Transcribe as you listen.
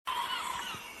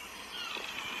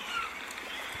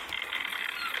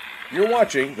You're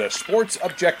watching The Sports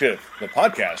Objective, the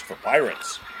podcast for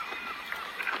Pirates.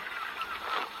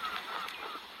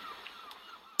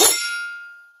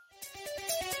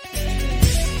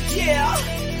 Yeah.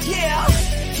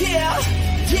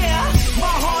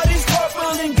 My heart is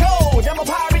purple and gold. I'm a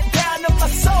pirate down of my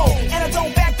soul, and I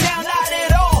don't back down, not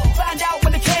at all. Find out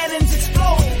when the cannons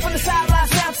explode. From the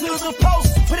sidelines down to the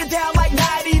post, put it down like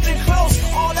not even close.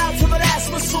 All out to the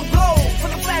last whistle blow.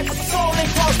 From the flag with the soul and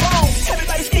crossbones.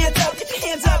 Everybody stand up, get your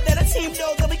hands up. Let a team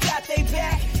know that we got their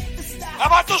back. How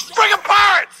about those friggin'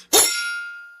 Pirates?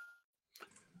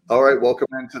 All right, welcome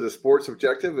into the Sports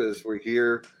Objective as we're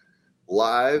here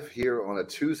live here on a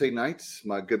Tuesday night.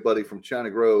 My good buddy from China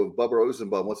Grove, Bubba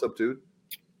Rosenbaum. What's up, dude?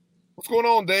 What's going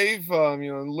on, Dave? A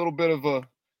little bit of a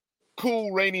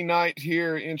cool, rainy night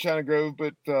here in China Grove,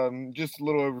 but just a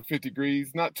little over 50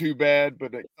 degrees. Not too bad,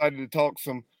 but excited to talk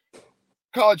some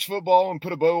college football and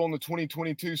put a bow on the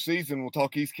 2022 season. We'll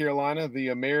talk East Carolina, the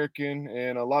American,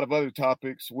 and a lot of other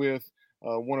topics with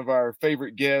one of our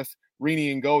favorite guests,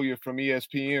 Rene Ingoglia from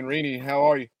ESPN. Rene, how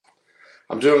are you?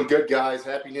 I'm doing good, guys.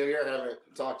 Happy New Year. Haven't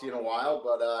talked to you in a while,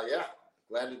 but yeah,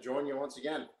 glad to join you once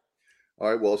again. All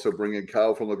right, we'll also bring in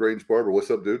Kyle from LaGrange Barber.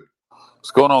 What's up, dude?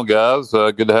 What's going on, guys?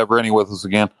 Good to have Rennie with us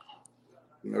again.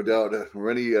 No doubt.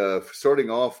 Rennie, starting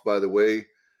off, by the way,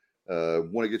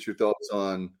 want to get your thoughts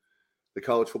on the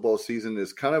college football season.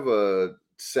 It's kind of a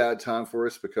sad time for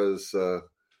us because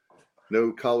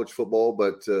no college football.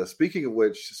 But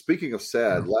speaking of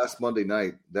sad, last Monday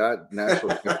night, that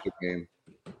national championship game,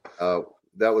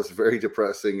 that was very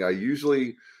depressing. I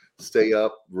usually stay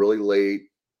up really late.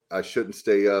 I shouldn't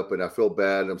stay up, and I feel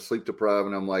bad. I'm sleep deprived,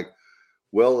 and I'm like,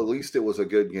 well, at least it was a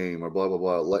good game, or blah, blah,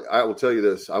 blah. Like, I will tell you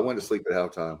this. I went to sleep at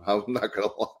halftime. I'm not going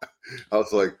to lie. I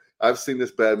was like, I've seen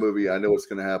this bad movie. I know what's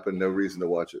going to happen. No reason to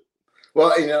watch it.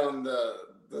 Well, and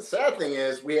the sad thing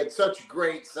is we had such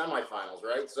great semifinals,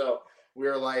 right? So we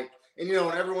were like, and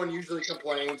everyone usually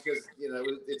complains because,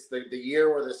 it's the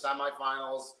year where the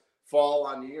semifinals fall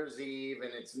on New Year's Eve,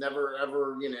 and it's never,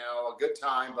 ever, a good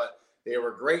time. But they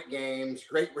were great games,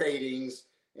 great ratings,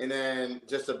 and then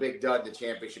just a big dud, the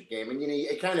championship game. And,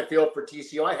 it kind of feel for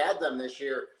TCU. I had them this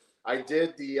year. I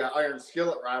did the Iron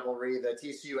Skillet rivalry, the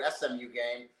TCU-SMU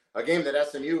game, a game that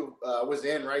SMU was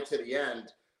in right to the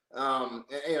end.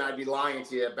 And I'd be lying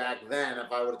to you back then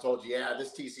if I would have told you, yeah,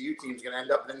 this TCU team's going to end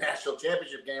up in the national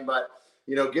championship game. But,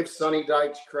 give Sonny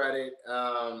Dykes credit.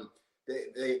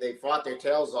 They fought their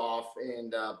tails off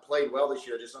and played well this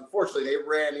year. Just unfortunately, they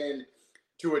ran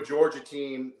into a Georgia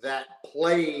team that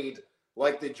played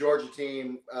like the Georgia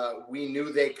team we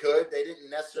knew they could. They didn't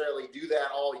necessarily do that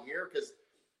all year because,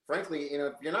 frankly,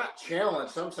 if you're not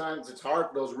challenged, sometimes it's hard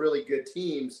for those really good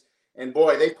teams. And,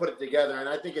 boy, they put it together. And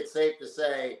I think it's safe to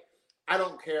say I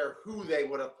don't care who they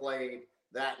would have played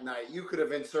that night. You could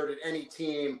have inserted any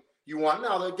team you want.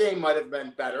 Now, the game might have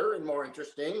been better and more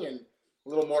interesting and a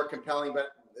little more compelling,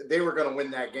 but they were going to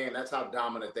win that game. That's how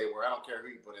dominant they were. I don't care who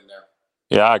you put in there.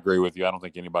 Yeah, I agree with you. I don't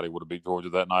think anybody would have beat Georgia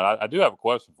that night. I do have a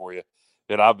question for you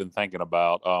that I've been thinking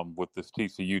about with this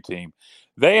TCU team.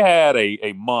 They had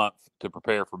a month to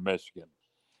prepare for Michigan.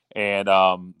 And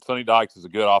Sonny Dykes is a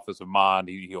good offensive mind.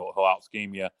 He'll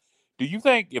out-scheme you. Do you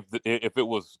think if it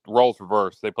was roles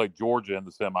reversed, they played Georgia in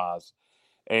the semis,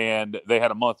 and they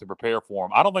had a month to prepare for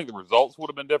them, I don't think the results would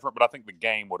have been different, but I think the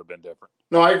game would have been different.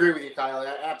 No, I agree with you, Kyle.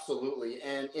 Absolutely.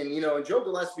 And Joe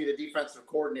Gillespie, the defensive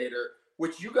coordinator,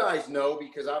 which you guys know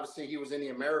because obviously he was in the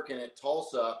American at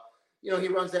Tulsa, he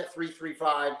runs that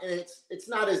 3-3-5, and it's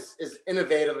not as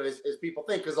innovative as people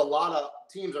think because a lot of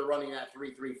teams are running that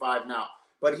 3-3-5 now.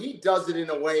 But he does it in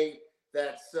a way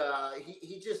that's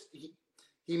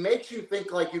he makes you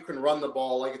think like you can run the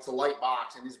ball like it's a light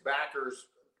box, and his backers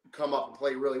come up and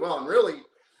play really well. And really,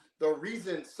 the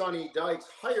reason Sonny Dykes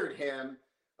hired him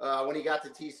when he got the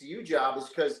TCU job is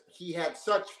because he had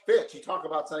such fits. You talk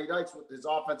about Sonny Dykes with his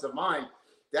offensive mind.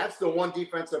 That's the one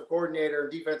defensive coordinator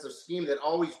and defensive scheme that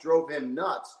always drove him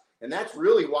nuts. And that's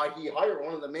really why he hired,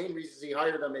 one of the main reasons he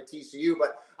hired him at TCU.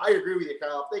 But I agree with you,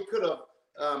 Kyle. If they could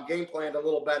have game planned a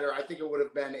little better, I think it would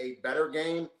have been a better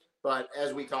game. But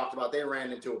as we talked about, they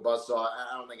ran into a buzzsaw.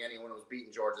 I don't think anyone was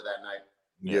beating Georgia that night.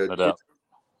 Yeah, no doubt.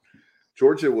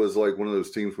 Georgia was like one of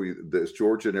those teams where there's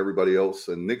Georgia and everybody else.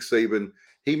 And Nick Saban,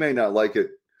 he may not like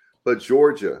it, but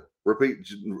Georgia, repeat,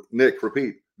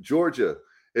 Georgia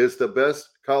is the best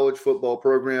college football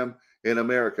program in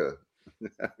America.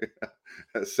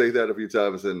 I say that a few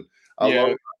times, and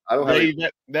I don't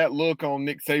have that look on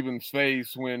Nick Saban's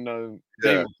face when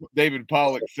David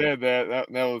Pollock said that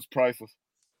was priceless.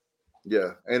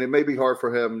 Yeah, and it may be hard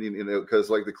for him, because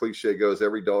like the cliche goes,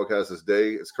 every dog has his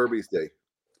day. It's Kirby's day.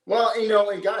 Well,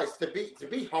 and guys, to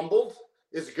be humbled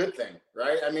is a good thing,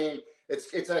 right? I mean, it's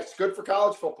good for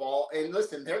college football. And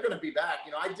listen, they're going to be back.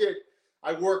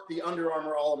 I worked the Under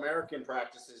Armour All-American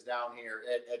practices down here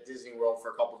at Disney World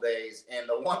for a couple of days. And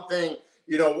the one thing,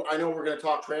 I know we're going to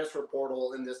talk transfer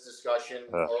portal in this discussion,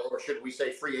 or should we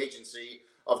say free agency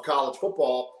of college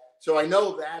football. So I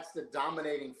know that's the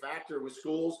dominating factor with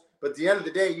schools. But at the end of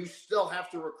the day, you still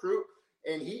have to recruit.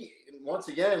 And once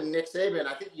again, Nick Saban,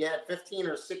 I think he had 15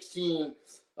 or 16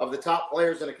 of the top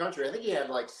players in the country. I think he had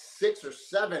like 6 or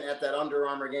 7 at that Under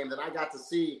Armour game that I got to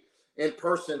see in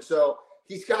person. So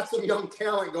he's got some young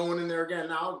talent going in there again.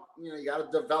 Now, you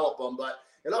got to develop them, but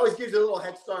it always gives you a little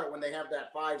head start when they have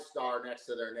that 5-star next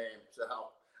to their name. So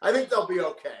I think they'll be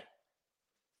okay.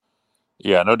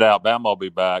 Yeah, no doubt. Bama will be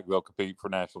back. They'll compete for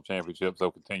national championships.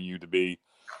 They'll continue to be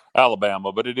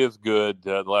Alabama, but it is good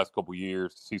the last couple of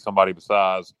years to see somebody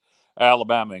besides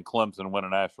Alabama and Clemson win a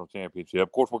national championship.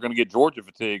 Of course, we're going to get Georgia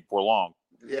fatigue for long.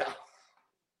 Yeah.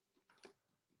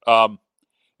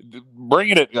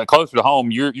 Bringing it closer to home,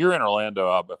 you're in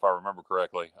Orlando, if I remember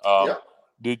correctly. Yeah.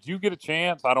 Did you get a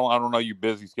chance? I don't know your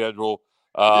busy schedule.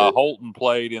 Holton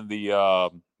played in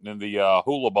the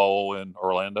Hula Bowl in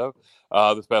Orlando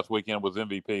this past weekend. Was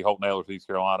MVP. Holton Ahlers, East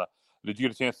Carolina. Did you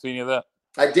get a chance to see any of that?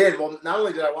 I did. Well, not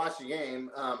only did I watch the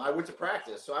game, I went to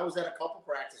practice. So I was at a couple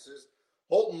practices.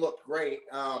 Holton looked great,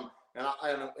 and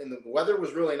the weather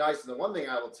was really nice. And the one thing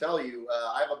I will tell you,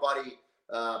 I have a buddy,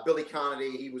 Billy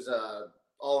Conity. He was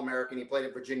All-American. He played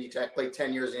at Virginia Tech, played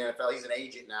 10 years in the NFL. He's an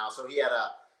agent now. So he had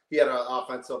an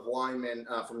offensive lineman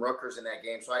from Rutgers in that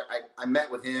game. So I met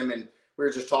with him, and we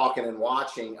were just talking and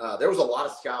watching. There was a lot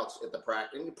of scouts at the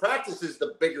practice. And practice is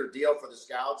the bigger deal for the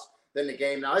scouts than the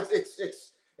game. Now,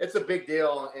 it's a big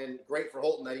deal and great for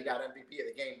Holton that he got MVP of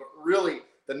the game. But really,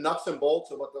 the nuts and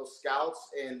bolts of what those scouts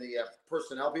and the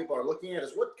personnel people are looking at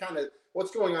is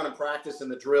what's going on in practice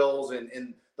and the drills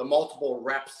and the multiple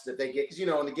reps that they get. Because,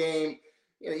 in the game,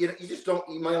 you just don't –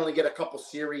 you might only get a couple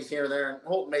series here and there. And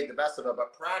Holton made the best of it.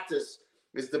 But practice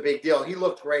is the big deal. He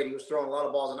looked great. He was throwing a lot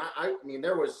of balls. And I mean,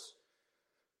 there was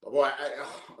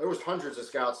hundreds of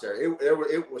scouts there.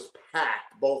 It was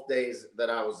packed both days that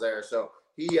I was there. So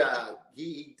he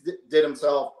did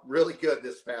himself really good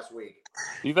this past week.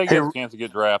 Do you think he has a chance to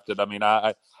get drafted? I mean,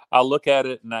 I look at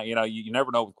it, and you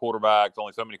never know with quarterbacks.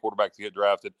 Only so many quarterbacks get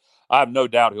drafted. I have no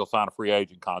doubt he'll sign a free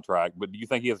agent contract. But do you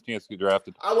think he has a chance to get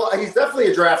drafted? Well, he's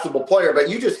definitely a draftable player. But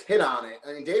you just hit on it.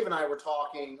 I mean, Dave and I were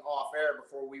talking off air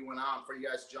before we went on, before you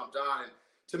guys jumped on. And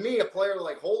to me, a player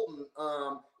like Holton,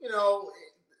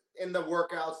 in the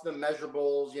workouts, the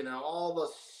measurables, all the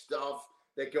stuff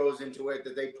that goes into it,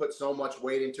 that they put so much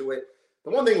weight into it. The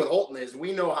one thing with Holton is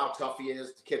we know how tough he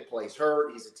is. The kid plays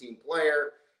hurt. He's a team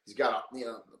player. He's got,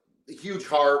 a huge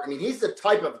heart. I mean, he's the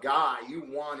type of guy you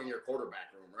want in your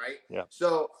quarterback room, right? Yeah.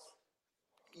 So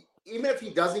even if he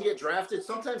doesn't get drafted,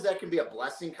 sometimes that can be a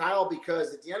blessing, Kyle,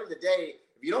 because at the end of the day,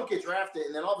 if you don't get drafted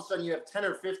and then all of a sudden you have 10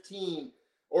 or 15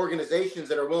 organizations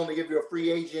that are willing to give you a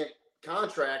free agent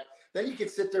contract, then you can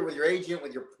sit there with your agent,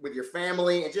 with your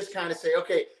family, and just kind of say,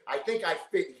 okay, I think I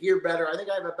fit here better. I think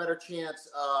I have a better chance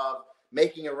of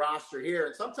making a roster here.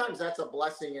 And sometimes that's a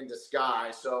blessing in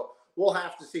disguise. So we'll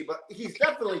have to see. But he's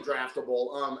definitely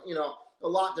draftable. A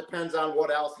lot depends on what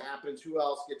else happens, who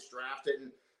else gets drafted.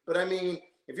 But, I mean,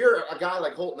 if you're a guy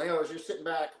like Holton Ahlers, you're sitting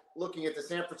back looking at the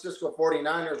San Francisco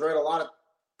 49ers, right? A lot of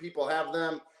people have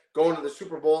them going to the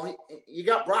Super Bowl. You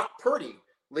got Brock Purdy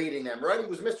leading them, right? He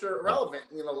was Mr. Irrelevant,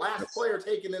 last player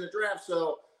taken in the draft.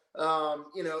 So,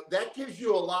 that gives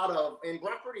you a lot of – and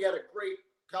Brock Purdy had a great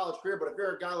college career, but if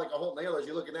you're a guy like a Holton Ahlers,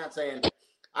 you look at that saying,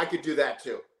 I could do that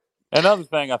too. Another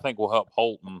thing I think will help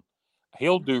Holton,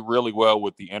 he'll do really well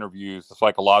with the interviews, the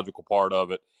psychological part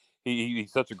of it.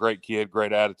 He's such a great kid,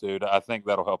 great attitude. I think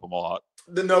that'll help him a lot.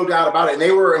 No doubt about it.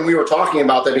 And we were talking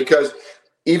about that because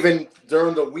even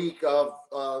during the week of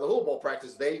the Hula Bowl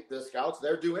practice, the scouts,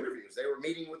 they're doing interviews. They were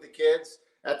meeting with the kids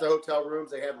at the hotel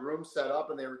rooms. They had rooms set up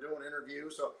and they were doing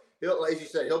interviews. So as you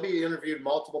said, he'll be interviewed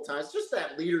multiple times. Just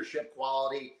that leadership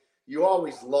quality you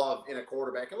always love in a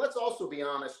quarterback. And let's also be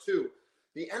honest too.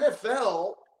 The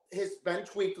NFL has been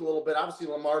tweaked a little bit. Obviously,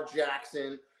 Lamar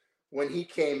Jackson when he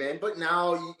came in, but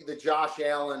now the Josh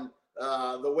Allen,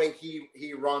 the way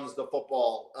he runs the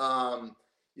football,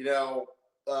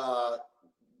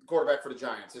 quarterback for the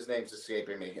Giants. His name's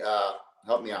escaping me.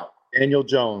 Help me out. Daniel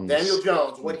Jones,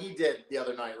 what he did the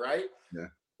other night, right? Yeah.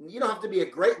 You don't have to be a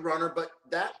great runner, but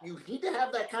that you need to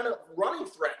have that kind of running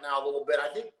threat now a little bit.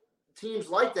 I think teams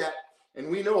like that, and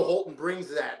we know Holton brings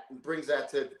that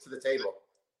to the table.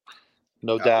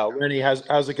 No doubt. Rennie,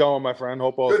 how's it going, my friend?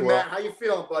 Hope all is good, well. Matt. How you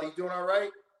feeling, buddy? Doing all right?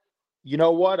 You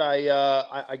know what?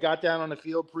 I got down on the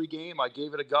field pregame. I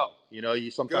gave it a go. You know,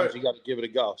 sometimes you got to give it a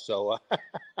go. So.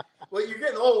 Well, you're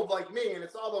getting old like me, and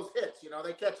it's all those hits. You know,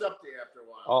 they catch up to you after a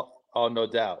while. Oh, no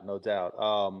doubt, no doubt.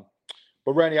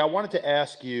 But Rennie, I wanted to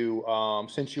ask you,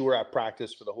 since you were at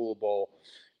practice for the Hula Bowl,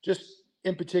 just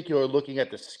in particular, looking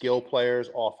at the skill players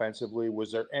offensively,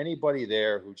 was there anybody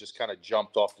there who just kind of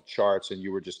jumped off the charts, and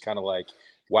you were just kind of like,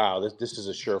 "Wow, this is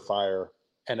a surefire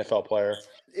NFL player"?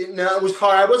 No, it was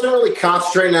hard. I wasn't really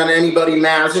concentrating on anybody,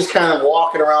 man. I was just kind of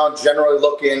walking around, generally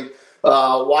looking,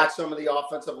 watch some of the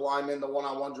offensive linemen, the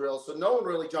one-on-one drills. So no one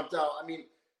really jumped out. I mean,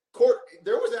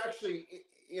 there was actually,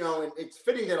 you know, and it's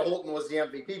fitting that Holton was the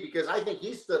MVP because I think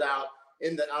he stood out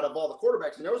out of all the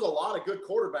quarterbacks, and there was a lot of good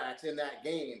quarterbacks in that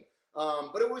game.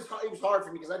 But it was hard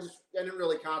for me because I didn't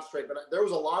really concentrate. But there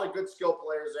was a lot of good skill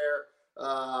players there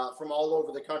from all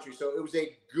over the country. So it was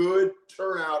a good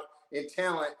turnout in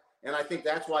talent. And I think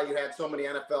that's why you had so many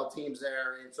NFL teams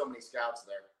there and so many scouts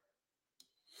there.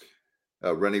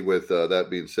 Rennie, with that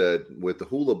being said, with the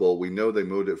Hula Bowl, we know they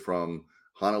moved it from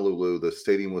Honolulu. The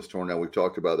stadium was torn down. We've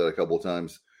talked about that a couple of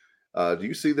times. Do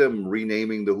you see them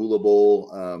renaming the Hula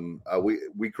Bowl?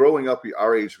 We growing up,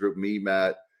 our age group, me,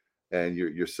 Matt, and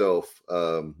yourself,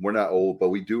 we're not old, but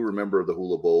we do remember the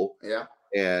Hula Bowl. Yeah.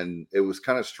 And it was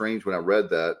kind of strange when I read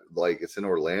that, like it's in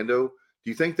Orlando. Do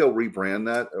you think they'll rebrand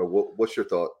that, or what's your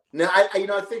thought? No, I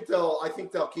think they'll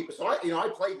keep it. So I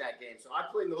played in that game. So I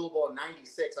played in the Hula Bowl in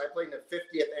 '96. I played in the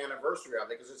 50th anniversary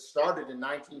of it because it started in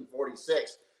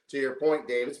 1946. To your point,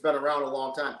 Dave, it's been around a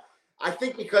long time. I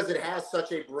think because it has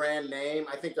such a brand name,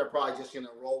 I think they're probably just going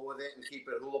to roll with it and keep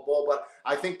it Hula Bowl. But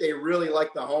I think they really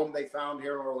like the home they found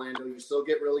here in Orlando. You still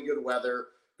get really good weather,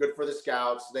 good for the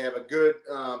scouts. They have a good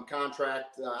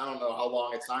contract. I don't know how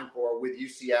long it's signed for with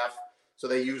UCF. So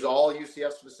they use all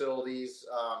UCF's facilities,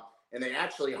 and they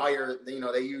actually hire,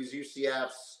 they use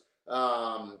UCF's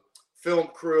film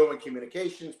crew and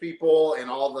communications people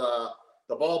and all the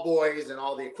ball boys and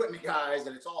all the equipment guys,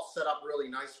 and it's all set up really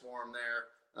nice for them there.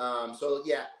 So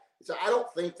I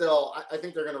don't think I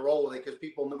think they're going to roll with it because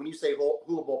people, when you say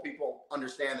Hula Bowl, people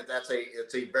understand that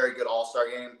it's a very good all-star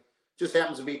game. Just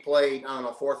happens to be played,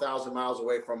 4,000 miles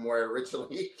away from where it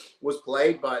originally was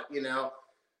played, but and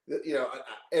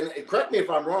correct me if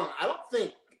I'm wrong, I don't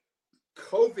think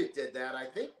COVID did that. I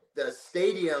think the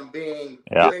stadium being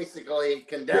basically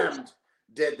condemned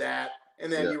did that,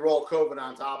 and then you roll COVID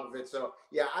on top of it. So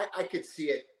I could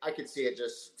see it. I could see it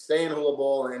just staying Hula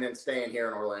Bowl and then staying here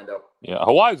in Orlando. Yeah,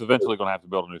 Hawaii's eventually going to have to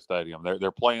build a new stadium.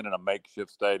 They're playing in a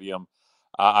makeshift stadium.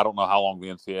 I don't know how long the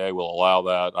NCAA will allow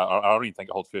that. I don't even think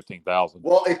it holds 15,000.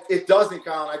 Well, it doesn't,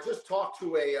 Colin. I just talked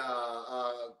to a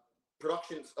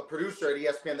producer at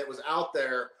ESPN that was out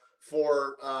there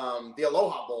for the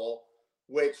Aloha Bowl,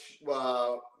 which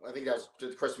I think that was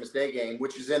the Christmas Day game,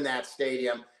 which is in that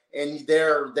stadium, and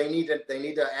they need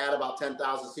to add about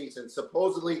 10,000 seats, and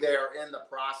supposedly they are in the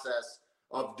process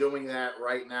of doing that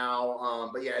right now.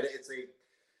 But it's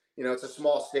a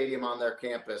small stadium on their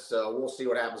campus, so we'll see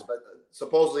what happens. But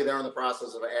supposedly they're in the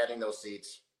process of adding those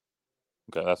seats.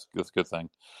 Okay, that's a good thing.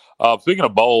 Speaking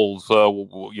of bowls,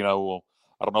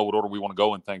 I don't know what order we want to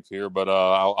go in things here, but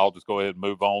I'll just go ahead and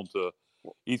move on to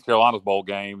East Carolina's bowl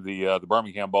game, the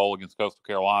Birmingham Bowl against Coastal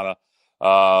Carolina.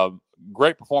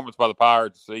 Great performance by the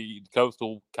Pirates. See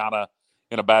Coastal kind of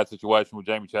in a bad situation with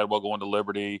Jamie Chadwell going to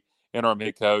Liberty. Interim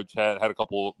head coach had a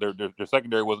couple. Their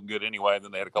secondary wasn't good anyway. And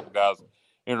then they had a couple guys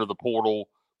enter the portal.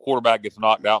 Quarterback gets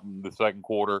knocked out in the second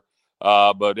quarter.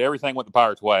 But everything went the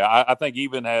Pirates' way. I think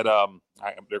even had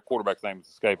their quarterback's name is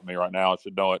escaping me right now. I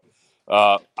should know it.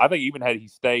 I think even had he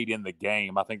stayed in the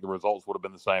game, I think the results would have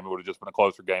been the same. It would have just been a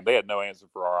closer game. They had no answer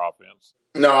for our offense.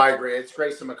 No, I agree. It's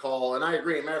Grayson McCall, and I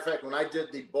agree. As a matter of fact, when I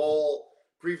did the bowl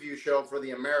preview show for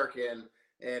the American,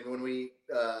 and when we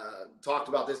talked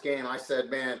about this game, I said,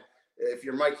 man, if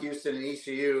you're Mike Houston and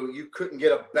ECU, you couldn't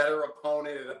get a better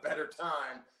opponent at a better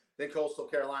time than Coastal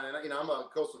Carolina. And, I'm a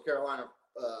Coastal Carolina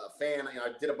fan.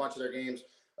 I did a bunch of their games.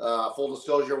 Full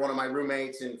disclosure, one of my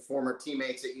roommates and former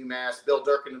teammates at UMass, Bill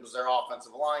Durkin, was their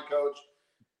offensive line coach.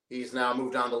 He's now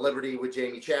moved on to Liberty with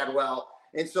Jamie Chadwell.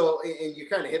 And so, and you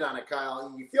kind of hit on it, Kyle,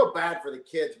 and you feel bad for the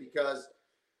kids because,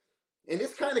 and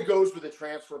this kind of goes with the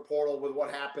transfer portal with what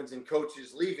happens in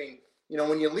coaches leaving.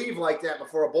 When you leave like that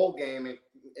before a bowl game,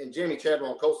 and Jamie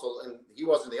Chadwell and Coastal, and he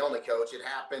wasn't the only coach. It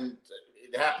happened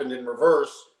in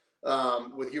reverse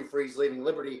with Hugh Freeze leaving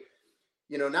Liberty.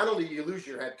 Not only do you lose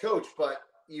your head coach, but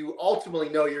you ultimately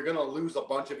know you're going to lose a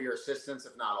bunch of your assistants,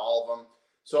 if not all of them.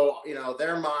 So,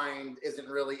 their mind isn't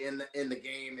really in the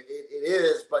game. It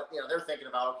is, but, they're thinking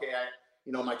about, okay,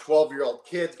 my 12-year-old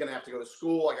kid's going to have to go to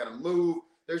school. I got to move.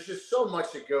 There's just so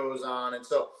much that goes on. And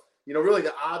so really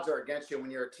the odds are against you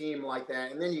when you're a team like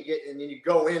that. And then you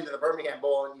go into the Birmingham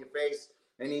Bowl and you face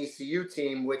an ECU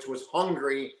team, which was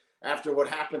hungry after what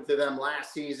happened to them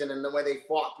last season and the way they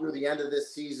fought through the end of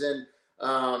this season.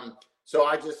 So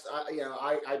I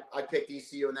picked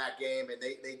ECU in that game, and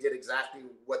they did exactly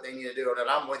what they need to do. And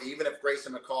I'm with you. Even if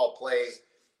Grayson McCall plays,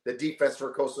 the defense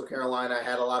for Coastal Carolina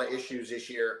had a lot of issues this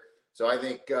year. So I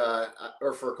think,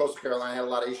 or for Coastal Carolina had a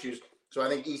lot of issues. So I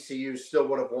think ECU still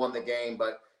would have won the game,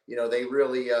 but they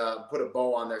really put a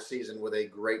bow on their season with a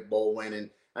great bowl win. And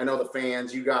I know the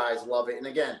fans, you guys love it. And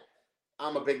again,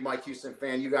 I'm a big Mike Houston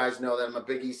fan. You guys know that I'm a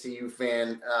big ECU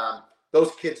fan.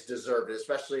 Those kids deserved it,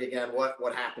 especially, again,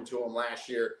 what happened to them last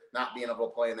year, not being able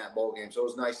to play in that bowl game. So it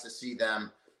was nice to see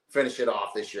them finish it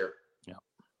off this year. Yeah.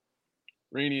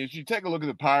 Rene, as you take a look at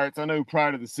the Pirates, I know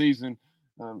prior to the season,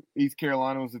 East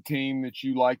Carolina was a team that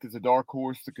you liked as a dark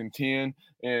horse to contend,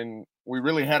 and we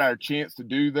really had our chance to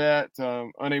do that.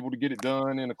 Unable to get it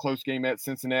done in a close game at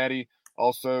Cincinnati.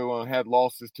 Also had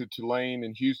losses to Tulane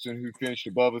and Houston, who finished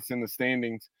above us in the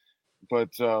standings. But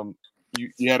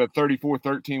you had a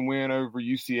 34-13 win over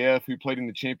UCF, who played in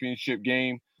the championship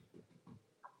game.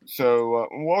 So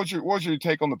what was your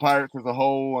take on the Pirates as a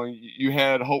whole? You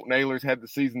had Holt Naylor's had the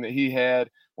season that he had,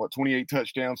 28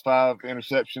 touchdowns, 5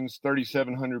 interceptions,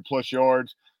 3,700 plus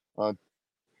yards.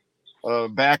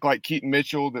 Back like Keaton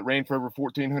Mitchell that ran for over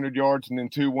 1,400 yards, and then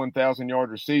 2 1,000-yard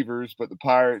receivers. But the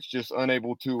Pirates just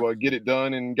unable to get it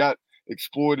done and got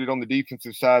exploited on the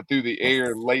defensive side through the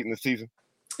air late in the season.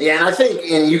 Yeah, and I think,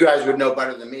 and you guys would know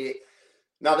better than me,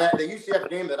 now that the UCF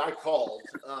game that I called,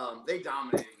 they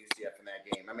dominated UCF in that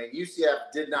game. I mean,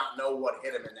 UCF did not know what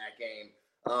hit them in that game.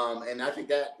 And I think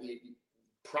that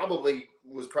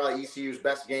was probably ECU's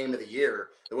best game of the year,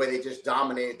 the way they just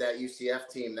dominated that UCF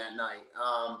team that night.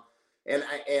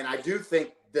 And I do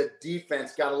think the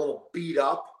defense got a little beat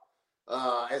up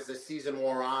as the season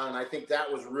wore on. And I think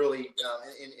that was really,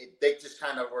 they just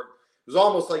kind of were, it was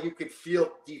almost like you could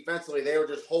feel defensively, they were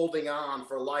just holding on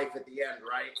for life at the end,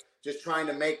 right? Just trying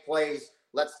to make plays,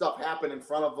 let stuff happen in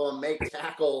front of them, make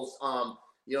tackles.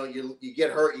 You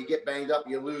get hurt, you get banged up,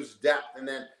 you lose depth. And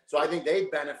then, so I think they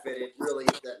benefited really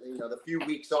that, the few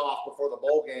weeks off before the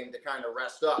bowl game to kind of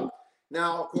rest up.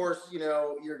 Now, of course,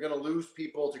 you're going to lose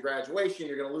people to graduation.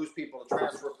 You're going to lose people to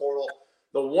transfer portal.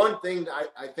 The one thing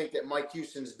I think that Mike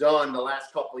Houston's done the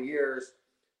last couple of years,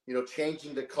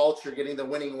 changing the culture, getting the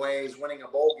winning ways, winning a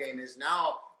bowl game, is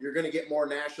now you're going to get more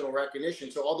national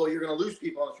recognition. So although you're going to lose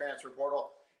people in the transfer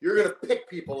portal, you're going to pick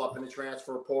people up in the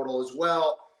transfer portal as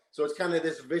well. So it's kind of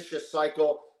this vicious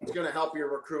cycle. It's going to help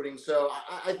your recruiting. So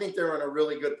I think they're in a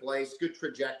really good place, good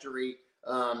trajectory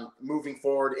moving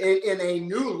forward. In a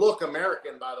new look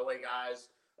American, by the way, guys,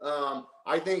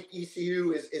 I think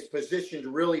ECU is positioned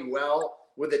really well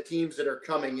with the teams that are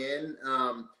coming in.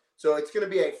 So it's going to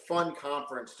be a fun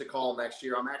conference to call next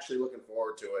year. I'm actually looking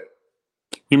forward to it.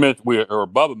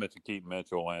 Bubba mentioned Keaton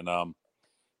Mitchell, and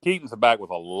Keaton's a back with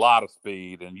a lot of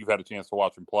speed, and you've had a chance to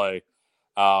watch him play.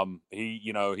 He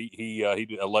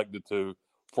elected to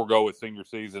forego his senior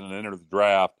season and enter the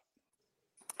draft.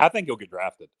 I think he'll get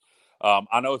drafted.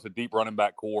 I know it's a deep running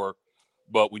back core,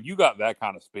 but when you got that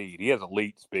kind of speed, he has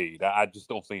elite speed. I just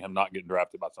don't see him not getting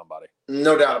drafted by somebody.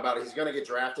 No doubt about it. He's going to get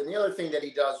drafted. And the other thing that he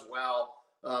does well,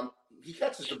 he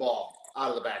catches the ball out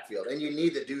of the backfield, and you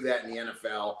need to do that in the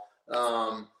NFL.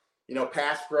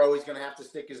 Pass pro, he's going to have to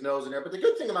stick his nose in there. But the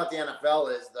good thing about the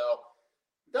NFL is, though,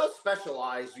 they'll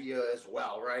specialize you as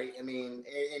well, right? I mean,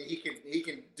 and he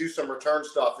can do some return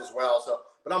stuff as well. So,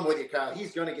 but I'm with you, Kyle.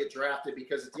 He's going to get drafted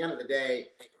because at the end of the day,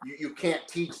 you can't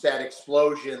teach that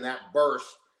explosion, that burst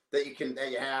that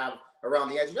you have around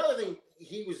the edge. The other thing,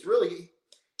 he's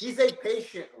a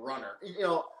patient runner.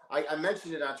 I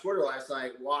mentioned it on Twitter last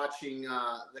night watching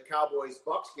the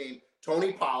Cowboys-Bucs game.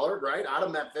 Tony Pollard, right, out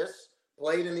of Memphis,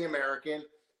 played in the American.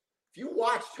 If you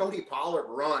watch Tony Pollard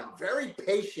run, very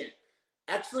patient,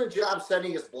 excellent job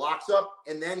setting his blocks up,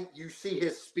 and then you see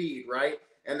his speed, right,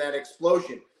 and that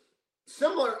explosion.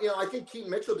 Similar, I think Keaton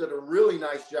Mitchell did a really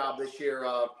nice job this year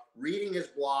of reading his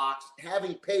blocks,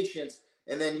 having patience,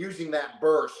 and then using that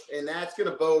burst, and that's going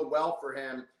to bode well for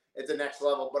him at the next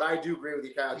level. But I do agree with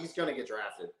you, Kyle. He's going to get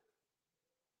drafted.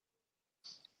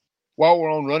 While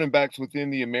we're on running backs within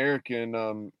the American,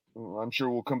 I'm sure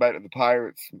we'll come back to the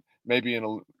Pirates maybe in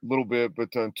a little bit,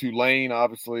 but Tulane,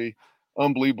 obviously,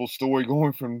 unbelievable story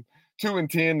going from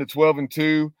 2-10 to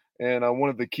 12-2, and one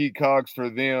of the key cogs for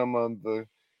them, the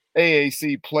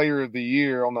AAC Player of the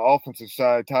Year on the offensive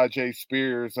side, Tajay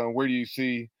Spears. Where do you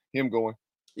see him going?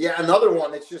 Yeah, another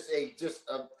one that's just a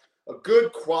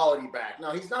good quality back.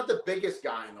 Now, he's not the biggest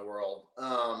guy in the world.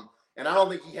 And I don't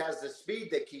think he has the speed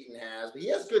that Keaton has, but he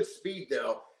has good speed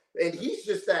though. And he's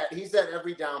that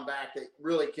every down back that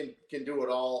really can do it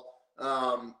all.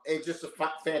 And just a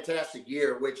fantastic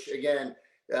year, which again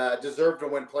deserved to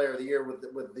win Player of the Year with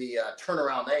the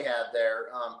turnaround they had there.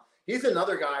 He's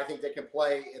another guy I think that can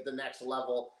play at the next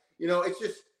level.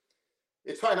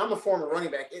 It's fine. I'm a former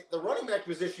running back. The running back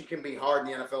position can be hard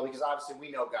in the NFL because obviously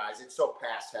we know, guys, it's so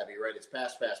pass heavy, right? It's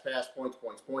pass,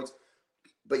 points.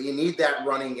 But you need that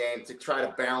running game to try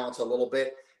to balance a little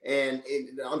bit. And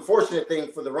the unfortunate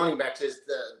thing for the running backs is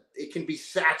it can be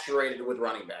saturated with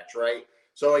running backs, right?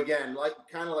 So again,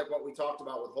 kind of like what we talked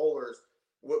about with Holers,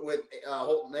 with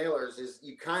Holton Nailers, is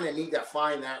you kind of need to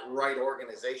find that right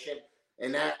organization,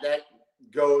 and that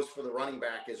goes for the running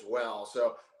back as well.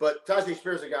 So, but Tyjae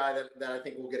Spears is a guy that I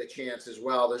think will get a chance as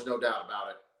well. There's no doubt about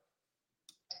it.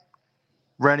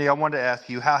 Rennie, I wanted to ask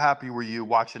you, how happy were you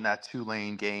watching that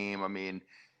Tulane game? I mean,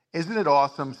 isn't it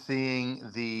awesome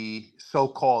seeing the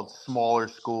so-called smaller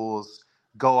schools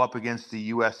go up against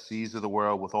the USCs of the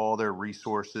world with all their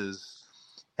resources,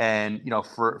 and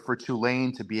for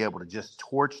Tulane to be able to just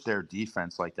torch their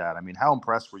defense like that? I mean, how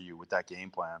impressed were you with that game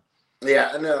plan?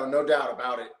 Yeah, no doubt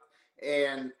about it.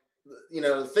 And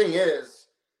the thing is,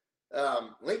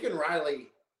 Lincoln Riley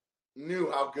knew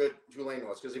how good Tulane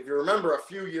was, because if you remember a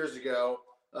few years ago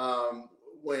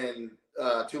when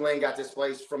Tulane got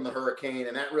displaced from the hurricane,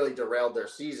 and that really derailed their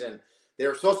season. They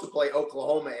were supposed to play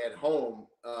Oklahoma at home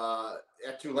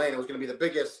at Tulane. It was going to be the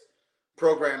biggest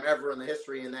program ever in the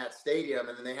history in that stadium,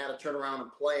 and then they had to turn around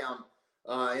and play them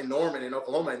in Norman in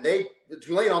Oklahoma, and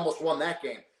Tulane almost won that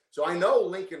game. So I know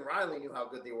Lincoln Riley knew how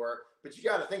good they were, but you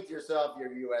got to think to yourself, you're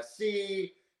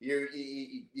USC,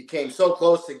 you came so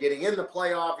close to getting in the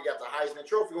playoff, you got the Heisman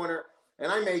Trophy winner,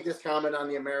 and I made this comment on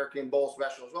the American Bowl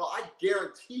special as well. I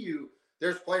guarantee you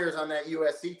there's players on that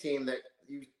USC team that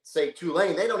you say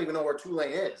Tulane, they don't even know where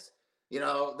Tulane is. They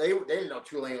didn't know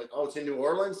Tulane. Oh, it's in New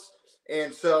Orleans.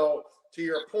 And so to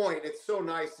your point, it's so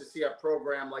nice to see a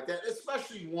program like that,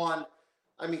 especially one.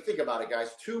 I mean, think about it,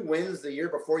 guys. 2 wins the year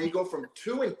before. You go from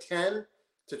 2-10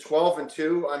 to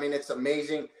 12-2. I mean, it's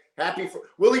amazing. Happy for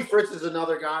Willie Fritz is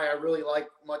another guy I really like,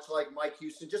 much like Mike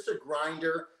Houston, just a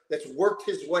grinder that's worked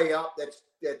his way up.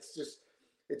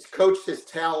 It's coached his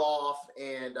tail off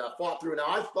and fought through. Now,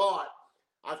 I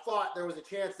thought there was a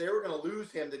chance they were going to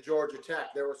lose him to Georgia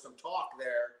Tech. There was some talk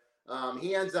there.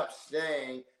 He ends up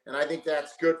staying, and I think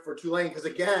that's good for Tulane because,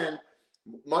 again,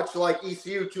 much like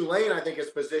ECU, Tulane, I think, is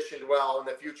positioned well in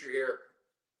the future here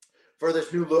for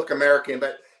this new look American.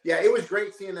 But, yeah, it was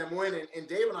great seeing them win. And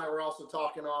Dave and I were also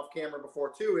talking off camera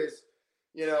before, too, is,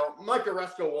 Mike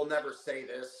Oresco will never say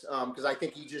this because I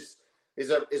think he just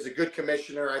is a good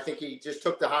commissioner. I think he just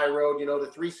took the high road.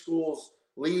 The 3 schools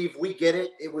leave. We get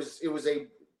it. It's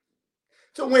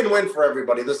a win-win for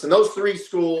everybody. Listen, those 3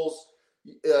 schools,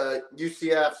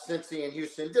 UCF, Cincy, and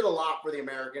Houston, did a lot for the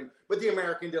American, but the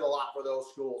American did a lot for those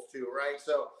schools too, right?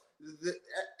 So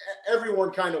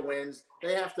everyone kind of wins.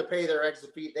 They have to pay their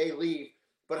exit fee. They leave.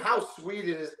 But how sweet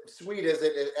is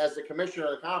it as the commissioner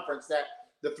of the conference that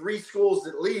the 3 schools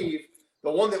that leave,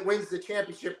 the one that wins the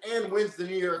championship and wins the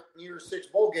New Year's 6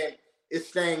 bowl game is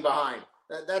staying behind.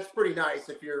 That's pretty nice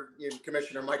if you're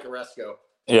Commissioner Mike Oresco.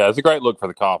 Yeah, it's a great look for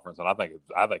the conference, and I think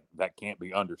that can't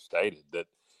be understated that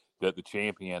the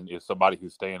champion is somebody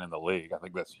who's staying in the league. I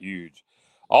think that's huge.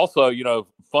 Also,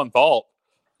 fun thought,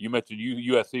 you mentioned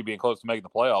USC being close to making the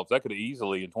playoffs. That could have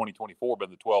easily in 2024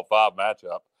 been the 12-5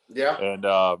 matchup. Yeah. And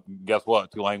guess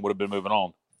what? Tulane would have been moving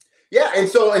on. Yeah, and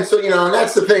so and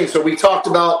that's the thing. So we talked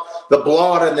about the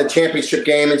blowout in the championship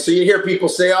game, and so you hear people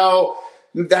say, "Oh,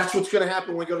 that's what's going to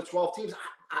happen when we go to 12 teams."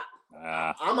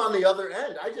 I'm on the other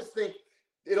end. I just think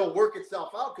it'll work itself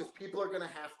out because people are going to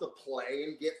have to play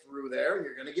and get through there, and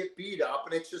you're going to get beat up,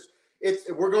 and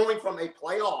we're going from a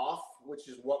playoff, which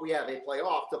is what we have, a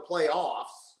playoff, to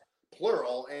playoffs,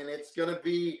 plural, and it's going to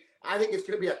be. I think it's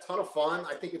going to be a ton of fun.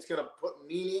 I think it's going to put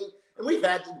meaning, and we've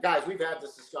had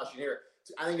this discussion here.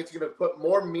 I think it's going to put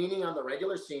more meaning on the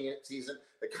regular season.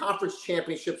 The conference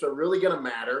championships are really going to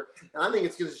matter. And I think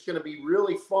it's just going to be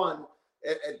really fun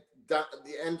at the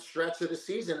end stretch of the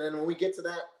season. And when we get to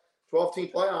that 12-team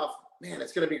playoff, man,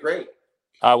 it's going to be great.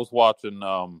 I was watching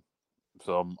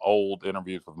some old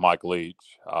interviews with Mike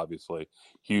Leach, obviously.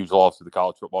 Huge loss to the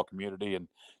college football community and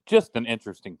just an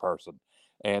interesting person.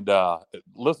 And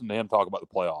listen to him talk about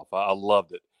the playoff. I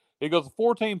loved it. He goes, a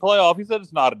 4-team playoff. He said,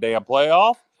 it's not a damn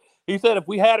playoff. He said, if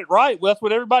we had it right, well, that's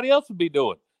what everybody else would be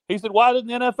doing. He said, why doesn't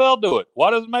the NFL do it? Why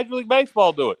doesn't Major League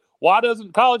Baseball do it? Why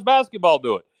doesn't college basketball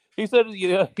do it? He said, a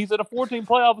 4-team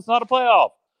playoff is not a playoff.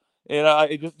 And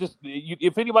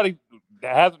if anybody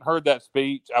hasn't heard that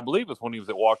speech, I believe it's when he was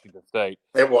at Washington State.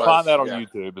 It was. Find that on yeah.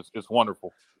 YouTube. It's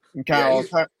wonderful. And Kyle,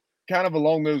 Yeah, kind of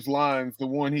along those lines, the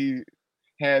one he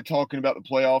had talking about the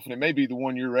playoff, and it may be the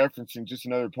one you're referencing, just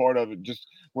another part of it, just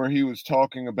where he was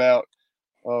talking about,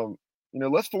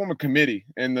 let's form a committee,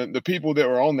 and the people that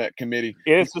were on that committee.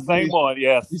 It's the same one,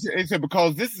 yes. He said,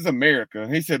 because this is America.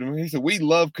 He said, we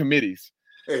love committees.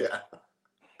 Yeah.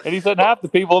 And he said half the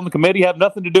people on the committee have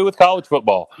nothing to do with college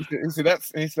football. He said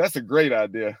that's a great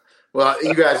idea. Well,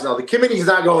 you guys know the committee's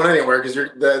not going anywhere because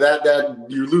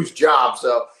you lose jobs.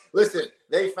 So listen,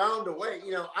 they found a way.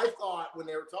 I thought when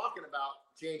they were talking about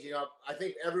changing up, I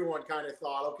think everyone kind of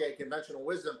thought, okay, conventional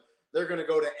wisdom, they're going to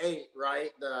go to 8,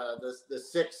 right? The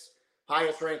 6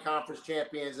 highest ranked conference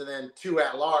champions and then 2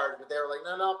 at large. But they were like,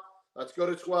 no, let's go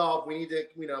to 12. We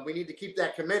need to keep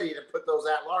that committee to put those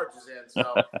at larges in.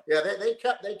 So yeah, they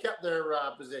kept their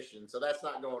position. So that's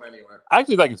not going anywhere. I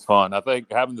actually think it's fun. I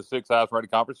think having the 6 highest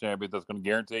ranked conference champions, that's going to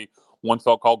guarantee one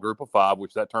so-called group of 5,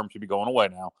 which that term should be going away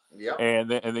now. Yeah. And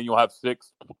then you'll have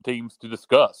 6 teams to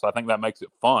discuss. So I think that makes it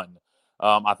fun.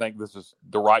 I think this is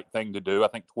the right thing to do. I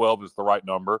think 12 is the right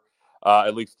number.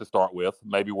 At least to start with.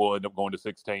 Maybe we'll end up going to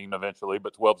 16 eventually,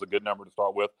 but 12 is a good number to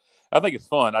start with. I think it's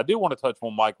fun. I do want to touch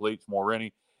on Mike Leach more,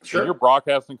 Rennie. Sure. In your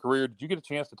broadcasting career, did you get a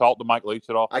chance to talk to Mike Leach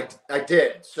at all? I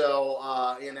did. So,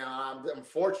 I'm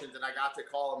fortunate that I got to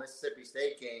call a Mississippi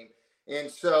State game. And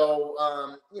so,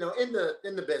 in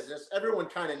the business, everyone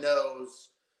kind of knows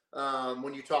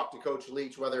when you talk to Coach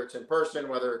Leach, whether it's in person,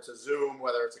 whether it's a Zoom,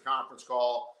 whether it's a conference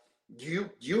call,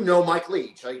 you know Mike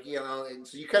Leach, and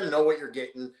so you kind of know what you're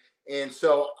getting. And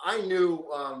so I knew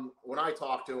when I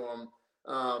talked to him,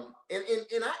 and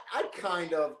I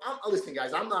kind of, listen,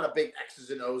 guys, I'm not a big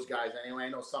X's and O's guys anyway. I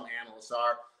know some analysts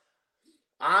are.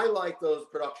 I like those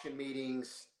production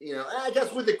meetings. I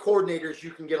guess with the coordinators, you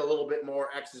can get a little bit more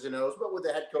X's and O's, but with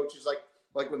the head coaches,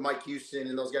 like with Mike Houston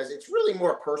and those guys, it's really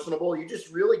more personable. You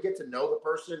just really get to know the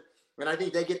person, and I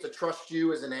think they get to trust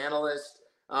you as an analyst.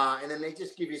 And then they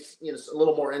just give you, a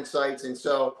little more insights. And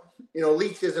so,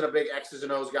 Leach isn't a big X's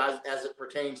and O's guy as it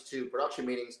pertains to production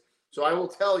meetings. So I will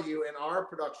tell you in our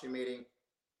production meeting,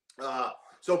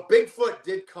 so Bigfoot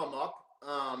did come up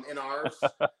in ours.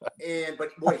 But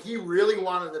what he really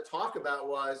wanted to talk about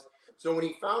was, so when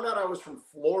he found out I was from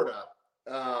Florida,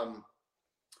 I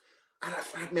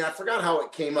forgot how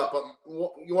it came up, but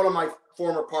one of my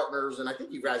former partners, and I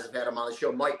think you guys have had him on the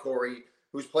show, Mike Corey,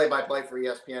 who's play-by-play for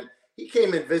ESPN, he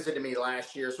came and visited me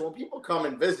last year. So when people come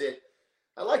and visit,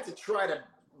 I like to try to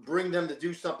bring them to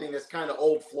do something that's kind of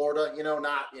old Florida,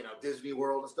 not, Disney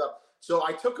World and stuff. So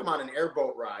I took him on an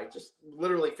airboat ride, just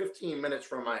literally 15 minutes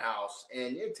from my house.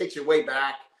 And it takes you way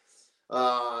back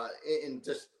in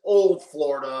just old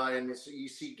Florida. And you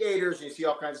see gators and you see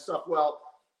all kinds of stuff. Well,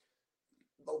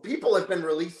 people have been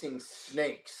releasing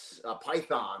snakes,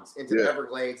 pythons into the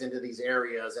Everglades, into these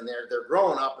areas. And they're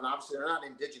growing up, and obviously they're not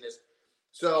indigenous.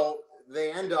 So they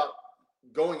end up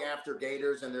going after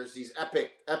gators, and there's these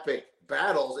epic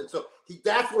battles. And so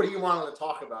that's what he wanted to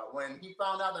talk about. When he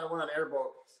found out that I went on an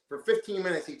airboat, for 15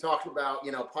 minutes, he talked about,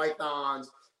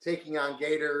 pythons taking on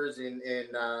gators and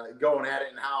going at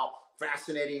it and how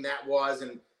fascinating that was.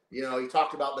 And, he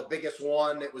talked about the biggest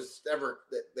one that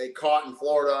they caught in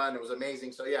Florida, and it was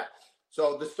amazing. So, yeah.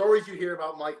 So the stories you hear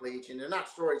about Mike Leach, and they're not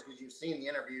stories because you've seen the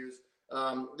interviews,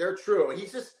 they're true.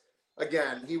 He's just,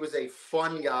 again, he was a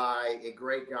fun guy, a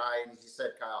great guy. And as you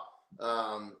said,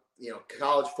 Kyle,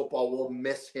 college football will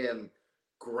miss him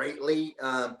greatly.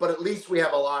 But at least we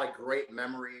have a lot of great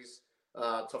memories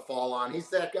to fall on. He's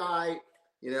that guy,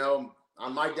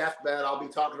 on my deathbed, I'll be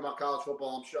talking about college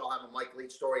football. I'm sure I'll have a Mike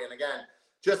Leach story. And again,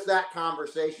 just that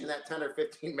conversation, that 10 or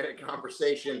 15 minute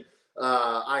conversation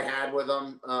I had with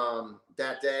him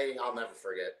that day, I'll never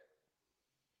forget.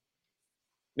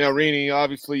 Now, Rene,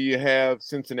 obviously you have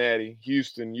Cincinnati,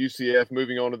 Houston, UCF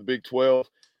moving on to the Big 12.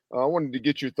 I wanted to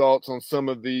get your thoughts on some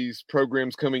of these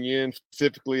programs coming in,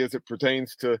 specifically as it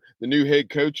pertains to the new head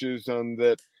coaches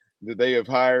that they have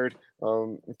hired.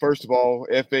 First of all,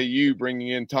 FAU bringing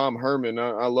in Tom Herman.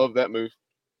 I love that move.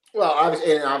 Well,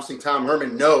 obviously Tom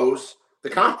Herman knows the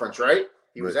conference, right?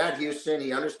 He was at Houston.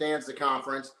 He understands the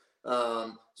conference.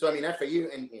 FAU,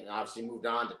 and obviously moved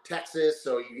on to Texas.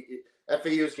 So FAU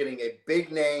is getting a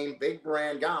big name, big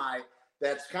brand guy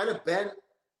that's kind of been,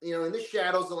 in the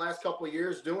shadows the last couple of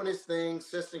years, doing his thing,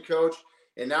 assistant coach,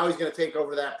 and now he's going to take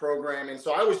over that program. And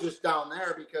so I was just down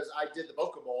there because I did the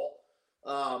Boca Bowl,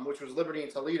 which was Liberty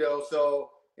and Toledo.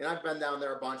 So, and I've been down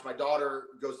there a bunch. My daughter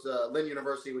goes to Lynn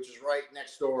University, which is right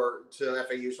next door to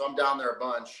FAU. So I'm down there a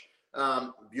bunch.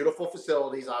 Beautiful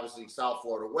facilities, obviously South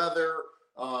Florida weather.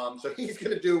 So he's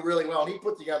going to do really well. And he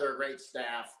put together a great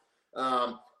staff.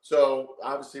 So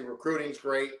obviously recruiting's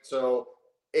great. So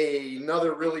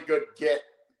another really good get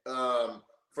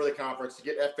for the conference to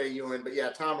get FAU in. But yeah,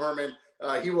 Tom Herman,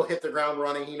 he will hit the ground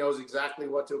running. He knows exactly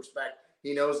what to expect.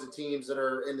 He knows the teams that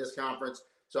are in this conference.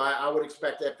 So I would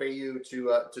expect FAU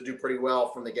to do pretty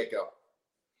well from the get-go.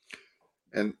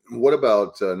 And what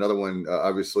about another one?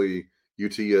 Obviously,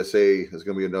 UTSA is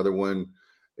going to be another one.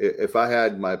 If I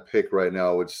had my pick right now,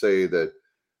 I would say that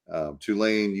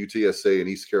Tulane, UTSA, and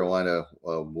East Carolina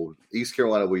will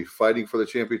be fighting for the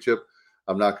championship.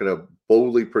 I'm not going to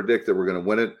boldly predict that we're going to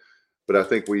win it, but I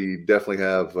think we definitely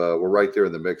have. We're right there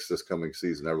in the mix this coming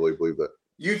season. I really believe that.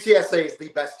 UTSA is the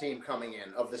best team coming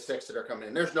in of the 6 that are coming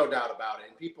in. There's no doubt about it.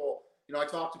 And people, I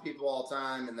talk to people all the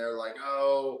time, and they're like,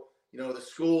 "Oh, the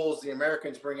schools the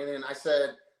Americans bringing in." I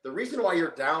said, the reason why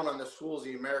you're down on the schools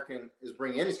the American is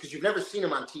bringing in is because you've never seen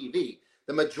them on TV.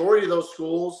 The majority of those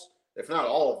schools, if not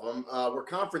all of them, were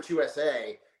Conference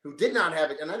USA, who did not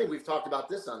have it. And I think we've talked about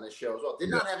this on this show as well. Did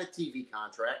not have a TV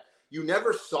contract. You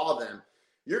never saw them.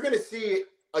 You're going to see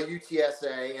a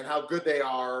UTSA and how good they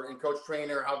are, and Coach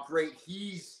Trainer, how great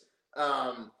he's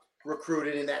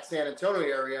recruited in that San Antonio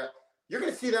area. You're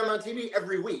going to see them on TV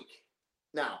every week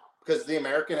now, because the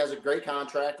American has a great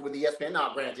contract with ESPN.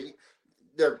 Now, granted,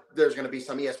 there's going to be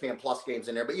some ESPN Plus games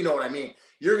in there, but you know what I mean.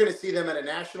 You're going to see them at a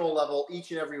national level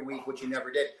each and every week, which you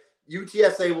never did.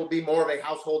 UTSA will be more of a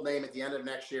household name at the end of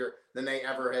next year than they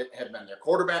ever had been. Their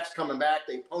quarterback's coming back.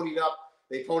 They ponied up,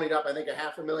 I think,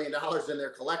 $500,000 in their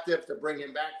collective to bring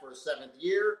him back for a 7th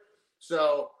year.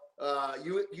 So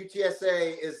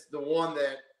UTSA is the one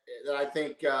that I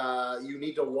think you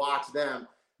need to watch them.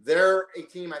 They're a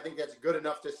team, I think, that's good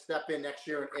enough to step in next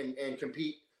year and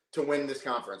compete to win this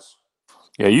conference.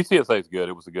 Yeah, UTSA is good.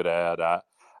 It was a good ad.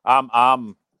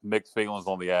 I'm mixed feelings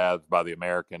on the ads by the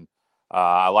American.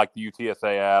 I like the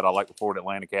UTSA ad. I like the Florida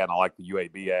Atlantic ad. And I like the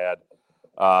UAB ad.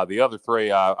 The other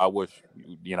 3, I wish,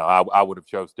 I would have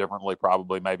chose differently.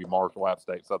 Probably maybe Marshall, App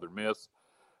State, Southern Miss.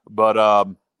 But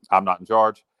I'm not in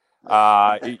charge.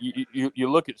 You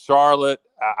look at Charlotte.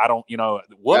 I don't.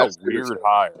 What a weird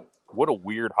hire. What a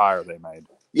weird hire they made.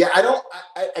 Yeah,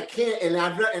 I can't, and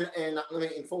let me,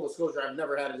 in full disclosure, I've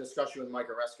never had a discussion with Mike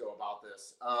Oresco about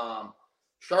this.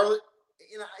 Charlotte,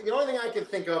 the only thing I can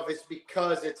think of is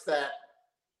because it's that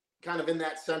kind of in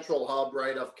that central hub,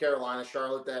 right, of Carolina,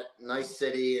 Charlotte, that nice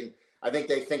city, and I think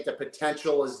they think the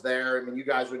potential is there. I mean, you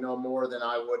guys would know more than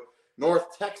I would.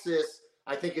 North Texas,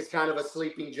 I think, is kind of a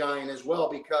sleeping giant as well,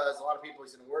 because a lot of people are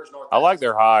saying, "Where's North Texas?" I like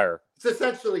their hire. It's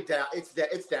essentially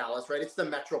it's Dallas, right? It's the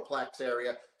Metroplex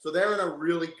area. So they're in a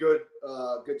really good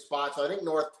spot. So I think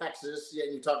North Texas,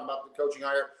 and you talk about the coaching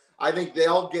hire, I think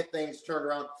they'll get things turned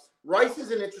around. Rice is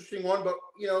an interesting one, but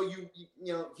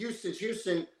Houston's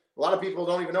Houston. A lot of people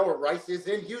don't even know where Rice is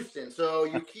in Houston. So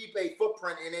you keep a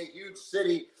footprint in a huge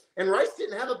city. And Rice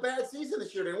didn't have a bad season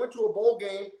this year. They went to a bowl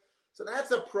game. So that's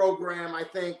a program, I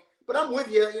think. But I'm with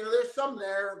you. There's some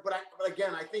there. But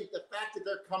again, I think the fact that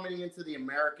they're coming into the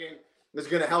American is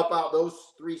going to help out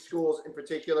those 3 schools in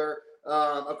particular.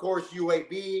 Of course,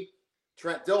 UAB,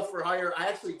 Trent Dilfer hire. I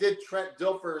actually did Trent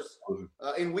Dilfer's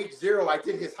in week 0. I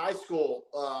did his high school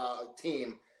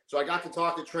team. So I got to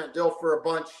talk to Trent Dilfer a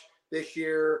bunch this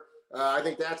year. I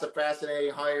think that's a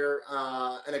fascinating hire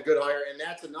and a good hire. And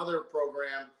that's another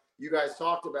program you guys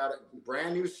talked about. It.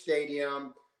 Brand new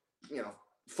stadium,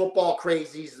 football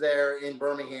crazies there in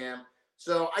Birmingham.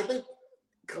 So I think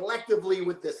collectively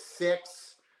with the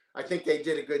 6, I think they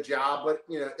did a good job. But,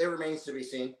 it remains to be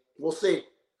seen. We'll see.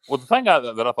 Well, the thing that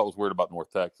I thought was weird about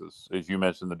North Texas is you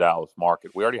mentioned the Dallas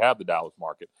market. We already have the Dallas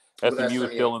market. SMU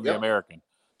is still in the American.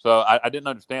 So I didn't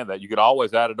understand that. You could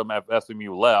always add them if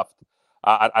SMU left.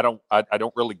 I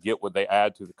don't really get what they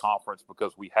add to the conference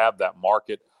because we have that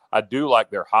market. I do like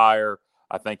their hire.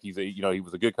 I think he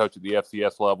was a good coach at the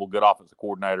FCS level, good offensive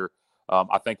coordinator.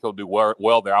 I think he'll do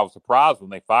well there. I was surprised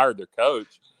when they fired their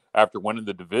coach after winning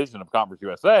the division of Conference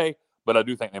USA, but I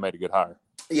do think they made a good hire.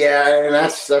 Yeah, and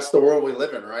that's the world we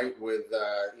live in, right? With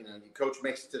the coach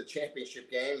makes it to the championship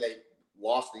game, they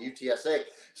lost the UTSA.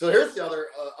 So here's the other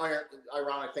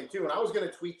ironic thing too. And I was going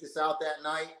to tweet this out that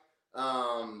night.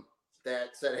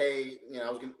 That said, hey,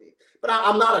 but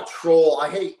I'm not a troll. I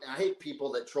hate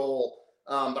people that troll.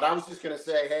 But I was just going to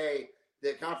say, hey,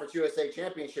 the Conference USA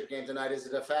championship game tonight is a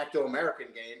de facto American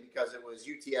game because it was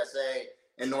UTSA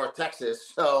and North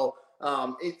Texas. So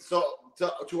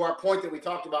to our point that we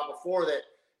talked about before, that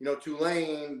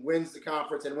Tulane wins the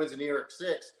conference and wins the New York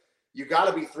 6. You got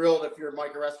to be thrilled if you're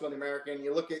Mike Oresco in the American.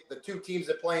 You look at the 2 teams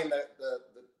that play in the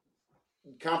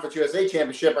Conference USA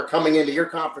championship are coming into your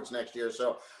conference next year.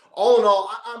 So all in all,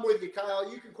 I'm with you,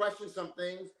 Kyle. You can question some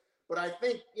things, but I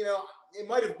think, it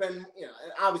might have been,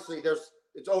 obviously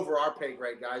it's over our pay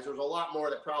grade, guys. There's a lot more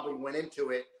that probably went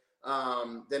into it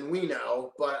than we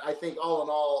know. But I think all in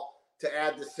all, to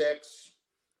add the 6,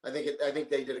 I think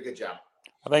they did a good job.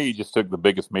 I think he just took the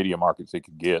biggest media markets he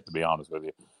could get, to be honest with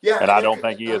you. Yeah, and I don't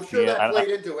think ESPN. I'm sure that played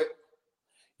into it.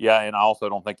 Yeah, and I also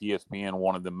don't think ESPN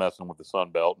wanted them messing with the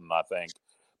Sun Belt, and I think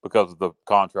because of the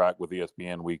contract with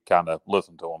ESPN, we kind of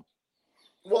listened to them.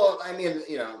 Well, I mean,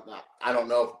 I don't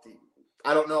know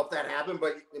if that happened,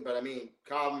 but I mean,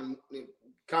 common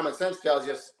sense tells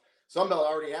you Sun Belt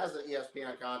already has an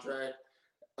ESPN contract.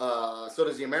 So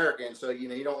does the American. So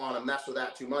you don't want to mess with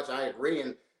that too much. I agree,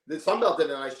 and the Sun Belt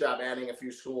did a nice job adding a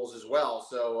few schools as well.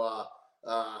 So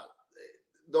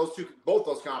both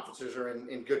those conferences are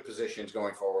in good positions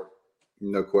going forward.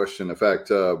 No question. In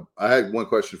fact, I had one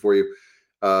question for you.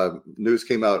 News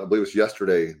came out, I believe it was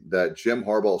yesterday, that Jim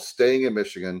Harbaugh is staying in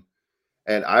Michigan.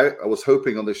 And I was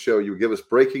hoping on this show you would give us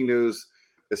breaking news.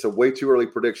 It's a way too early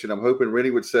prediction. I'm hoping Rene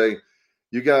would say,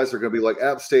 you guys are going to be like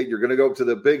App State. You're going to go up to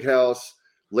the big house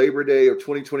Labor Day of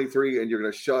 2023, and you're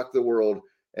going to shock the world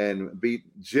and beat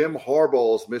Jim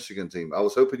Harbaugh's Michigan team. I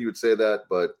was hoping you would say that,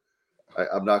 but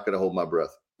I'm not going to hold my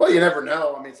breath. Well, you never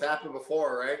know. I mean, it's happened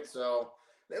before, right? So,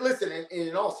 listen,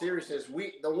 in all seriousness,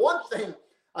 the one thing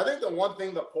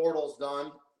the portal's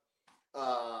done,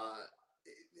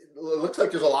 it looks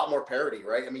like there's a lot more parity,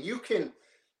 right? I mean, if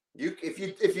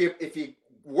you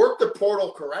work the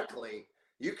portal correctly,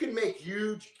 you can make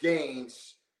huge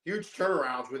gains, huge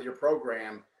turnarounds with your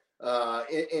program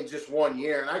in just 1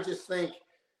 year. And I just think,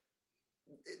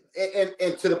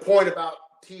 and to the point about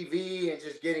TV and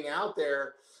just getting out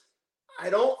there, I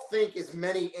don't think as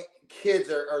many kids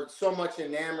are so much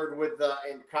enamored with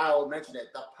and Kyle mentioned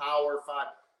it, the Power 5.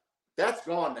 That's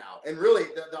gone now. And really,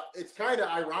 it's kind of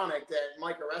ironic that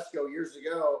Mike Oresco years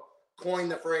ago coined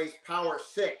the phrase Power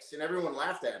 6, and everyone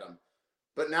laughed at him.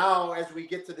 But now, as we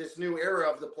get to this new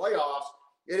era of the playoffs,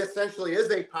 it essentially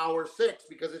is a Power 6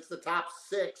 because it's the top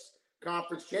 6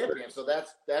 conference champions. So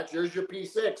that's yours, your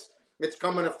P6. It's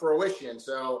coming to fruition.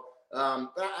 So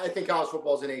I think college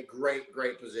football is in a great,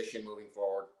 great position moving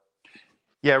forward.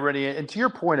 Yeah, Rene, and to your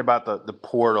point about the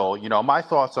portal, my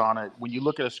thoughts on it, when you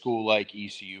look at a school like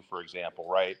ECU, for example,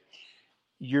 right,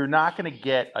 you're not going to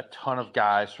get a ton of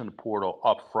guys from the portal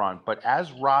up front, but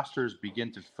as rosters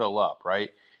begin to fill up, right,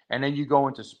 and then you go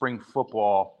into spring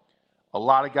football, a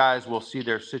lot of guys will see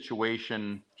their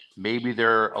situation, maybe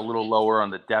they're a little lower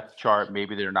on the depth chart,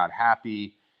 maybe they're not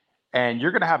happy, and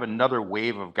you're going to have another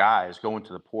wave of guys go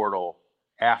into the portal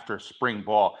after spring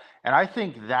ball. And I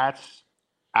think that's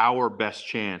our best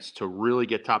chance to really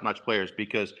get top-notch players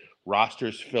because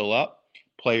rosters fill up,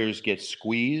 players get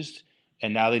squeezed,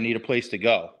 and now they need a place to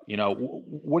go.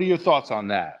 What are your thoughts on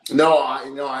that? No,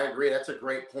 I agree. That's a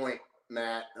great point,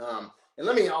 Matt. And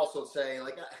let me also say,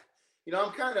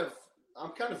 I'm kind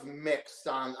of mixed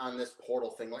on this portal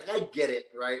thing. Like, I get it,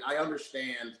 right? I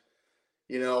understand,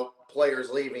 players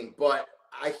leaving, but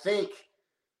I think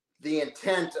the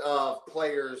intent of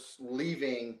players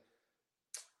leaving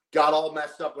got all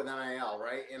messed up with NIL,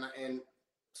 right? And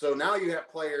so now you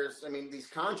have players, these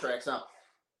contracts now,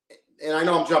 and I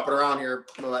know I'm jumping around here,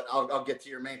 but I'll get to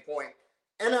your main point.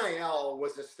 NIL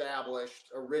was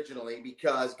established originally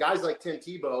because guys like Tim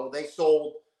Tebow, they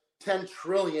sold 10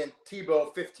 trillion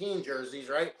Tebow 15 jerseys,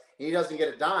 right? And he doesn't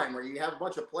get a dime, or you have a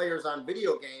bunch of players on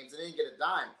video games and they didn't get a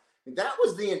dime. And that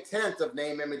was the intent of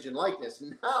name, image, and likeness.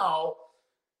 Now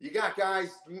you got guys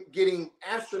getting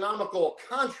astronomical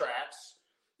contracts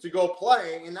to go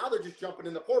play, and now they're just jumping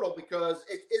in the portal because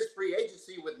it is free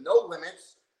agency with no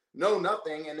limits, no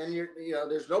nothing, and then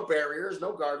there's no barriers,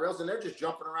 no guardrails, and they're just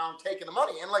jumping around taking the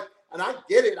money. And I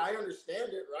get it, I understand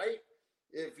it, right?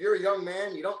 If you're a young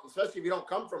man, especially if you don't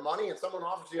come from money, and someone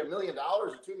offers you $1 million or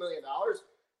 $2 million,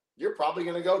 you're probably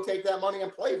going to go take that money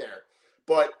and play there.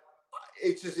 But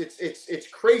it's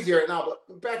crazy right now.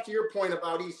 But back to your point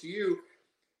about ECU.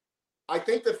 I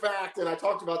think the fact, and I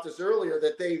talked about this earlier,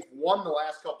 that they've won the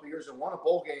last couple of years and won a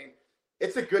bowl game,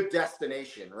 it's a good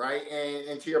destination, right?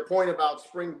 And to your point about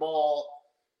spring ball,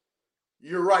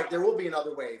 you're right. There will be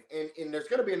another wave. And there's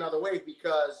going to be another wave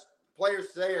because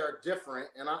players today are different.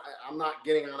 And I'm not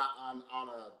getting on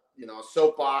a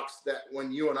soapbox that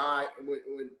when you and I,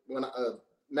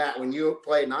 Matt, when you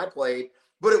played and I played,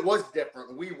 but it was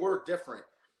different. We were different.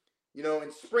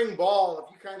 In spring ball,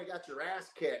 if you kind of got your ass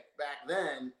kicked back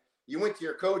then, you went to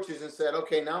your coaches and said,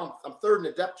 okay, now I'm third in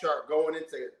the depth chart going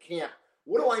into camp.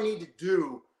 What do I need to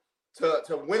do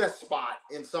to win a spot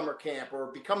in summer camp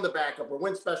or become the backup or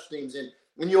win special teams? And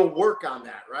you'll work on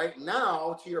that, right?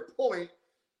 Now, to your point,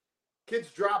 kids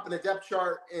drop in the depth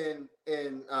chart in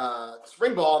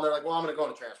spring ball, and they're like, well, I'm going to go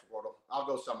in the transfer portal. I'll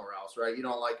go somewhere else, right? You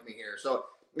don't like me here. So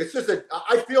it's just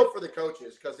I feel for the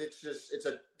coaches because it's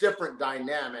a different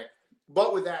dynamic.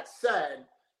 But with that said,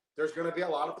 there's going to be a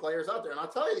lot of players out there. And I'll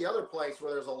tell you the other place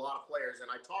where there's a lot of players,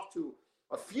 and I talked to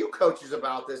a few coaches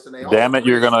about this, and they all Damn it,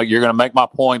 you're gonna make my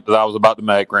point that I was about to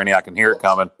make, Randy. I can hear it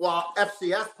coming. Well,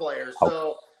 FCS players,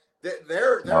 so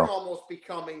they're almost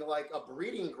becoming like a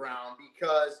breeding ground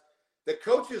because the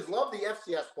coaches love the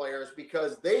FCS players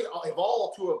because they have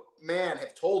all to a man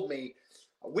have told me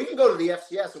we can go to the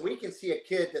FCS and we can see a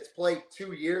kid that's played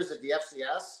 2 years at the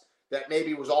FCS that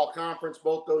maybe was all conference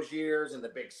both those years in the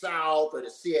Big South or the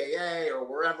CAA or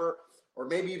wherever, or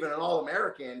maybe even an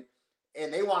All-American,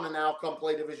 and they want to now come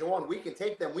play Division I. We can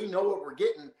take them. We know what we're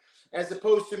getting, as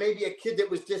opposed to maybe a kid that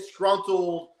was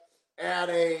disgruntled at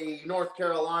a North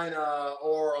Carolina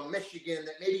or a Michigan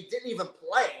that maybe didn't even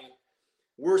play.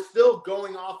 We're still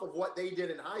going off of what they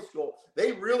did in high school.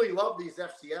 They really love these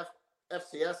FCS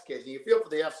kids. And you feel for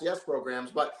the FCS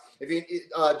programs, but if you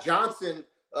Johnson,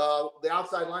 the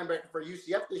outside linebacker for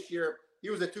UCF this year, he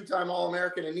was a 2-time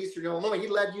All-American in Eastern Illinois. He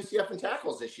led UCF in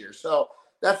tackles this year. So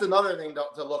that's another thing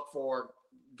to look for,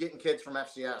 getting kids from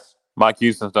FCS. Mike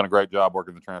Houston's done a great job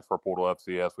working the transfer portal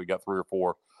FCS. We got 3 or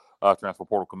 4 transfer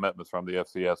portal commitments from the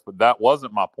FCS, but that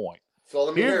wasn't my point. So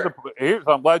let me hear.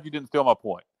 I'm glad you didn't steal my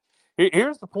point.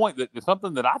 Here's the point that is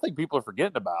something that I think people are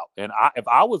forgetting about. And if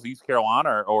I was East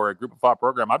Carolina or a Group of 5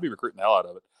 program, I'd be recruiting the hell out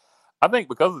of it. I think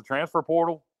because of the transfer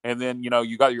portal, and then,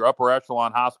 you got your upper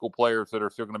echelon high school players that are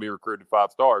still going to be recruited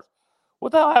 5 stars.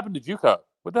 What the hell happened to JUCO?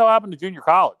 What the hell happened to junior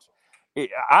college?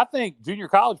 I think junior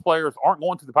college players aren't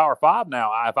going to the Power 5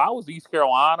 now. If I was East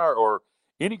Carolina or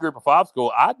any Group of 5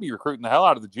 school, I'd be recruiting the hell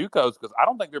out of the JUCOs because I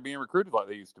don't think they're being recruited like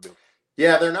they used to be.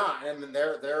 Yeah, they're not, and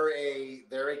they're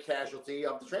a casualty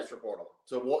of the transfer portal.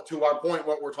 So to our point,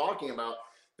 what we're talking about,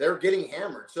 they're getting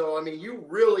hammered. So I mean, you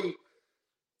really,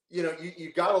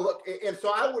 you got to look. And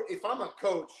so I would, if I'm a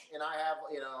coach and I have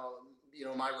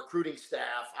my recruiting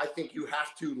staff, I think you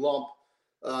have to lump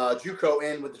JUCO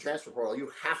in with the transfer portal.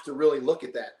 You have to really look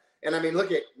at that. And I mean,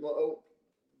 look at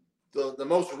the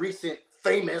most recent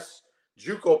famous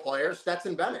JUCO player,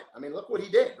 Stetson Bennett. I mean, look what he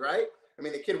did, right? I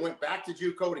mean, the kid went back to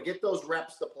JUCO to get those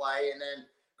reps to play, and then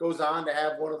goes on to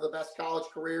have one of the best college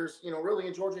careers, really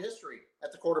in Georgia history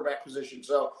at the quarterback position.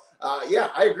 So, yeah,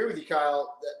 I agree with you,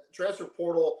 Kyle. That transfer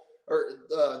portal or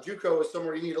JUCO is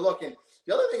somewhere you need to look. And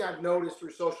the other thing I've noticed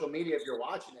through social media, if you're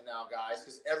watching it now, guys,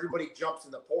 because everybody jumps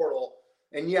in the portal.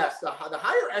 And yes, the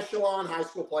higher echelon high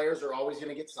school players are always going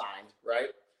to get signed, right?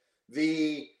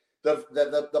 The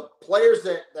players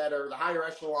that are the higher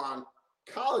echelon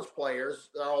college players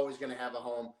are always going to have a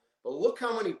home. But look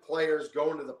how many players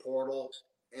go into the portal,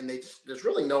 and there's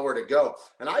really nowhere to go.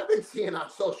 And I've been seeing on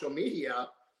social media,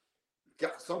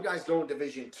 some guys going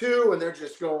Division II, and they're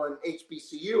just going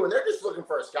HBCU, and they're just looking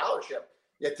for a scholarship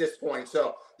at this point.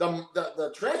 So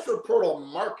the transfer portal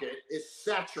market is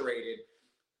saturated.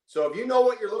 So if you know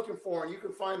what you're looking for and you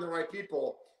can find the right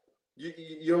people,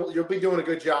 you'll be doing a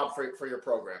good job for your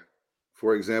program.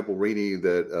 For example, Rene,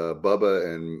 that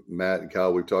Bubba and Matt and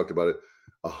Kyle, we've talked about it,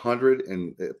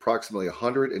 approximately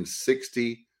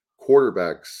 160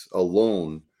 quarterbacks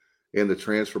alone in the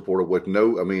transfer portal with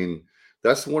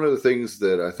that's one of the things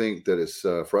that I think that is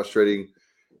frustrating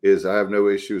is I have no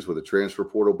issues with the transfer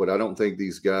portal, but I don't think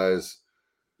these guys,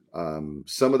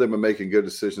 some of them are making good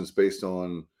decisions based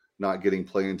on not getting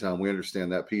playing time. We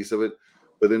understand that piece of it.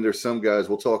 But then there's some guys,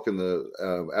 we'll talk in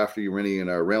the after you, Rennie, in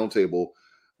our roundtable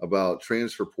about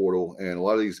transfer portal, and a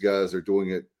lot of these guys are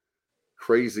doing it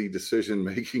crazy decision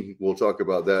making. We'll talk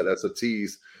about that. That's a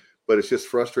tease. But it's just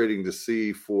frustrating to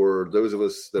see for those of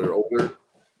us that are older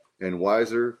and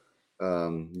wiser,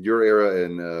 your era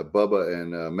and Bubba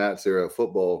and Matt's era of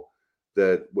football,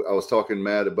 that I was talking,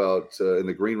 Matt, about in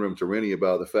the green room to Rennie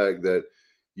about the fact that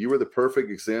you were the perfect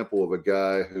example of a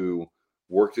guy who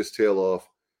worked his tail off,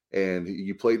 and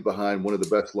you played behind one of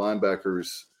the best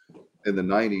linebackers in the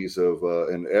 90s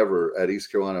and ever at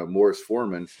East Carolina, Morris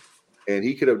Foreman. And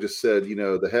he could have just said,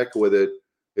 the heck with it.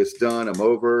 It's done. I'm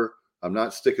over. I'm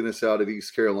not sticking this out at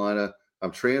East Carolina.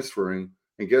 I'm transferring.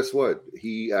 And guess what?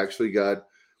 He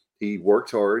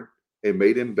worked hard. It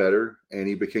made him better, and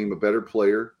he became a better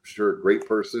player. Sure, great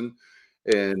person.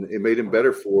 And it made him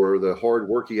better for the hard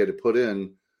work he had to put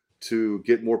in to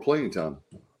get more playing time.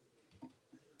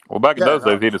 Well, back in those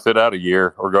days, he'd have sit out a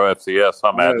year or go FCS.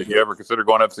 Huh, Matt? Did you ever consider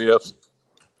going FCS?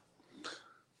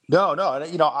 No.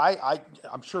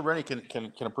 I'm sure Rennie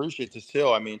can appreciate this too.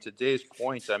 I mean, to Dave's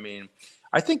point,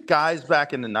 I think guys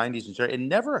back in the 90s and it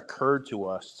never occurred to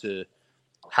us to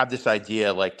have this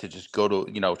idea like to just go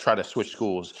to, try to switch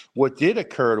schools. What did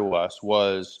occur to us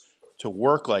was to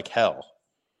work like hell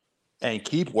and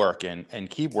keep working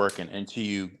until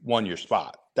you won your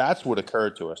spot. That's what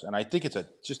occurred to us. And I think it's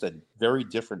just a very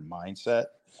different mindset.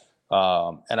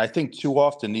 And I think too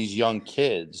often these young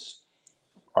kids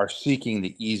are seeking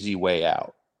the easy way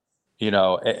out,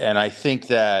 and I think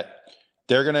that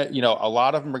they're going to, a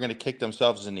lot of them are going to kick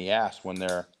themselves in the ass when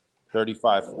they're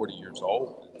 35, 40 years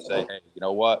old and say, hey, you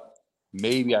know what?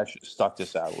 Maybe I should have stuck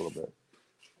this out a little bit.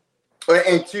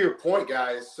 And to your point,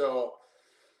 guys, so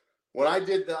when I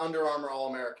did the Under Armour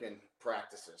All-American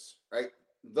practices, right,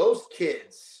 those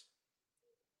kids,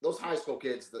 those high school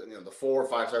kids, the 4 or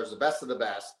 5 stars, the best of the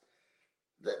best,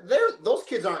 those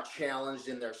kids aren't challenged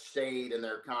in their state and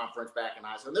their conference back in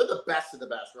high school. They're the best of the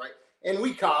best, right? And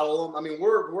we coddle them. I mean,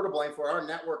 we're to blame for it. Our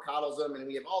network coddles them, and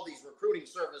we have all these recruiting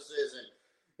services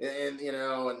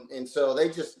and so they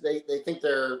think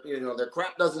their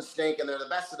crap doesn't stink and they're the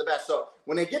best of the best. So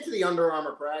when they get to the Under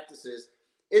Armour practices,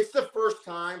 it's the first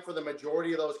time for the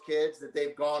majority of those kids that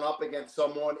they've gone up against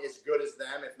someone as good as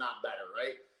them, if not better,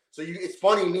 right? So it's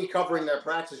funny me covering their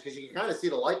practice because you can kind of see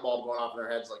the light bulb going off in their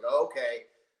heads, like, oh, okay,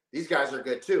 these guys are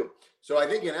good too. So I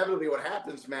think inevitably what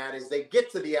happens, Matt, is they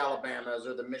get to the Alabamas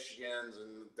or the Michigans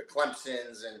and the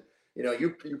Clemsons and,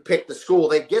 you pick the school,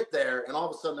 they get there, and all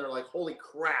of a sudden they're like, holy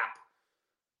crap,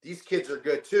 these kids are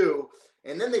good too.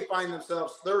 And then they find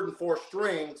themselves third and fourth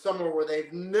string somewhere where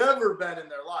they've never been in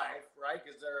their life, right?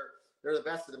 Because they're the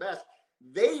best of the best.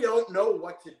 They don't know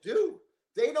what to do.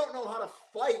 They don't know how to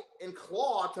fight and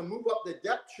claw to move up the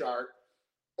depth chart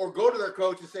or go to their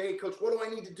coach and say, hey, coach, what do I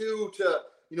need to do to,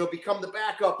 become the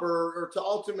backup or to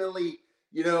ultimately,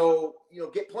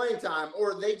 get playing time?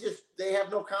 Or they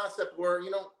have no concept where,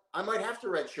 I might have to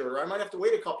redshirt or I might have to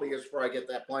wait a couple of years before I get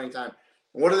that playing time.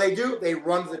 And what do? They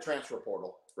run to the transfer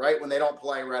portal, right, when they don't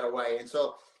play right away. And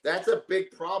so that's a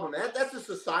big problem. That's a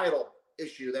societal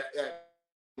issue that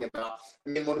about.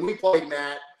 I mean, when we played,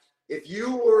 Matt, if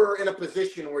you were in a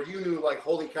position where you knew, like,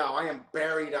 holy cow, I am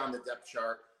buried on the depth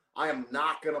chart, I am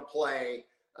not going to play,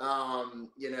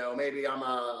 maybe I'm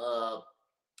a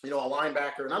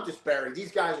linebacker and I'm just buried.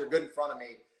 These guys are good in front of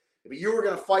me. But you were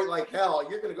going to fight like hell.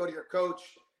 You're going to go to your coach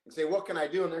and say, what can I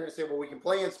do? And they're going to say, well, we can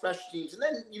play in special teams. And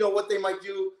then, what they might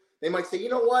do, they might say, you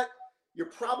know what? You're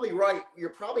probably right.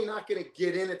 You're probably not going to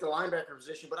get in at the linebacker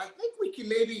position, but I think we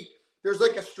can there's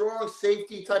like a strong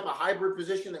safety type of hybrid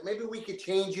position that maybe we could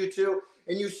change you to.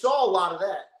 And you saw a lot of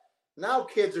that. Now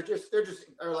kids are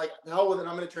like, hell with it.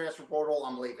 I'm going to transfer portal.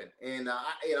 I'm leaving. And,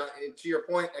 and to your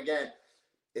point, again,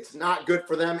 it's not good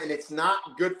for them. And it's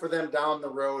not good for them down the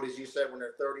road, as you said, when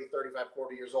they're 30, 35,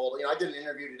 40 years old. I did an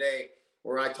interview today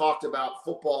where I talked about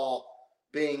football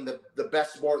being the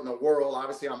best sport in the world.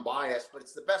 Obviously, I'm biased, but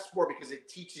it's the best sport because it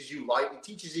teaches you life. It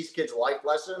teaches these kids life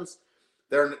lessons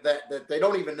that they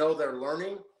don't even know they're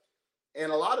learning.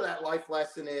 And a lot of that life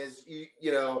lesson is,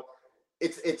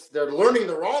 it's they're learning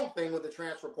the wrong thing with the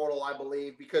transfer portal, I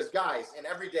believe, because, guys, in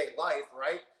everyday life,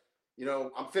 right,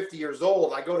 I'm 50 years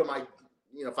old. I go to my,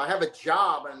 if I have a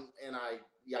job and I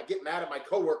get mad at my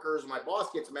coworkers, my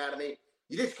boss gets mad at me,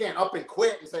 you just can't up and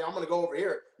quit and say, I'm going to go over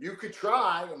here. You could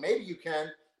try, and maybe you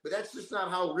can, but that's just not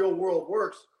how real world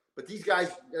works. But these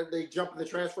guys, they jump in the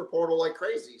transfer portal like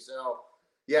crazy. So,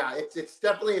 yeah, it's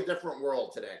definitely a different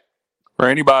world today. For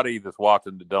anybody that's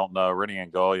watching that don't know, Rene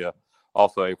Ingoglia,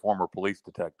 also a former police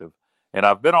detective. And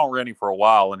I've been on Rene for a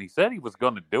while, and he said he was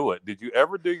going to do it. Did you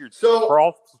ever do your True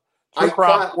Crime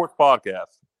Sports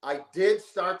podcast? I did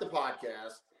start the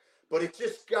podcast. But it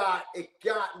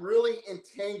got really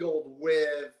entangled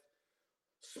with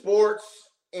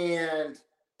sports and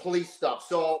police stuff.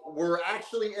 So we're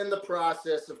actually in the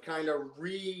process of kind of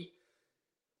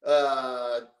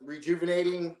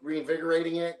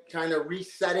reinvigorating it, kind of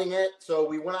resetting it. So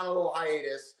we went on a little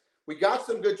hiatus. We got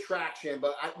some good traction,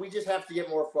 but we just have to get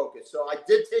more focused. So I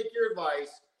did take your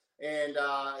advice, and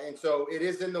so it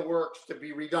is in the works to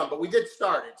be redone. But we did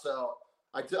start it. So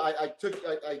I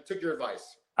took your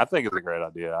advice. I think it's a great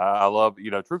idea. I love,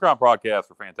 True Crime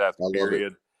podcasts are fantastic,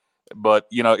 period. But,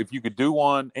 if you could do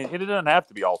one, and it doesn't have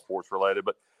to be all sports related,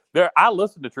 but I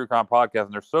listen to True Crime podcasts,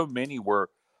 and there's so many where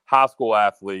high school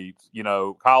athletes,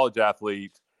 college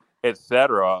athletes, et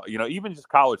cetera, even just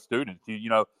college students,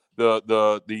 the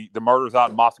murders out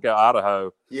in Moscow, Idaho,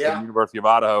 at the University of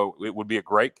Idaho, it would be a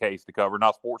great case to cover,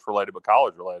 not sports related, but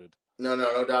college related. No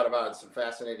doubt about it. Some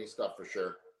fascinating stuff for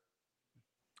sure.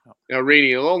 Now,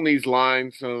 Rene, along these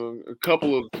lines, a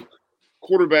couple of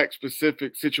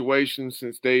quarterback-specific situations,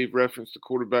 since Dave referenced the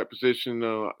quarterback position,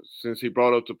 since he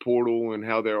brought up the portal and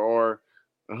how there are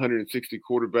 160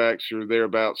 quarterbacks or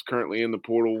thereabouts currently in the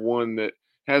portal. One that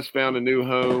has found a new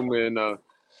home, and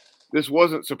this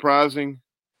wasn't surprising.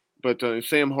 But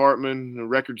Sam Hartman, a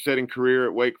record-setting career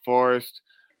at Wake Forest,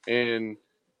 and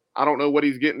I don't know what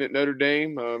he's getting at Notre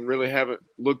Dame. Really haven't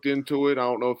looked into it. I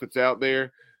don't know if it's out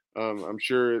there. I'm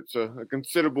sure it's a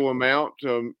considerable amount,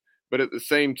 but at the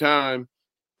same time,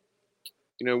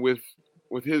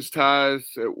 with his ties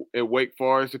at Wake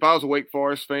Forest, if I was a Wake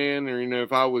Forest fan, or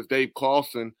if I was Dave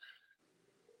Clawson,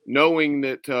 knowing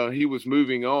that he was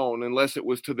moving on, unless it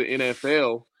was to the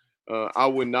NFL, I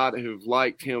would not have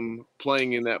liked him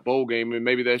playing in that bowl game. And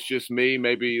maybe that's just me.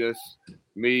 Maybe that's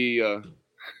me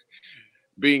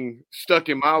being stuck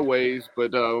in my ways.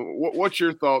 But what's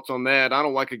your thoughts on that? I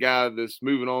don't like a guy that's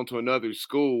moving on to another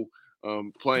school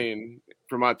playing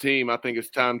for my team. I think it's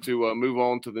time to move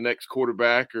on to the next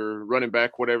quarterback or running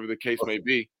back, whatever the case may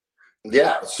be.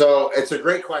 Yeah, so it's a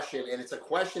great question, and it's a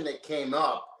question that came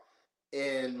up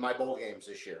in my bowl games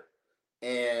this year.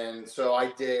 And so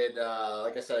I did,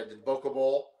 like I said, I did Boca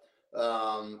Bowl,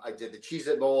 I did the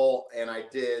Cheez-It Bowl, and I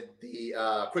did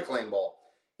the Quick Lane Bowl.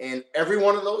 And every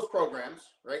one of those programs,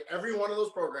 right, every one of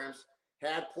those programs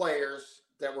had players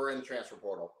that were in the transfer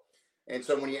portal. And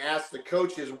so when you ask the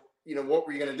coaches, what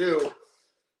were you going to do?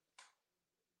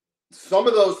 Some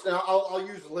of those, and I'll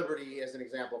use Liberty as an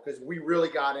example because we really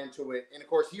got into it. And, of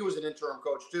course, he was an interim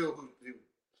coach, too, who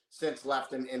since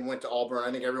left and went to Auburn.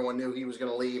 I think everyone knew he was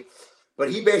going to leave.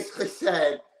 But he basically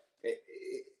said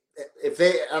if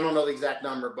they – I don't know the exact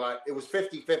number, but it was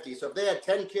 50-50. So if they had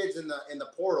 10 kids in the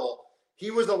portal,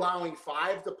 he was allowing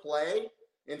 5 to play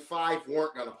and 5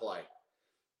 weren't going to play.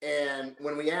 And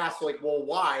when we asked, well,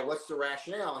 why? What's the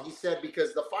rationale? He said,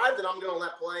 because the 5 that I'm going to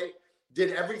let play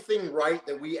did everything right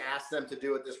that we asked them to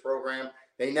do at this program.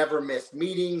 They never missed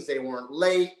meetings. They weren't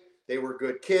late. They were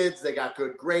good kids. They got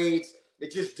good grades.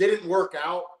 It just didn't work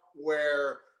out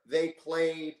where they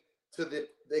played to the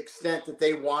extent that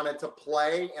they wanted to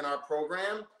play in our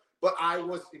program. But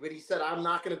he said, I'm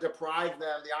not going to deprive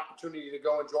them the opportunity to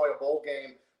go enjoy a bowl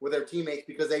game with their teammates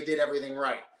because they did everything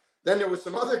right. Then there was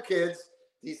some other kids,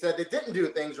 he said, that didn't do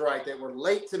things right, that were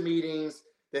late to meetings,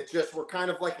 that just were kind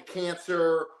of like a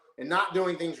cancer and not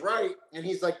doing things right. And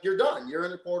he's like, you're done. You're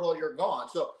in the portal. You're gone.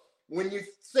 So when you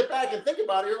sit back and think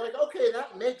about it, you're like, okay,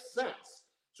 that makes sense.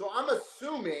 So I'm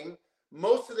assuming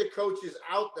most of the coaches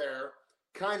out there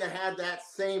kind of had that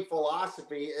same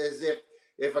philosophy as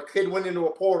if a kid went into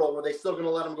a portal, were they still going to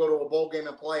let him go to a bowl game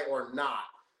and play or not?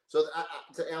 So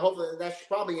and hopefully that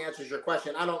probably answers your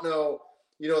question. I don't know,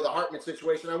 the Hartman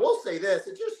situation. I will say this,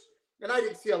 and I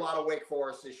didn't see a lot of Wake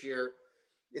Forest this year.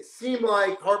 It seemed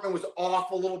like Hartman was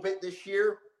off a little bit this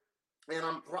year. And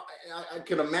I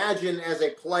can imagine as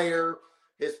a player,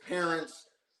 his parents,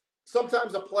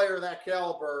 sometimes a player of that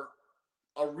caliber,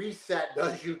 a reset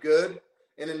does you good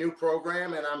in a new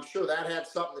program. And I'm sure that had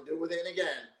something to do with it. And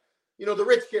again, the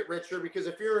rich get richer because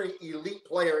if you're an elite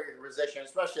player at your position,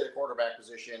 especially the quarterback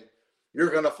position, you're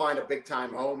going to find a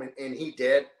big-time home, and he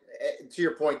did. To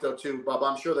your point, though, too, Bubba,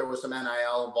 I'm sure there was some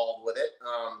NIL involved with it,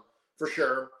 for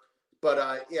sure.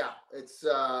 But, yeah, it's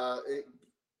an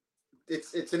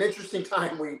interesting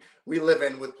time we live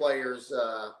in with players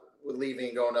with leaving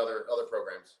and going to other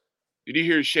programs. Did you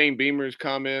hear Shane Beamer's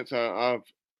comments? I've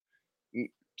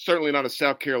certainly not a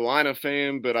South Carolina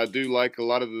fan, but I do like a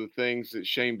lot of the things that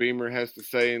Shane Beamer has to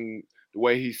say and the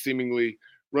way he seemingly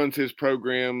runs his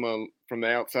program from the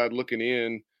outside looking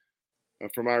in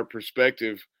from our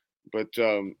perspective. But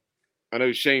I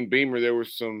know Shane Beamer, there were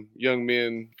some young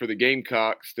men for the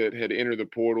Gamecocks that had entered the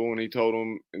portal, and he told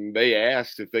them, and they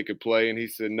asked if they could play, and he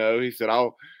said no. He said,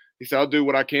 I'll do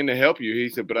what I can to help you. He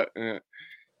said, but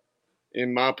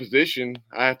in my position,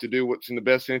 I have to do what's in the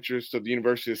best interest of the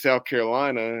University of South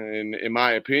Carolina, and in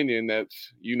my opinion,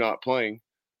 that's you not playing.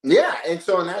 Yeah, and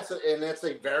that's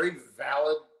a very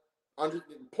valid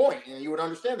point, and you would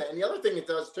understand that. And the other thing it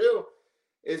does too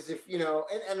is if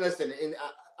and listen, and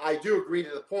I do agree to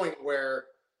the point where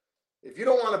if you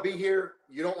don't want to be here,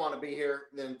 you don't want to be here,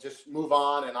 then just move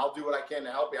on, and I'll do what I can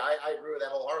to help you. I agree with that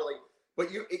wholeheartedly. But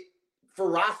for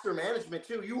roster management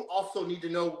too, you also need to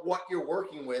know what you're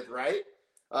working with, right?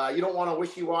 You don't want a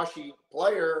wishy-washy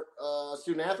player,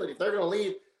 student athlete. If they're going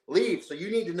to leave. So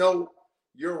you need to know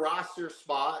your roster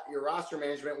spot, your roster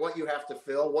management, what you have to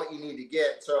fill, what you need to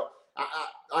get. So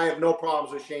I have no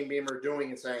problems with Shane Beamer doing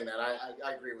and saying that.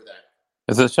 I agree with that.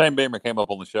 Since Shane Beamer came up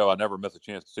on the show, I never miss a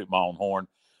chance to toot my own horn.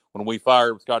 When we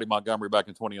fired Scotty Montgomery back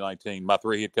in 2019, my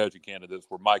 3 head coaching candidates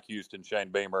were Mike Houston, Shane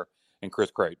Beamer, and Chris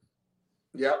Creighton.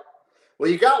 Yep. Well,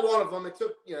 you got one of them. It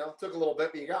took a little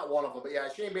bit, but you got one of them. But yeah,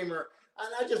 Shane Beamer,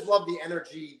 and I just love the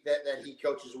energy that he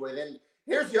coaches with. And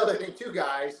here's the other thing too,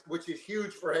 guys, which is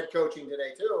huge for head coaching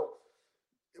today too.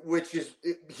 which is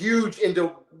huge into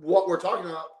what we're talking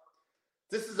about.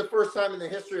 This is the first time in the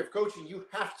history of coaching you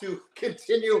have to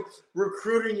continue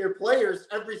recruiting your players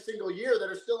every single year that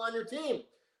are still on your team.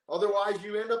 Otherwise,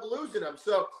 you end up losing them.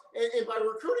 So, and by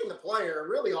recruiting the player,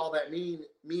 really all that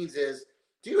means is,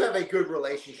 do you have a good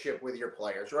relationship with your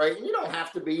players, right? And you don't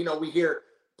have to be, we hear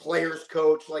players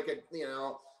coach like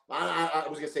I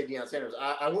was going to say Deion Sanders.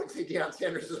 I wouldn't say Deion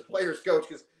Sanders is a players coach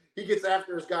because he gets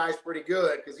after his guys pretty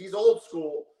good because he's old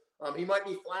school. He might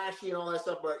be flashy and all that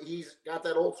stuff, but he's got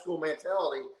that old school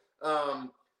mentality.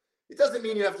 It doesn't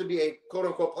mean you have to be a quote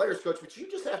unquote players coach, but you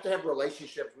just have to have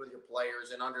relationships with your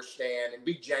players and understand and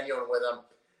be genuine with them.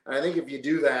 And I think if you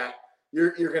do that,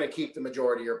 you're going to keep the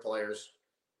majority of your players.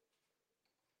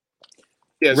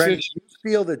 Yeah, Ren, do you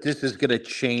feel that this is going to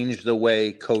change the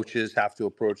way coaches have to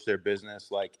approach their business?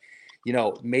 Like,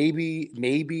 maybe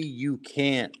you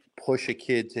can't push a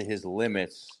kid to his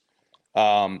limits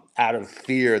out of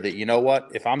fear that,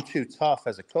 if I'm too tough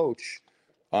as a coach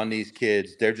on these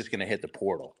kids, they're just going to hit the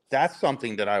portal. That's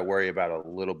something that I worry about a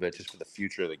little bit just for the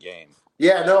future of the game.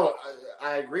 Yeah, no,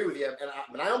 I agree with you.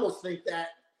 And I almost think that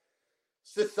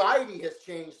society has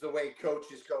changed the way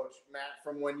coaches coach, Matt,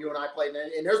 from when you and I played.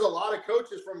 And there's a lot of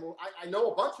coaches I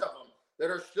know a bunch of them that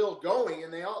are still going,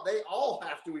 and they all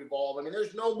have to evolve. I mean,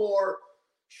 there's no more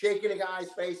shaking a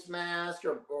guy's face mask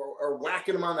or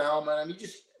whacking him on the helmet. I mean, you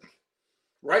just,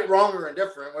 right, wrong, or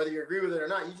indifferent, whether you agree with it or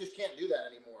not, you just can't do that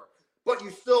anymore. But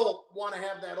you still want to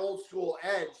have that old school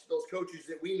edge, those coaches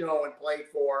that we know and played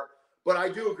for. But I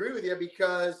do agree with you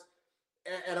because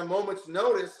at a moment's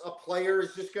notice, a player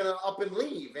is just going to up and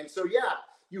leave. And so,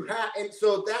 and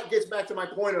so that gets back to my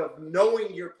point of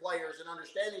knowing your players and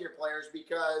understanding your players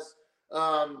because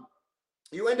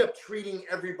you end up treating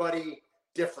everybody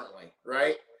differently,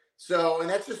 right? So, and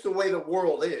that's just the way the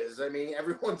world is. I mean,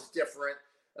 everyone's different.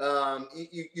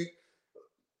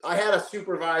 I had a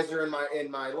supervisor in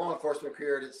my law enforcement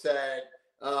career that said,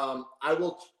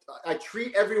 I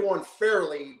treat everyone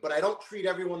fairly, but I don't treat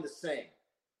everyone the same,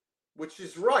 which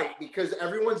is right because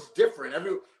everyone's different.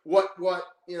 What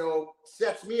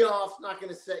sets me off is not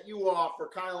going to set you off or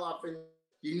Kyle off, and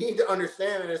you need to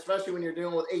understand it, especially when you're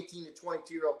dealing with 18 to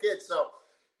 22-year-old kids. So,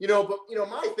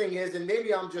 my thing is, and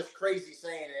maybe I'm just crazy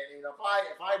saying it.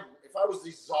 If I was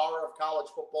the czar of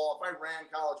college football, if I ran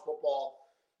college football,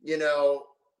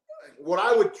 what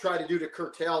I would try to do to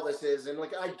curtail this is, and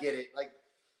I get it,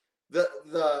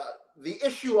 the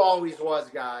issue always was,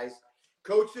 guys,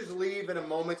 coaches leave in a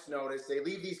moment's notice. They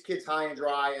leave these kids high and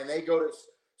dry, and they go to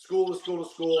school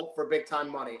for big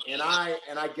time money. And I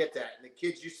get that. And the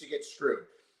kids used to get screwed.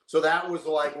 So that was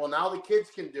well, now the kids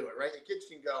can do it, right? The kids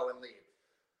can go and leave.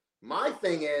 My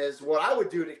thing is, what I would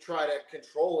do to try to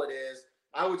control it is,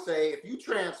 I would say if you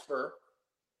transfer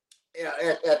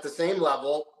at the same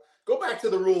level, go back to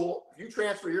the rule. If you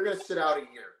transfer, you're going to sit out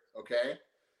a year, okay?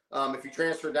 If you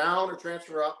transfer down or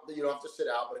transfer up, you don't have to sit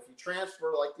out. But if you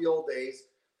transfer like the old days,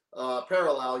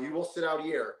 parallel, you will sit out a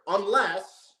year.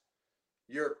 Unless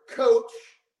your coach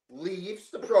leaves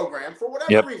the program for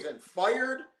whatever reason,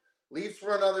 fired, leaves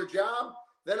for another job,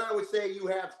 then I would say you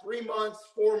have 3 months,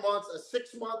 4 months, a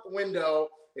 6-month window.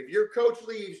 If your coach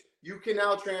leaves, you can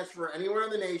now transfer anywhere in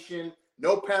the nation,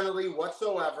 no penalty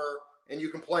whatsoever, and you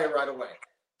can play right away.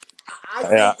 I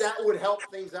think that would help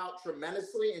things out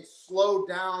tremendously and slow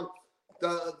down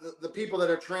the people that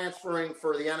are transferring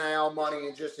for the NIL money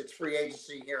and just it's free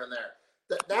agency here and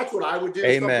there. That's what I would do.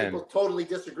 Amen. Some people totally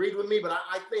disagreed with me, but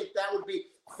I think that would be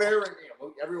fair. And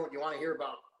everyone, you want to hear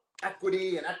about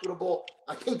equity and equitable.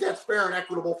 I think that's fair and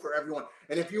equitable for everyone.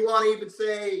 And if you want to even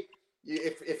say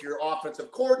if your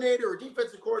offensive coordinator or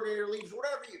defensive coordinator leaves,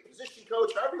 whatever you position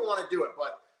coach, however you want to do it,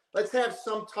 but let's have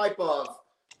some type of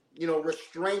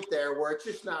restraint there where it's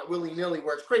just not willy-nilly,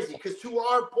 where it's crazy. Because to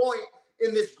our point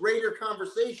in this greater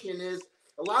conversation is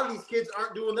a lot of these kids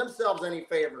aren't doing themselves any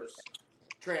favors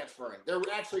transferring. They're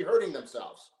actually hurting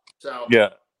themselves. So yeah,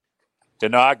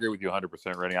 no, I agree with you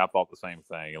 100%, Rene. I thought the same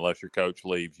thing. Unless your coach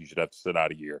leaves, you should have to sit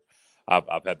out a year.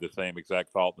 I've had the same exact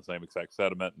thought, the same exact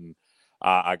sentiment, and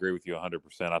I agree with you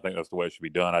 100%. I think that's the way it should be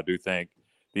done. I do think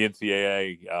the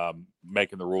NCAA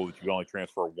making the rule that you can only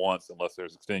transfer once unless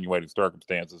there's extenuating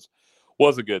circumstances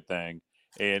was a good thing.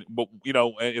 But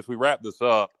if we wrap this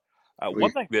up,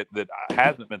 one thing that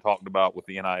hasn't been talked about with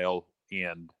the NIL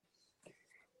end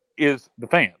is the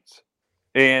fans,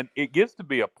 and it gets to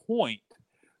be a point,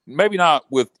 maybe not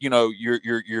with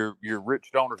your rich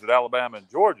donors at Alabama and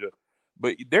Georgia,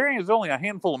 but there is only a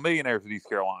handful of millionaires at East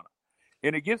Carolina.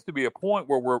 And it gets to be a point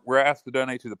where we're asked to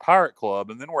donate to the Pirate Club,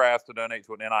 and then we're asked to donate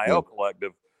to an NIL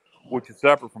collective, which is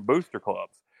separate from booster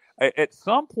clubs. At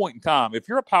some point in time, if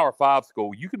you're a Power 5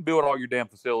 school, you can build all your damn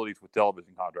facilities with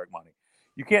television contract money.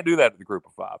 You can't do that at the Group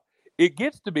of 5. It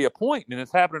gets to be a point, and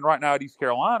it's happening right now at East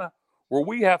Carolina, where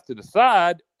we have to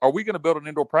decide, are we going to build an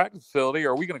indoor practice facility,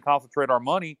 or are we going to concentrate our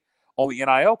money on the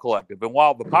NIL collective? And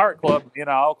while the Pirate Club and the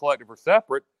NIL collective are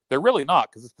separate, they're really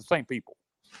not, because it's the same people.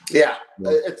 Yeah,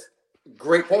 it's a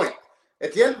great point.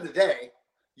 At the end of the day,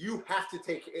 you have to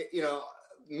take,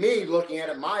 me looking at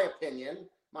it, my opinion,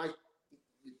 my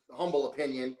humble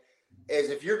opinion, is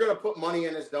if you're going to put money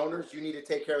in as donors, you need to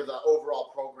take care of the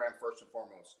overall program first and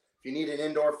foremost. If you need an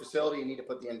indoor facility, you need to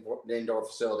put the indoor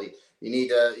facility. You need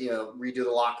to, redo the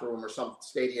locker room or some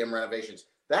stadium renovations.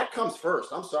 That comes first.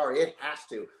 I'm sorry, it has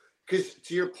to. Because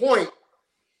to your point,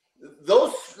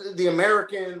 the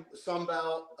American, Sun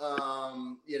Belt,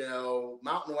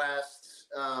 Mountain West,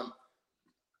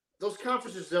 those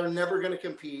conferences are never going to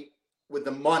compete with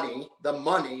the money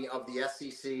of the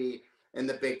SEC and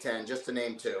the Big Ten, just to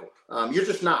name two. You're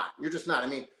just not. I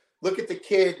mean, look at the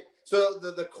kid. So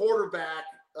the quarterback,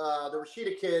 the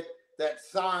Rashida kid that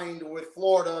signed with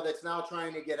Florida, that's now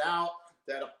trying to get out,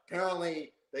 that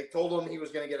apparently they told him he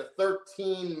was going to get a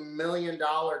 $13 million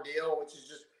deal, which is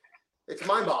just, it's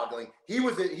mind-boggling. He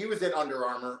was at Under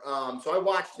Armour. So I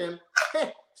watched him.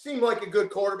 Seemed like a good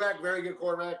quarterback, very good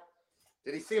quarterback.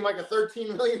 Did he seem like a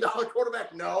 $13 million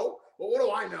quarterback? No. But what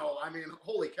do I know? I mean,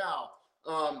 holy cow.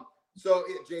 So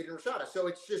Jaden Rashada. So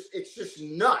it's just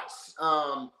nuts.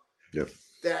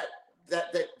 That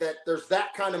there's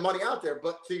that kind of money out there.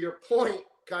 But to your point,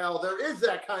 Kyle, there is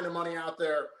that kind of money out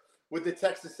there with the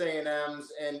Texas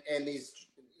A&Ms and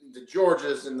the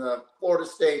Georgias and the Florida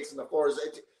States and the Floridas.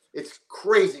 It's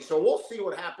crazy. So we'll see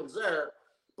what happens there.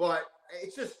 But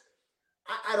it's just,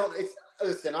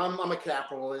 listen, I'm a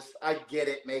capitalist. I get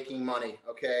it, making money.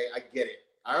 Okay. I get it.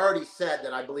 I already said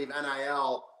that I believe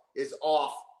NIL is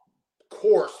off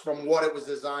course from what it was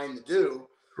designed to do.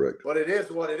 Correct. But it is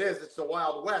what it is. It's the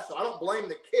Wild West. So I don't blame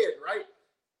the kid, right?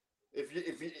 If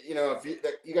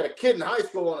you got a kid in high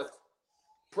school and a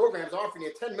program's offering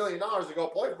you $10 million to go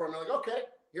play for him, you're like, okay,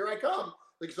 here I come.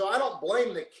 Like, so I don't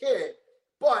blame the kid,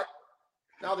 but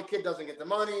now the kid doesn't get the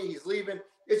money. He's leaving.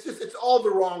 It's all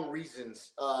the wrong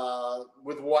reasons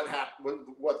with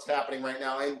what's happening right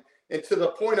now. And to the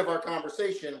point of our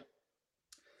conversation,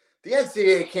 the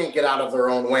NCAA can't get out of their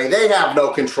own way. They have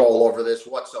no control over this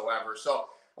whatsoever. So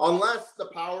unless the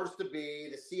powers to be,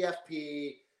 the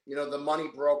CFP, the money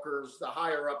brokers, the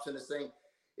higher ups in this thing,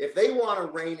 if they want to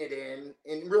rein it in,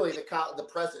 and really the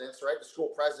presidents, right, the school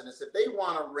presidents, if they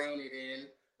want to rein it in,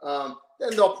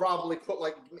 then they'll probably put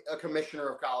like a commissioner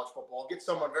of college football, get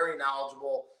someone very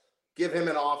knowledgeable, give him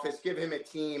an office, give him a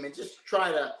team, and just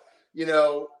try to,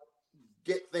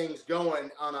 get things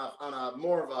going on a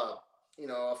more of a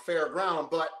fair ground.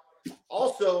 But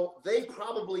also they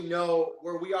probably know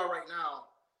where we are right now.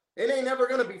 It ain't never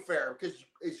going to be fair because,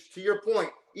 to your point,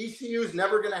 ECU is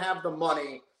never going to have the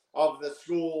money of the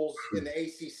schools in the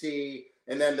ACC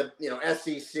and then the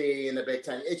SEC and the Big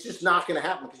Ten. It's just not going to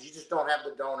happen because you just don't have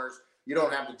the donors. You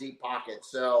don't have the deep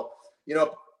pockets. So,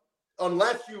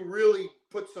 unless you really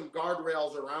put some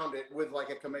guardrails around it with like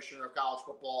a commissioner of college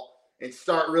football and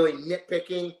start really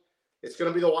nitpicking, it's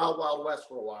going to be the wild, wild west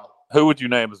for a while. Who would you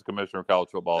name as commissioner of college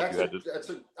football? I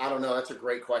don't know. That's a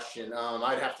great question.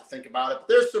 I'd have to think about it. But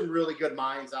there's some really good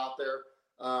minds out there.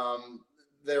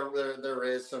 There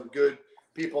is some good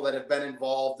people that have been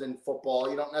involved in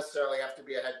football. You don't necessarily have to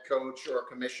be a head coach or a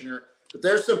commissioner, but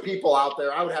there's some people out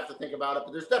there. I would have to think about it,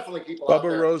 but there's definitely people out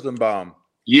there. Bubba Rosenbaum.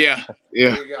 Yeah.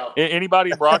 There you go.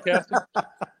 Anybody in broadcasting?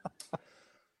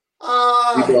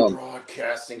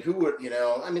 Broadcasting. Who would,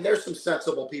 there's some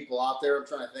sensible people out there. I'm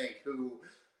trying to think who.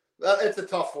 It's a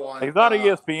tough one. He's not an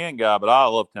ESPN guy, but I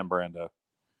love Tim Brando.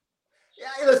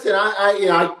 Yeah, listen,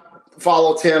 I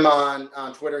follow Tim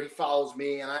on Twitter. He follows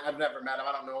me, and I've never met him.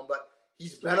 I don't know him, but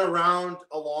he's been around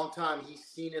a long time. He's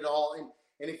seen it all.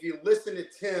 And if you listen to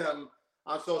Tim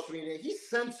on social media, he's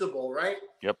sensible, right?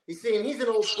 Yep. He's an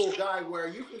old school guy where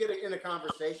you can get in a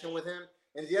conversation with him,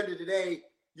 and at the end of the day,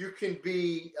 you can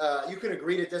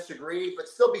agree to disagree, but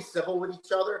still be civil with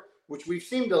each other, which we've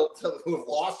seemed to have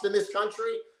lost in this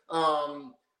country.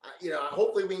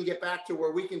 Hopefully we can get back to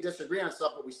where we can disagree on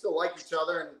stuff, but we still like each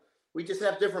other and we just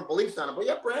have different beliefs on it. But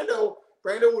yeah,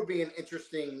 Brando would be an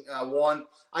interesting one.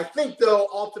 I think though,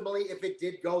 ultimately, if it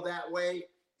did go that way,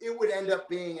 it would end up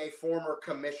being a former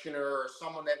commissioner or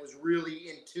someone that was really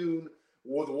in tune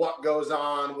with what goes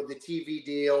on with the TV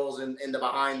deals and the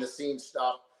behind the scenes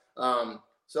stuff.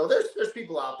 So there's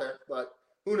people out there, but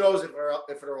who knows if it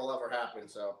will ever happen.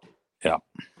 So yeah.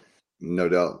 No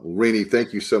doubt. Rene,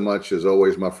 thank you so much as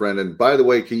always, my friend. And by the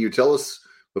way, can you tell us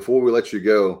before we let you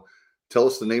go, tell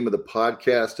us the name of the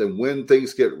podcast and when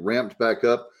things get ramped back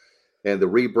up and the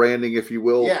rebranding, if you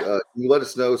will. Yeah. Can you let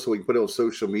us know so we can put it on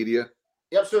social media?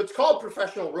 Yep. So it's called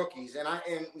Professional Rookies, and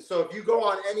so if you go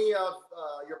on any of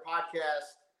your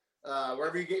podcasts,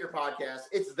 wherever you get your podcasts,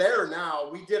 it's there now.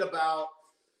 We did about,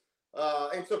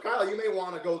 and so Kyle, you may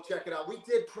want to go check it out. We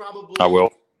did probably I will.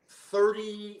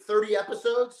 30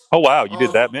 episodes. Oh wow, you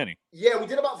did that many? Yeah, we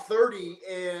did about 30,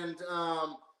 and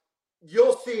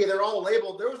you'll see they're all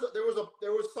labeled. There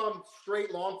was some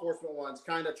straight law enforcement ones,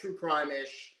 kind of true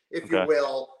crime-ish, if you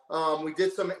will. We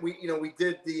did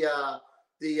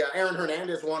the Aaron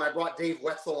Hernandez one. I brought Dan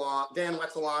Wetzel,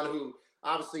 who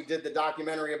obviously did the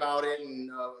documentary about it,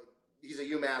 and he's a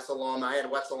UMass alum. I had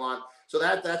Wetzel on, so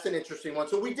that's an interesting one.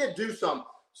 So we did do some.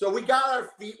 So we got our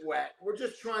feet wet. We're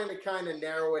just trying to kind of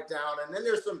narrow it down, and then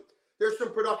there's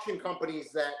some production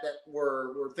companies that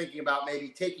we're thinking about maybe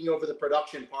taking over the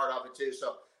production part of it too.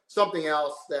 So something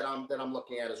else that I'm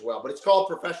looking at as well. But it's called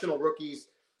Professional Rookies.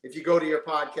 If you go to your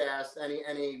podcast,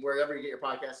 any wherever you get your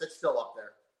podcast, it's still up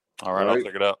there. All right, I'll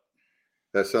check it out.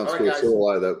 That sounds cool. So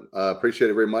will I. Appreciate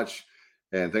it very much,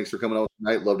 and thanks for coming on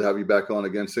tonight. Love to have you back on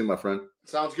again soon, my friend.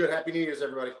 Sounds good. Happy New Year's,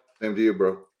 everybody. Same to you,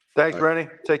 bro. Thanks, Rennie.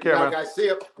 Take care, man. Guys. See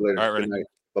you later. All right, good night.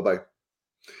 Bye-bye.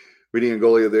 Rene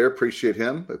Ingoglia there. Appreciate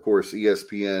him. Of course,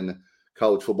 ESPN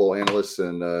College Football Analyst.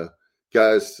 And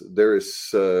guys, there is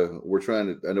we're trying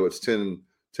to. I know it's 10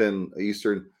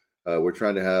 Eastern. We're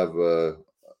trying to have.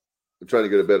 Trying to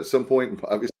go to bed at some point,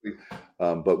 obviously.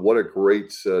 But what a great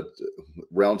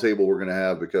roundtable we're going to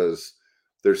have, because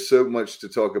there's so much to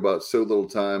talk about, so little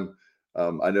time.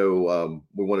 I know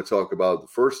we want to talk about,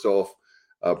 first off,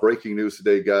 breaking news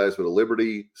today, guys, with a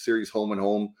Liberty Series home and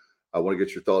home. I want to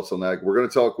get your thoughts on that. We're going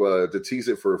to talk, to tease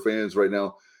it for fans right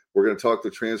now, we're going to talk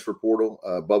the transfer portal.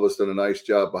 Bubba's done a nice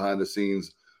job behind the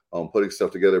scenes on putting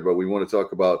stuff together, but we want to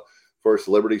talk about first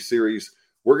Liberty Series.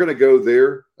 We're going to go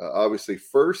there, obviously,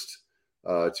 first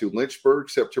to Lynchburg,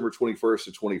 September 21st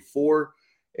to 24,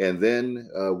 and then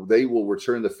they will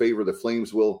return the favor. The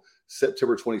Flames will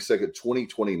September 22nd,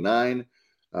 2029.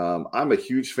 I'm a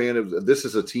huge fan of this.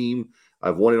 Is a team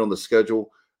I've wanted on the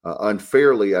schedule.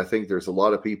 Unfairly, I think there's a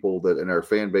lot of people that in our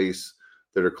fan base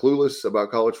that are clueless about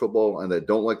college football and that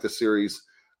don't like the series.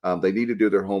 They need to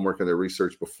do their homework and their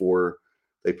research before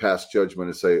they pass judgment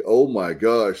and say, oh my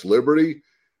gosh, Liberty.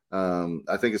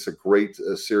 I think it's a great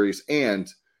series, and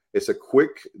it's a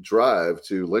quick drive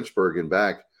to Lynchburg and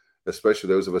back, especially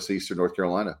those of us in Eastern North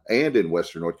Carolina and in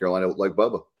Western North Carolina like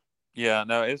Bubba. Yeah,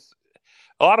 no, it's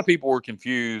a lot of people were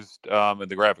confused, and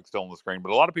the graphics still on the screen,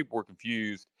 but a lot of people were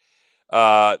confused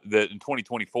that in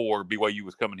 2024, BYU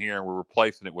was coming here and we're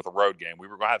replacing it with a road game. We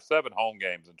were going to have 7 home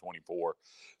games in 24.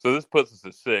 So this puts us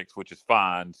at 6, which is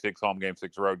fine. 6 home games,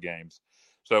 6 road games.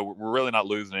 So we're really not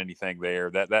losing anything there.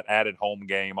 That added home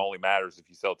game only matters if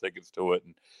you sell tickets to it.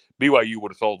 And BYU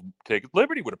would have sold tickets.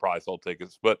 Liberty would have probably sold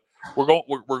tickets, but we're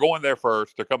going there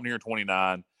first. They're coming here in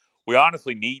 29. We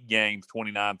honestly need games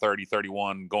 29, 30,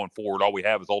 31 going forward. All we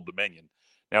have is Old Dominion.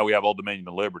 Now we have Old Dominion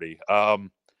and Liberty.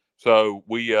 So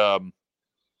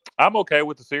I'm okay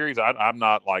with the series. I'm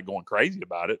not like going crazy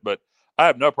about it, but I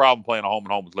have no problem playing a home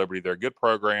and home with Liberty. They're a good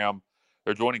program.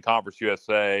 They're joining Conference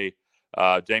USA.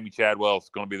 Jamie Chadwell is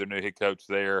going to be their new head coach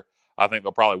there. I think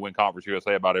they'll probably win Conference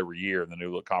USA about every year in the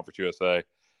new look Conference USA.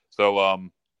 So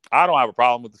I don't have a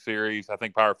problem with the series. I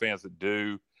think Pirate fans that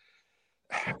do.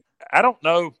 I don't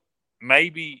know.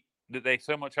 Maybe that they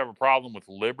so much have a problem with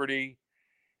Liberty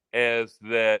as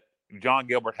that John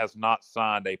Gilbert has not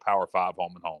signed a Power 5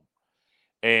 home and home.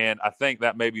 And I think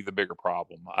that may be the bigger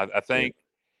problem. I think,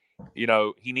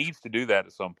 he needs to do that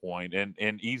at some point,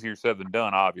 and easier said than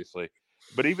done, obviously.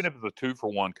 But even if it's a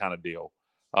 2-for-1 kind of deal,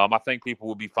 I think people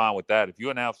will be fine with that. If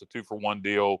you announce a 2-for-1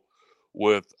 deal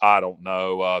with, I don't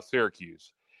know,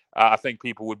 Syracuse, I think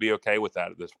people would be okay with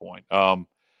that at this point.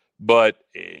 But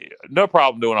no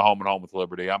problem doing a home and home with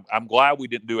Liberty. I'm glad we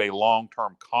didn't do a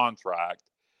long-term contract,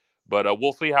 but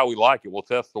we'll see how we like it. We'll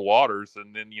test the waters,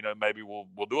 and then maybe we'll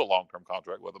do a long-term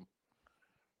contract with them.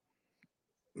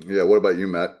 Yeah. What about you,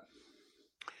 Matt?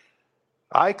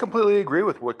 I completely agree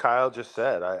with what Kyle just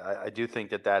said. I do think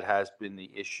that has been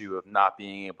the issue of not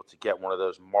being able to get one of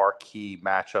those marquee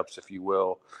matchups, if you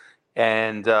will.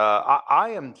 And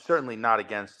I am certainly not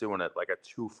against doing it like a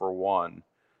 2-for-1,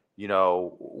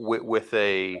 with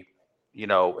a,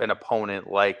 an opponent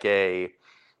like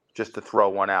just to throw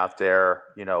one out there,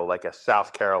 like a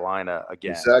South Carolina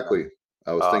again. Exactly.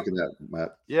 I was thinking that,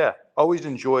 Matt. Yeah. Always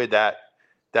enjoyed that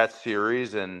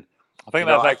series. And I think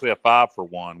that's actually a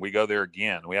 5-for-1. We go there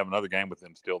again. We have another game with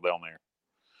them still down there.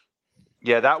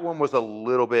 Yeah, that one was a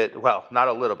little bit, well, not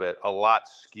a little bit, a lot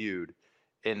skewed.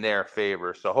 in their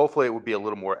favor. So hopefully it would be a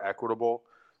little more equitable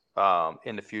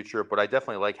in the future. But I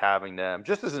definitely like having them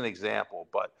just as an example.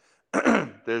 But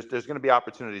there's going to be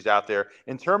opportunities out there.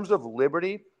 In terms of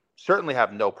Liberty, certainly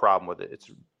have no problem with it.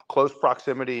 It's close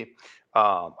proximity.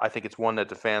 I think it's one that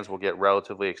the fans will get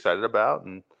relatively excited about.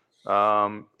 And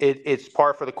it's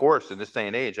par for the course in this day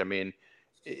and age. I mean,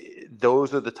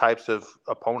 those are the types of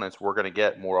opponents we're going to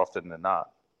get more often than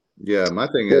not. Yeah, my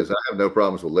thing is I have no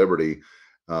problems with Liberty.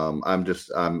 I'm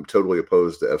totally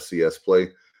opposed to FCS play.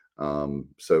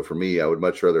 So for me, I would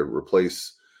much rather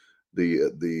replace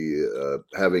the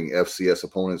having FCS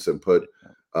opponents and put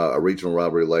a regional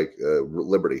rivalry like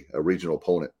Liberty, a regional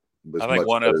opponent. I think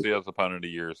one FCS opponent a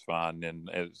year is fine, and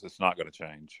it's not going to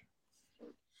change.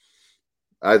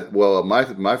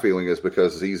 My feeling is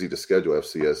because it's easy to schedule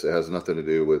FCS. It has nothing to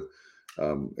do with,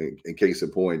 in case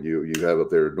in point, you have up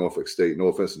there Norfolk State. No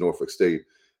offense to Norfolk State,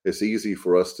 it's easy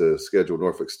for us to schedule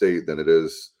Norfolk State than it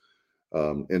is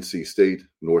NC State,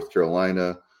 North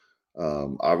Carolina.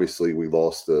 Obviously, we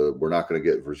lost. We're not going to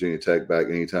get Virginia Tech back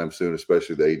anytime soon,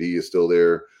 especially the AD is still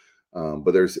there.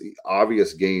 But there's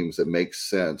obvious games that make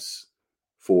sense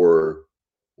for,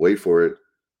 wait for it,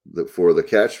 for the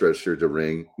cash register to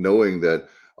ring, knowing that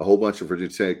a whole bunch of Virginia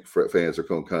Tech fans are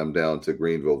going to come down to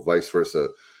Greenville, vice versa.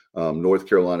 North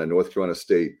Carolina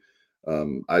State.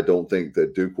 I don't think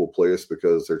that Duke will play us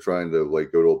because they're trying to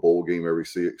go to a bowl game every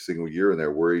single year, and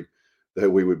they're worried that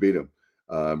we would beat them.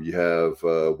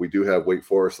 We do have Wake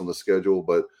Forest on the schedule,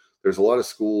 but there's a lot of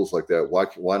schools like that.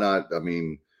 Why not? I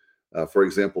mean, for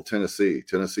example, Tennessee.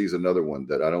 Tennessee is another one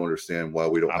that I don't understand why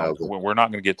we don't have. We're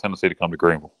not going to get Tennessee to come to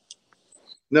Greenville.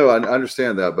 No, I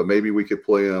understand that, but maybe we could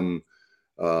play them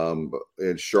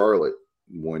in Charlotte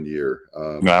one year.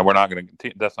 No, we're not going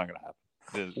to. That's not going to happen.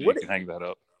 You can hang that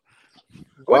up.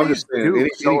 Well, I'm just saying, anything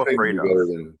so afraid of?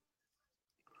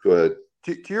 Go ahead.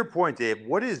 To your point, Dave,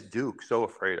 what is Duke so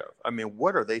afraid of? I mean,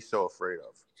 what are they so afraid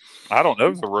of? I don't know.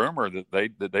 There's a rumor that they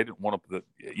didn't want to.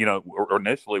 Or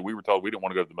initially we were told we didn't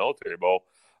want to go to the military bowl.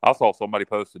 I saw somebody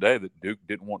post today that Duke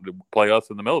didn't want to play us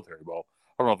in the military bowl.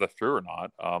 I don't know if that's true or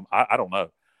not. I don't know.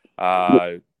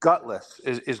 Gutless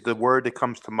is the word that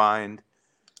comes to mind.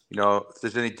 If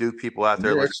there's any Duke people out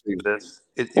there listening to this,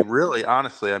 it really,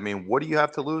 honestly, I mean, what do you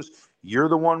have to lose? You're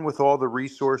the one with all the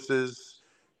resources.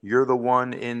 You're the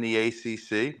one in the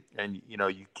ACC, and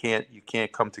you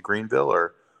can't come to Greenville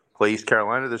or play East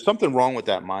Carolina. There's something wrong with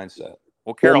that mindset.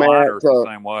 Well, Carolina is the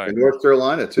same way. And North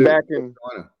Carolina too. Back in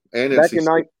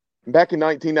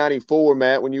 1994,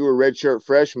 Matt, when you were a redshirt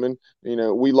freshman,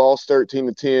 we lost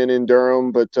 13-10 in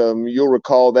Durham, but you'll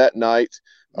recall that night.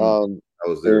 I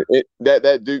was there.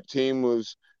 That Duke team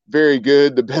was very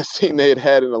good, the best team they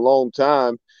had in a long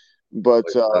time. But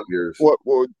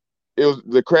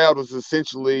the crowd was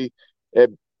essentially at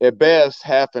best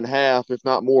half and half, if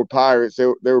not more, Pirates.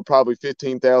 There were probably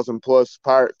 15,000 plus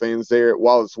Pirate fans there at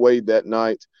Wallace Wade that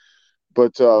night.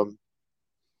 But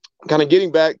kind of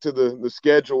getting back to the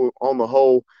schedule on the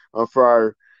whole,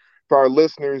 for our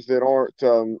listeners that aren't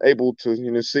able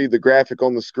to see the graphic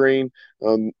on the screen,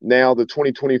 now the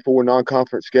 2024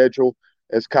 non-conference schedule,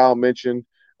 as Kyle mentioned,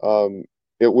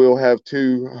 it will have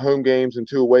 2 home games and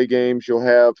 2 away games. You'll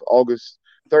have August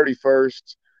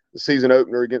 31st, the season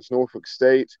opener against Norfolk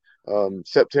State.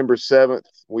 September 7th,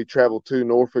 we travel to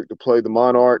Norfolk to play the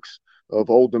Monarchs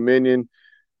of Old Dominion.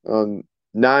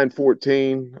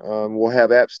 9/14, we'll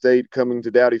have App State coming to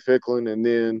Dowdy-Ficklen, and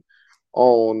then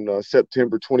on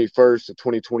September 21st of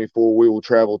 2024, we will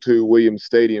travel to Williams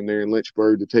Stadium there in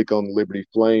Lynchburg to take on the Liberty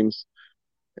Flames.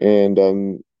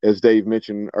 And as Dave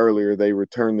mentioned earlier, they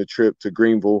return the trip to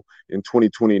Greenville in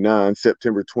 2029,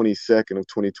 September 22nd of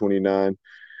 2029.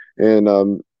 And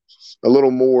a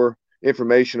little more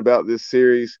information about this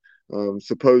series,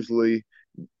 supposedly,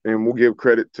 and we'll give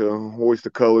credit to Hoist the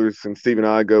Colors, and Steve and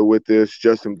I go with this.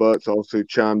 Justin Butts also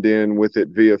chimed in with it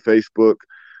via Facebook,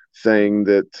 saying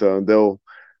that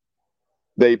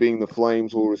they being the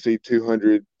Flames will receive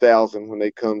 $200,000 when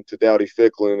they come to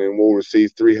Dowdy-Ficklen, and we'll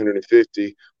receive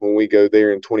 $350,000 when we go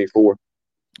there in 24.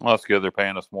 Well, that's good. They're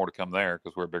paying us more to come there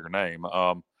because we're a bigger name.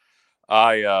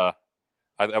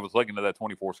 I was looking at that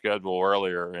 24 schedule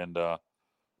earlier, and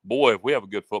boy, if we have a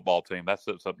good football team, that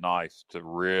sets up nice to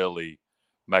really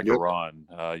make a run.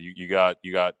 You got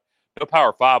no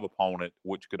Power 5 opponent,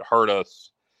 which could hurt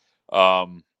us,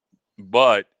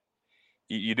 but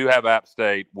you do have App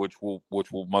State, which will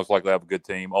most likely have a good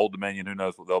team. Old Dominion, who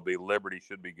knows what they'll be. Liberty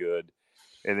should be good,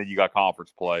 and then you got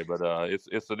conference play. But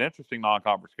it's an interesting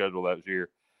non-conference schedule that year.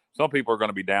 Some people are going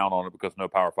to be down on it because no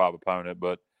Power 5 opponent,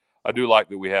 but I do like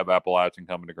that we have Appalachian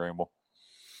coming to Greenville.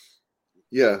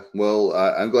 Yeah, well,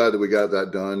 I'm glad that we got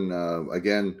that done.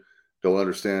 Again, don't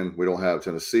understand. We don't have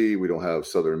Tennessee. We don't have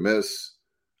Southern Miss.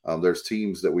 There's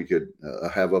teams that we could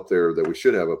have up there that we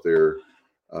should have up there.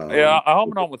 Yeah, I home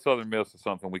and home with Southern Miss is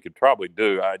something we could probably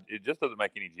do. It just doesn't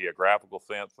make any geographical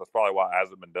sense. That's probably why it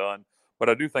hasn't been done. But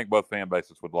I do think both fan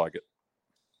bases would like it.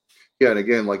 Yeah, and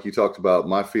again, like you talked about,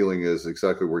 my feeling is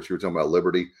exactly what you were talking about,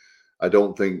 Liberty. I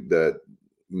don't think that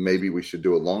maybe we should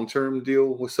do a long-term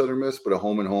deal with Southern Miss, but a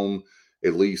home and home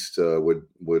at least would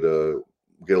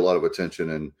get a lot of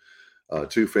attention, and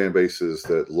two fan bases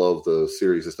that love the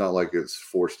series. It's not like it's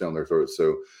forced down their throats.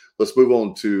 So let's move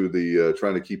on to the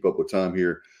trying to keep up with time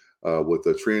here with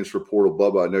the transfer portal.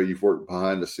 Bubba, I know you've worked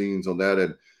behind the scenes on that,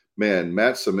 and man,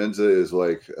 Matt Semenza is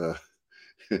like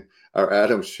our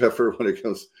Adam Schefter when it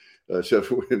comes.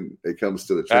 When it comes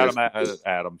to the transfer.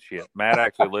 Adam shit. Matt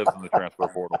actually lives in the transfer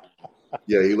portal.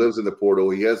 Yeah, he lives in the portal.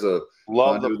 He has a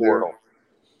love the portal.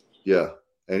 There. Yeah,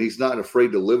 and he's not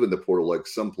afraid to live in the portal like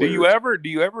some players. Do you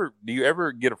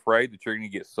ever get afraid that you're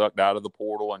going to get sucked out of the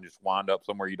portal and just wind up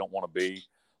somewhere you don't want to be?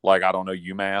 Like, I don't know,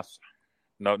 UMass.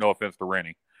 No offense to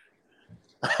Rene.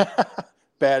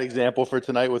 Bad example for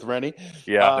tonight with Rene.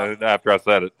 Yeah, after I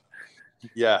said it.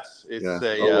 Yes, it's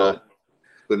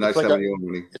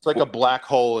It's like a black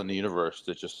hole in the universe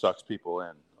that just sucks people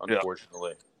in,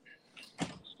 unfortunately. Yeah.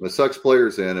 It sucks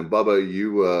players in. And Bubba,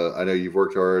 you, I know you've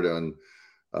worked hard on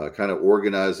kind of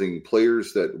organizing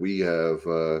players that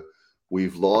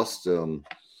we've lost.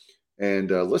 And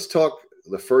let's talk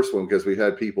the first one, because we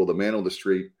had people, the man on the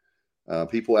street,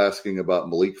 people asking about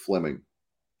Malik Fleming.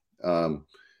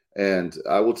 And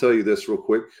I will tell you this real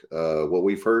quick, what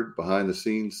we've heard behind the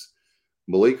scenes,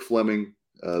 Malik Fleming,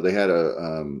 they had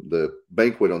the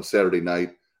banquet on Saturday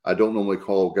night. I don't normally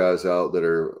call guys out that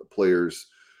are players.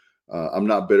 I'm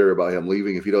not bitter about him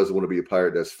leaving. If he doesn't want to be a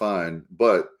Pirate, that's fine.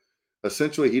 But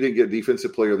essentially, he didn't get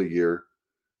Defensive Player of the Year,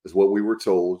 is what we were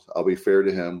told. I'll be fair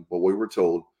to him, what we were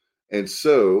told. And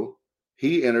so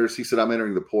he said, I'm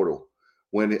entering the portal.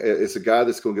 When it's a guy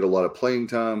that's going to get a lot of playing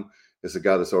time, it's a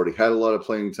guy that's already had a lot of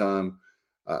playing time.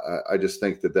 I just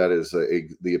think that is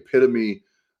the epitome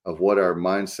of what our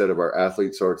mindset of our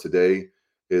athletes are today,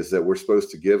 is that we're supposed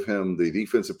to give him the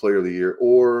Defensive Player of the Year,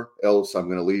 or else I'm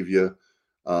going to leave you.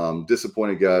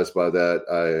 Disappointed guys by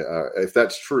that. If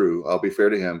that's true, I'll be fair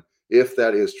to him. If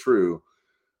that is true,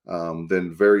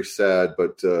 then very sad.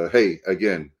 But hey,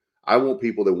 again, I want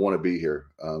people that want to be here.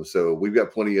 So we've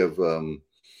got plenty of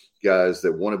guys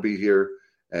that want to be here,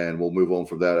 and we'll move on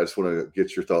from that. I just want to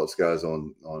get your thoughts, guys,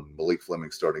 on Malik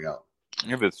Fleming starting out.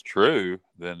 If it's true,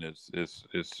 then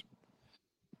it's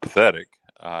pathetic.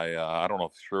 I don't know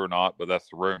if it's true or not, but that's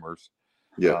the rumors.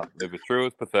 Yeah. If it's true,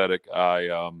 it's pathetic. I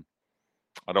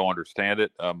don't understand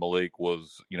it. Malik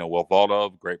was, well thought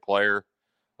of, great player.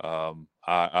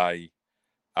 I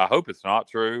hope it's not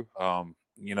true. I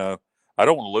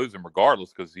don't want to lose him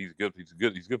regardless, because he's a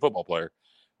good football player.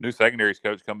 New secondaries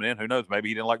coach coming in. Who knows? Maybe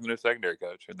he didn't like the new secondary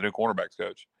coach or the new cornerbacks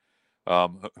coach.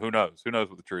 Who knows? Who knows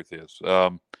what the truth is?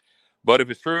 But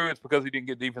if it's true, it's because he didn't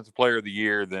get Defensive Player of the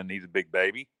Year, then he's a big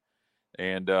baby.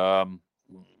 And,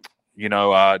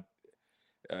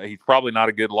 he's probably not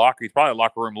a good locker. He's probably a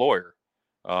locker room lawyer.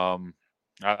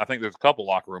 I think there's a couple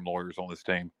locker room lawyers on this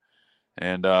team.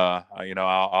 And,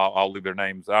 I'll leave their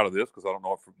names out of this because I don't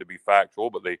know if to be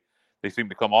factual, but they seem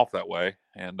to come off that way.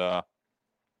 And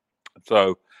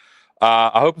so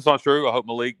I hope it's not true. I hope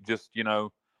Malik just,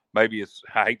 maybe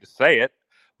I hate to say it,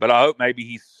 but I hope maybe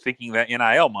he's seeking that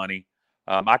NIL money.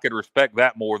 I could respect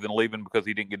that more than leaving because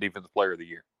he didn't get Defensive Player of the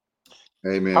Year.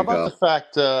 Amen. How about the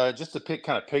fact, just to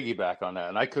kind of piggyback on that,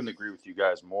 and I couldn't agree with you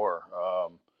guys more.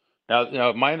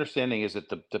 Now, my understanding is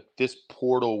that this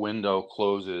portal window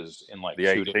closes in like the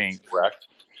 2 18th. days, correct?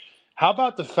 How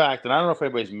about the fact, and I don't know if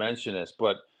anybody's mentioned this,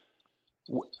 but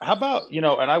how about, and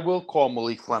I will call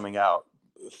Malik Fleming out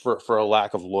for a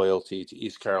lack of loyalty to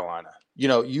East Carolina.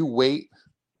 You wait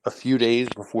a few days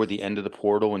before the end of the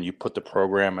portal and you put the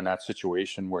program in that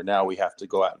situation where now we have to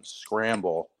go out and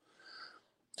scramble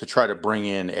to try to bring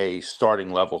in a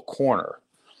starting level corner.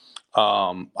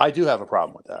 I do have a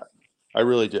problem with that. I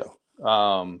really do.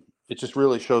 It just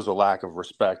really shows a lack of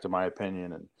respect, in my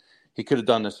opinion. And he could have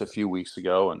done this a few weeks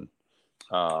ago. And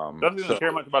doesn't even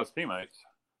care much about his teammates.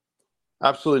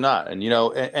 Absolutely not. And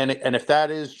and if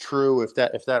that is true, if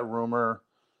that rumor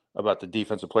about the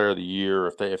Defensive Player of the Year,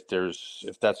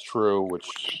 if that's true,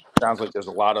 which sounds like there's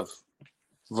a lot of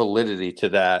validity to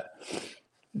that,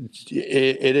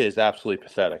 it is absolutely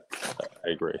pathetic. I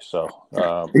agree. So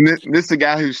and this is a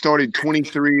guy who started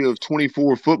 23 of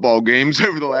 24 football games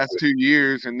over the last 2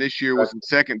 years, and this year was in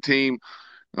second team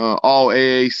all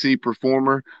AAC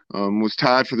performer, was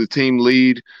tied for the team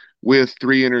lead with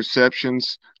 3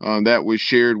 interceptions. That was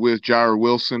shared with Jair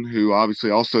Wilson, who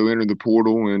obviously also entered the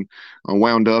portal and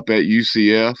wound up at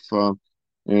UCF.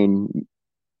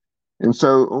 And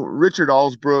so Richard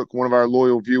Allsbrook, one of our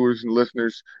loyal viewers and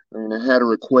listeners, had a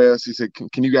request. He said,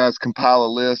 can you guys compile a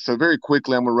list? So very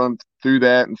quickly, I'm going to run through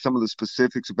that and some of the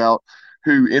specifics about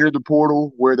who entered the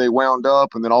portal, where they wound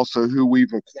up, and then also who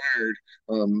we've acquired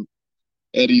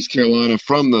at East Carolina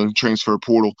from the transfer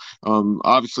portal.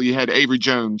 Obviously, you had Avery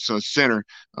Jones, center.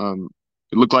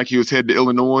 It looked like he was headed to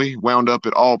Illinois, wound up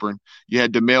at Auburn. You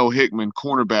had DeMel Hickman,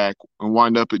 cornerback, and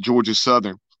wind up at Georgia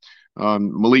Southern.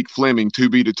 Malik Fleming, to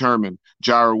be determined.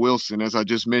 Jair Wilson, as I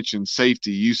just mentioned,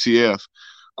 safety, UCF.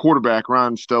 Quarterback,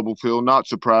 Ryan Stubblefield, not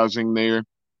surprising there.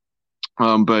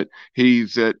 But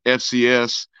he's at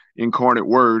FCS, Incarnate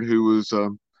Word, who was a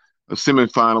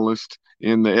semifinalist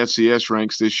in the FCS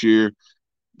ranks this year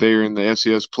there in the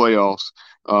FCS playoffs.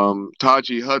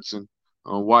 Taji Hudson,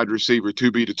 wide receiver,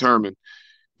 to be determined.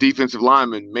 Defensive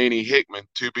lineman, Manny Hickman,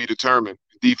 to be determined.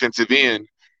 Defensive end,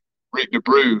 Rick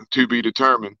DeBrew, to be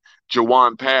determined.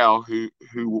 Jawan Powell,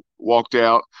 who walked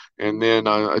out and then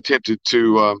attempted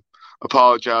to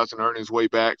apologize and earn his way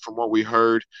back from what we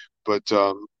heard, but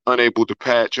unable to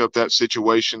patch up that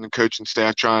situation. The coaching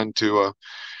staff trying to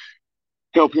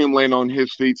help him land on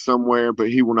his feet somewhere, but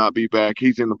he will not be back.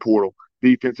 He's in the portal.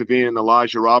 Defensive end,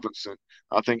 Elijah Robinson.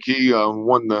 I think he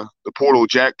won the portal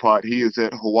jackpot. He is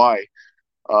at Hawaii.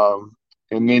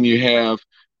 And then you have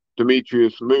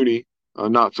Demetrius Mooney,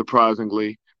 not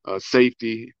surprisingly,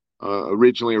 safety,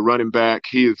 originally a running back.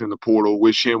 He is in the portal.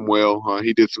 Wish him well.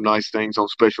 He did some nice things on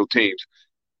special teams.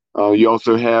 You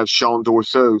also have Sean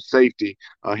Dorso, safety.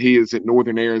 He is at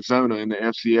Northern Arizona in the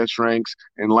FCS ranks.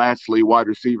 And lastly, wide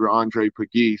receiver Andre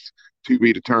Pegues, to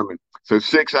be determined. So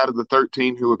 6 out of the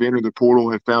 13 who have entered the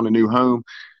portal have found a new home.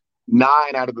 9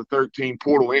 out of the 13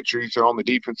 portal entries are on the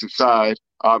defensive side,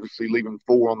 obviously leaving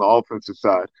 4 on the offensive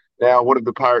side. Now, what have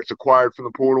the Pirates acquired from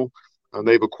the portal?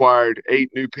 They've acquired 8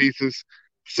 new pieces,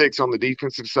 6 on the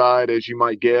defensive side, as you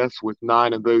might guess, with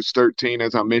 9 of those 13,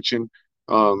 as I mentioned,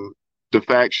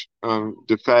 defections,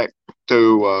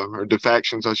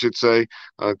 I should say,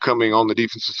 coming on the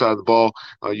defensive side of the ball.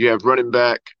 You have running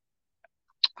back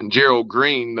Gerald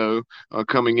Green, though,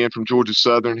 coming in from Georgia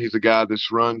Southern. He's a guy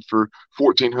that's run for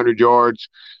 1,400 yards.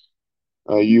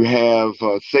 You have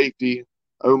safety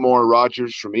Omar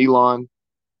Rogers from Elon.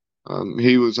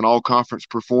 He was an all-conference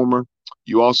performer.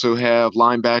 You also have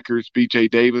linebackers B.J.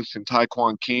 Davis and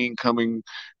Tyquan King coming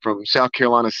from South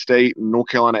Carolina State and North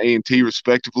Carolina A&T,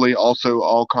 respectively, also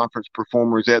all-conference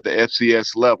performers at the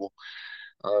FCS level.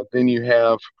 Then you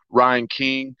have Ryan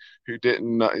King, who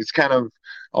didn't it's kind of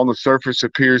on the surface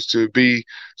appears to be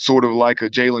sort of like a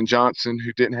Jalen Johnson,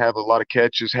 who didn't have a lot of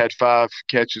catches, had 5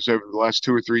 catches over the last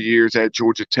 2 or 3 years at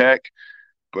Georgia Tech.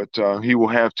 But he will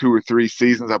have 2 or 3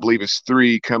 seasons. I believe it's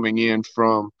 3 coming in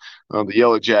from the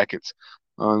Yellow Jackets.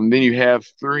 Then you have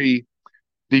 3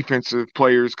 defensive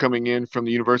players coming in from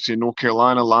the University of North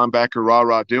Carolina, linebacker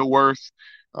Ra Dilworth,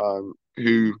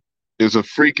 who is a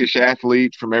freakish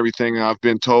athlete from everything I've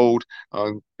been told.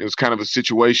 It was kind of a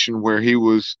situation where he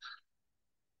was,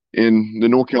 in the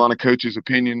North Carolina coach's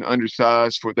opinion,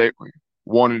 undersized for what they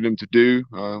wanted him to do.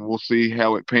 We'll see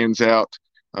how it pans out.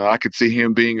 I could see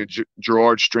him being a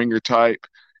Gerard Stringer type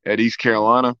at East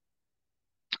Carolina.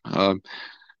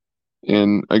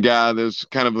 And a guy that's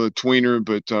kind of a tweener,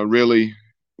 but really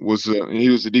he was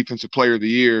the defensive player of the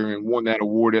year and won that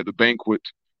award at the banquet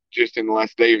just in the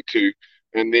last day or 2.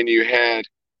 And then you had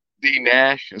D.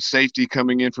 Nash, a safety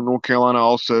coming in from North Carolina,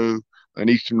 also an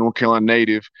Eastern North Carolina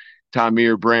native,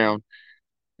 Tymere Brown.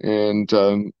 And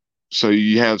so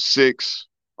you have 6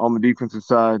 on the defensive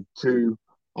side, 2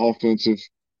 offensive.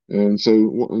 And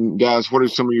so, guys, what are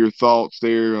some of your thoughts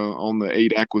there on the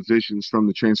 8 acquisitions from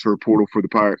the transfer portal for the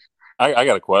Pirates? I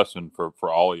got a question for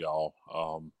all of y'all.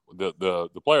 The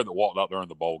player that walked out during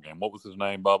the bowl game, what was his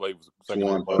name, Bubba? He was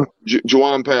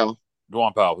Jawan Powell.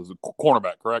 Jawan Powell was a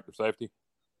cornerback, correct, or safety?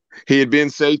 He had been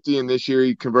safety, and this year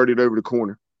he converted over to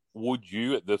corner. Would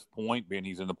you, at this point, being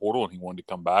he's in the portal and he wanted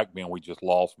to come back, being we just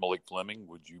lost Malik Fleming,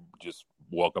 would you just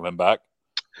welcome him back?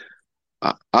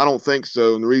 I don't think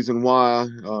so. And the reason why,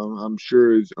 I'm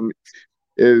sure,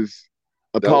 is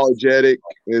apologetic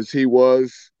as he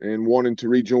was and wanting to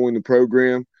rejoin the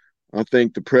program. I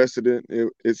think the precedent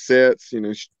it sets,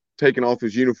 taking off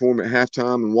his uniform at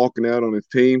halftime and walking out on his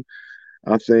team,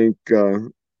 I think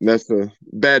that's a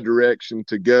bad direction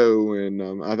to go. And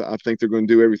I think they're going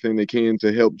to do everything they can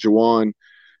to help Jawan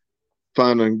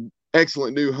find an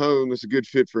excellent new home that's a good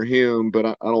fit for him. But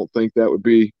I don't think that would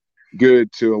be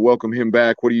good to welcome him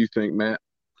back. What do you think, Matt?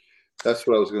 That's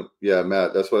what I was going. Yeah,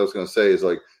 Matt. That's what I was going to say. Is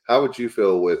like, how would you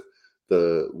feel with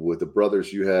the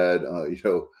brothers you had?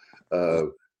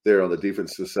 There on the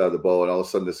defensive side of the ball, and all of a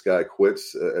sudden this guy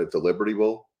quits at the Liberty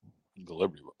Bowl. The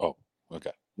Liberty. Oh,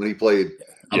 okay. When he played,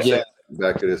 I'm saying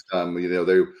back at his time, I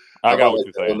got what like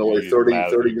you're saying. Illinois You're mad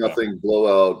at 30 me, nothing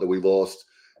blowout that we lost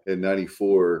in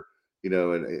 '94.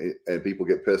 And people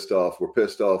get pissed off. We're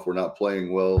pissed off. We're not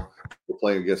playing well. We're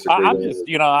playing against a great. I'm just,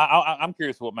 I'm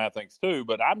curious what Matt thinks too,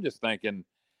 but I'm just thinking,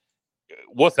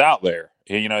 what's out there?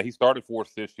 He started for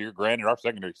us this year. Granted, our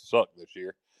secondary sucked this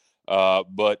year,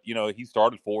 but he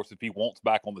started for us. If he wants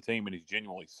back on the team and he's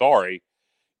genuinely sorry,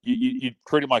 you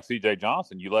treat him like C.J.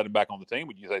 Johnson. You let him back on the team,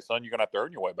 and you say, "Son, you're gonna have to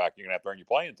earn your way back. You're gonna have to earn your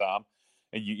playing time,"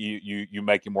 and you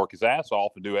make him work his ass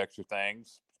off and do extra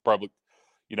things, public,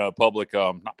 not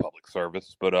public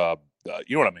service, but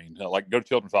you know what I mean, like go to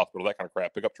Children's Hospital, that kind of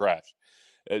crap, pick up trash.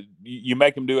 You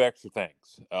make him do extra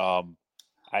things. I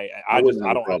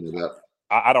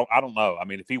don't know. I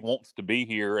mean, if he wants to be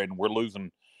here and we're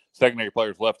losing secondary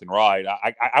players left and right,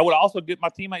 I would also get my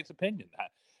teammates' opinion.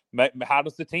 How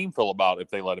does the team feel about it if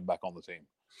they let him back on the team?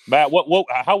 Matt,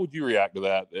 how would you react to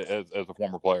that as a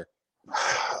former player?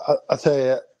 I'll tell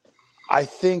you, I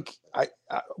think I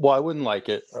wouldn't like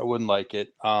it. I wouldn't like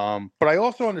it. But I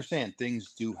also understand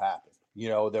things do happen.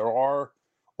 There are,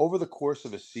 over the course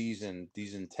of a season,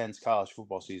 these intense college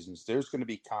football seasons, there's going to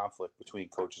be conflict between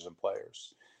coaches and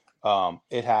players.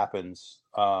 It happens.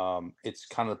 It's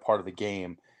kind of part of the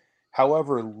game.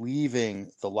 However,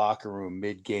 leaving the locker room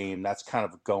mid-game, that's kind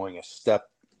of going a step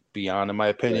beyond, in my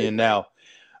opinion. Right. Now,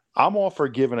 I'm all for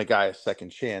giving a guy a second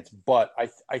chance, but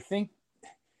I think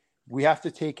we have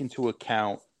to take into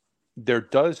account there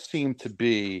does seem to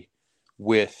be,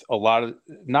 with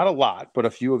not a lot, but a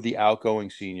few of the outgoing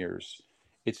seniors,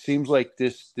 it seems like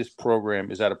this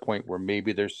program is at a point where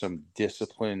maybe there's some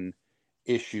discipline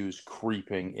issues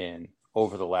creeping in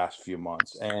over the last few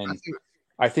months. And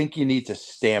I think you need to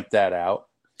stamp that out.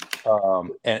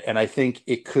 And I think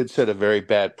it could set a very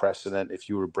bad precedent if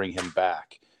you were to bring him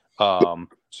back. So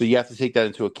you have to take that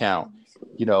into account.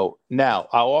 Now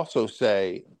I'll also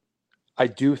say, I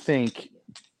do think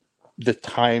the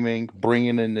timing,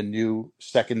 bringing in the new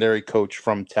secondary coach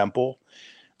from Temple,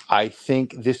 I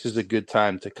think this is a good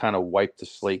time to kind of wipe the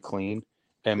slate clean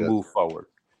and move forward.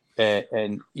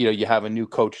 And you have a new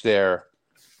coach there,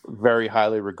 very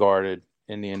highly regarded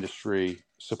in the industry,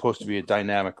 supposed to be a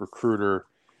dynamic recruiter.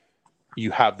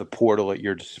 You have the portal at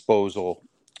your disposal.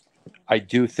 I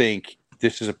do think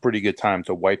this is a pretty good time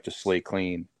to wipe the slate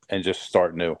clean and just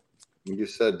start new. You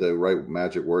said the right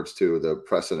magic words too, the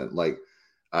precedent. Like,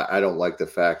 I don't like the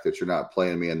fact that you're not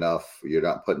playing me enough. You're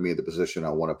not putting me in the position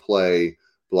I want to play,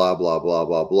 blah, blah, blah,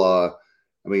 blah, blah.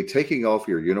 I mean, taking off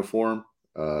your uniform,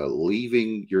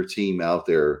 leaving your team out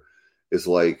there is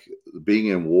like being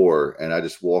in war, and I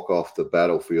just walk off the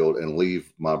battlefield and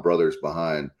leave my brothers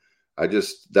behind.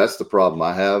 That's the problem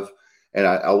I have. And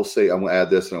I will say, I'm going to add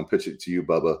this and I'll pitch it to you,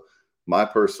 Bubba. My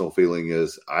personal feeling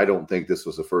is I don't think this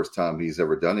was the first time he's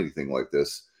ever done anything like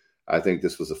this. I think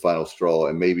this was the final straw,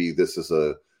 and maybe this is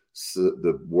the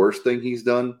worst thing he's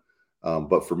done.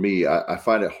 But for me, I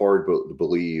find it hard to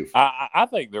believe. I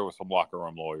think there were some locker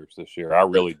room lawyers this year. I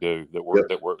really do that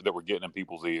were getting in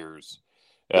people's ears,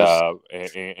 and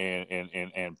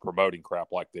promoting crap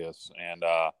like this. And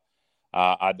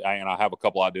I have a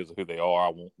couple ideas of who they are. I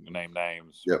won't name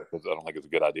names because I don't think it's a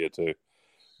good idea to.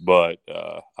 But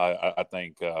I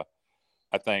think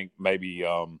maybe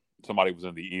somebody was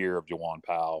in the ear of Jawan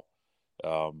Powell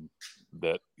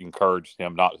that encouraged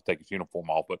him not to take his uniform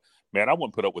off. But man, I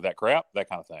wouldn't put up with that crap, that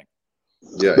kind of thing.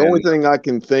 Yeah, the only thing I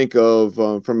can think of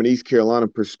from an East Carolina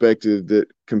perspective that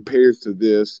compares to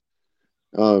this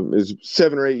is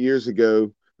 7 or 8 years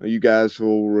ago. You guys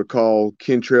will recall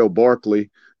Kentrell Barkley,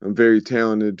 a very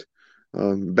talented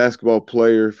basketball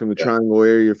player from the Triangle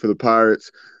area for the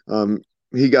Pirates.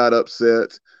 He got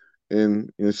upset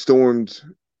and stormed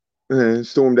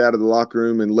out of the locker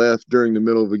room and left during the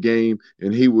middle of a game,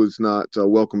 and he was not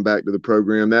welcomed back to the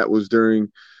program. That was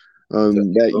during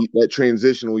that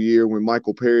transitional year when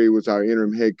Michael Perry was our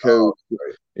interim head coach,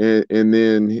 and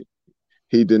then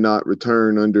he did not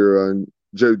return under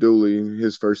Joe Dooley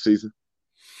his first season.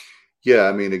 Yeah,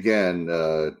 I mean, again,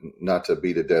 not to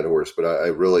beat a dead horse, but I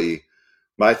really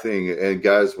 – my thing, and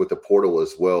guys with the portal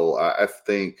as well, I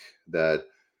think that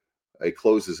it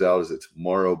closes out as it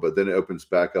tomorrow, but then it opens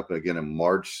back up again in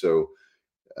March. So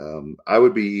I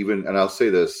would be even, and I'll say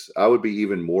this, I would be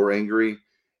even more angry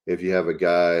if you have a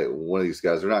guy, one of these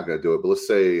guys, they're not going to do it, but let's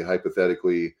say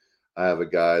hypothetically I have a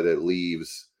guy that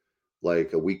leaves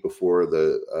like a week before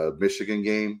the Michigan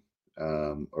game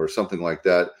or something like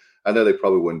that. I know they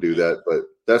probably wouldn't do that, but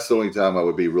that's the only time I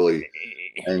would be really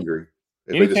angry.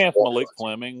 If Any they just chance Malik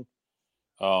Fleming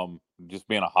just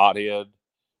being a hothead,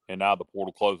 and now the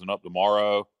portal closing up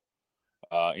tomorrow,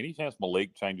 any chance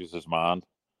Malik changes his mind?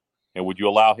 And would you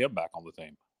allow him back on the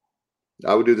team?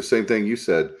 I would do the same thing you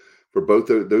said for both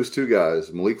those two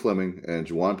guys, Malik Fleming and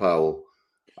Juwan Powell.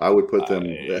 I would put them.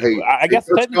 I guess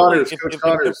Coach technically,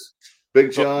 Connors,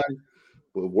 Big John,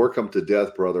 will work them to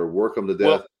death, brother. Work them to death.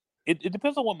 Well, it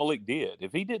depends on what Malik did.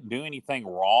 If he didn't do anything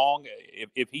wrong,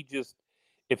 if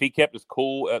he kept his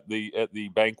cool at the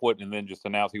banquet and then just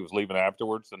announced he was leaving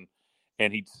afterwards,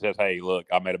 and he says, "Hey, look,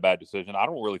 I made a bad decision," I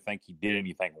don't really think he did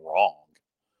anything wrong.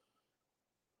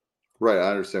 Right,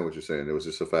 I understand what you're saying. It was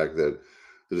just the fact that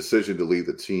the decision to leave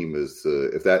the team is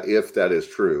if that is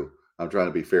true. I'm trying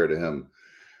to be fair to him.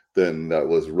 Then that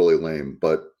was really lame.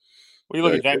 But you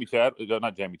look at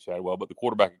not Jamie Chadwell, but the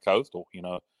quarterback at Coastal. He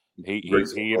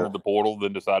entered the portal,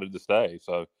 then decided to stay.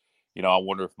 So, I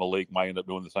wonder if Malik might end up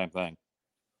doing the same thing.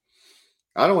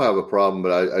 I don't have a problem,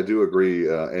 but I do agree.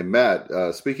 And Matt,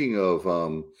 speaking of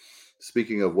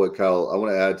what Kyle, I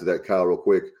want to add to that, Kyle, real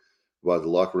quick about the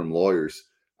locker room lawyers.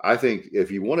 I think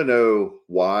if you want to know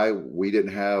why we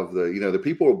didn't have the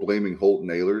people are blaming Holt and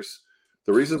Ehlers.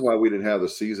 The reason why we didn't have the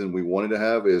season we wanted to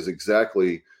have is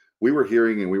exactly we were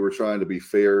hearing and we were trying to be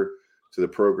fair to the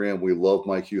program. We love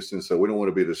Mike Houston, so we don't want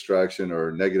to be a distraction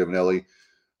or negative Nelly.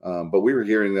 But we were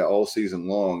hearing that all season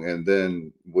long. And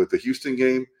then with the Houston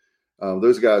game,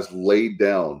 those guys laid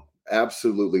down,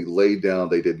 absolutely laid down.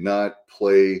 They did not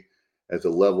play at the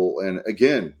level. And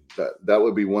again, that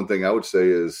would be one thing I would say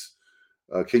is,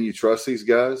 can you trust these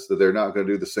guys that they're not going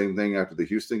to do the same thing after the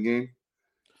Houston game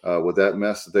with that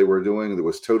mess that they were doing? That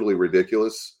was totally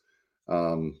ridiculous.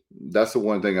 That's the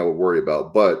one thing I would worry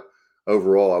about. But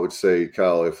overall, I would say,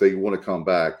 Kyle, if they want to come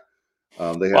back,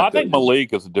 I think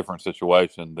Malik is a different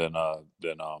situation than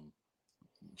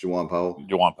Juwan Powell.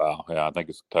 Juwan Powell, yeah, I think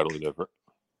it's totally different.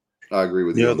 I agree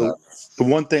with you on that. The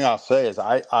one thing I'll say is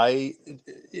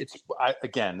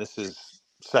again, this is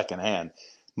secondhand.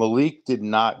 Malik did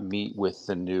not meet with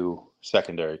the new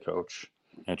secondary coach.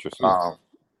 Interesting.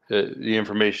 The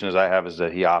information as I have is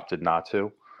that he opted not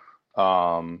to.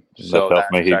 So that tells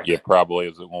me he probably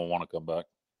isn't going to want to come back.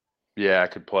 Yeah,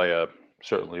 it could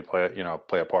certainly play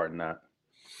a part in that.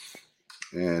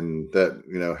 And that,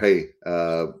 hey,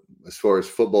 as far as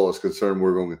football is concerned,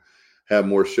 we're going to have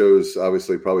more shows,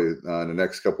 obviously, probably in the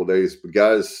next couple of days. But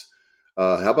guys,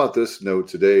 how about this note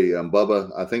today?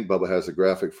 Bubba, I think Bubba has a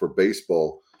graphic for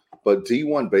baseball, but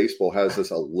D1 baseball has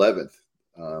us 11th.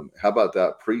 How about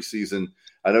that preseason?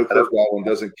 I know Cliff Godwin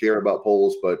doesn't care about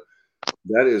polls, but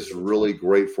that is really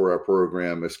great for our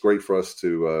program. It's great for us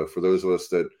to, for those of us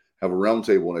that have a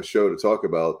roundtable and a show to talk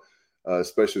about,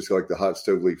 especially like the Hot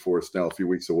Stove League for us now a few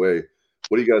weeks away.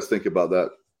 What do you guys think about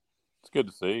that? It's good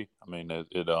to see. I mean, it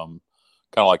kind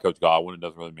of like Coach Godwin. It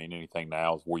doesn't really mean anything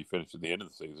now. It's where you finish at the end of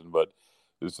the season, but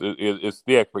it's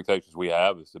the expectations we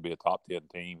have is to be a top 10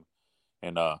 team,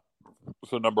 and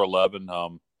so number 11,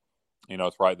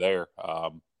 it's right there.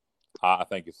 I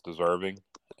think it's deserving,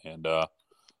 and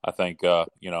I think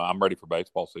I'm ready for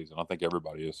baseball season. I think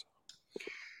everybody is.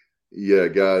 Yeah,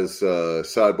 guys.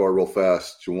 Sidebar, real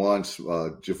fast.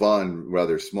 Javon,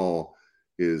 rather small,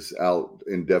 is out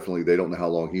indefinitely. They don't know how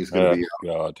long he's going to be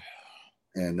out. God.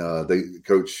 And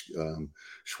Coach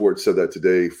Schwartz said that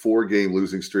today. 4-game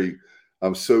losing streak.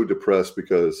 I'm so depressed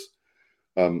because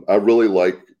I really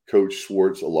like Coach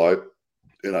Schwartz a lot,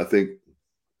 and I think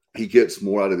he gets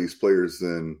more out of these players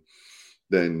than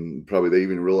probably they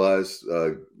even realized.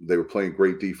 They were playing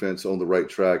great defense on the right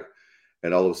track,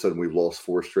 and all of a sudden we've lost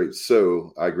 4 straight.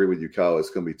 So I agree with you, Kyle.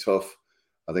 It's going to be tough,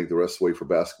 I think, the rest of the way for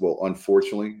basketball,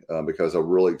 unfortunately, because I'm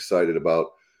really excited about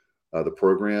the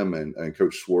program and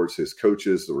Coach Schwartz, his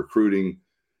coaches, the recruiting,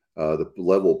 the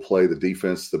level of play, the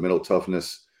defense, the mental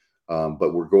toughness.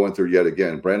 But we're going through yet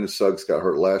again. Brandon Suggs got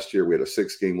hurt last year. We had a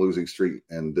 6-game losing streak,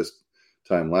 and this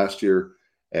time last year.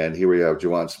 And here we have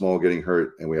Juwan Small getting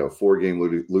hurt, and we have a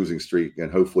 4-game losing streak. And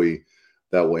hopefully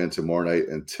that will end tomorrow night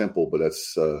in Temple. But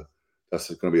that's going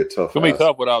to be a tough. It's going to be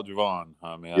tough without Javon.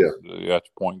 I mean, that's your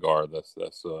point guard. That's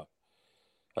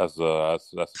a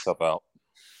tough out.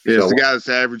 Yeah, it's the guy that's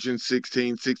averaging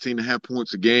 16 and a half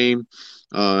points a game,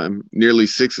 nearly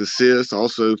 6 assists,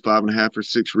 also 5.5 or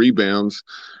 6 rebounds,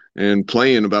 and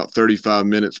playing about 35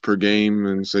 minutes per game.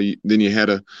 And so then you had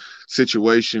a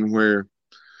situation where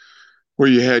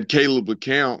you had Caleb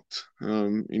LeCount.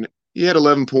 He had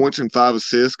 11 points and 5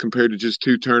 assists compared to just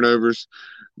 2 turnovers.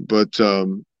 But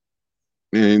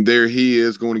and there he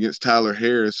is going against Tyler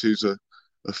Harris, who's a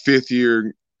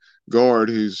 5th-year guard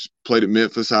who's played at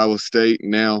Memphis, Iowa State,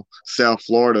 and now South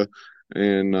Florida,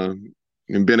 and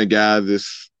been a guy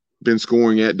that's been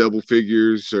scoring at double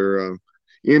figures or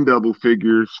in double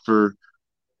figures for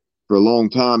a long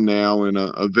time now, and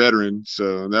a veteran.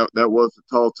 So that was a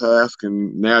tall task,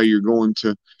 and now you're going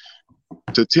to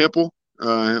Temple,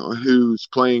 who's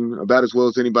playing about as well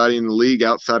as anybody in the league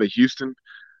outside of Houston,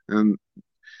 and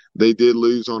they did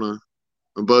lose on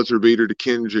a buzzer beater to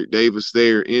Kendrick Davis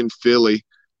there in Philly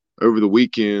over the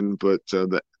weekend, but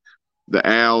the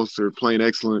Owls are playing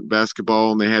excellent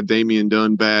basketball, and they had Damian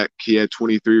Dunn back. He had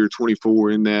 23 or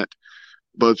 24 in that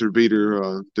buzzer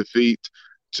beater defeat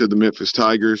to the Memphis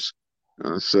Tigers.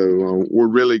 So we're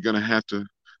really going to have to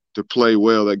play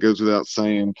well. That goes without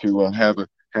saying to have a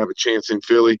chance in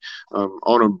Philly.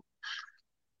 On a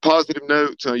positive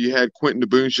note, you had Quentin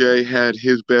DeBouche had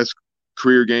his best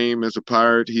career game as a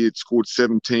Pirate. He had scored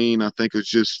 17. I think it was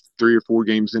just 3 or 4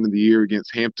 games into the year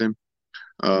against Hampton.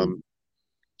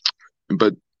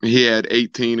 But he had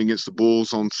 18 against the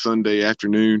Bulls on Sunday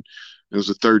afternoon. It was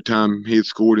the third time he had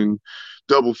scored in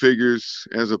double figures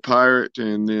as a Pirate.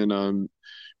 And then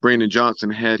Brandon Johnson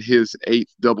had his 8th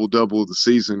double-double of the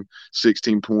season,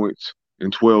 16 points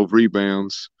and 12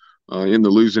 rebounds in the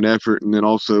losing effort. And then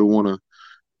also want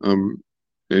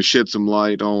to shed some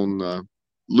light on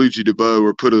Luigi DeBow,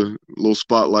 or put a little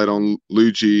spotlight on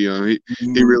Luigi.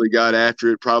 He really got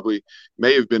after it. Probably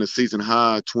may have been a season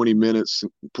high, 20 minutes,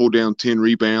 pulled down 10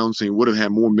 rebounds, and he would have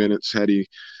had more minutes had he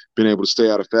been able to stay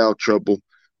out of foul trouble.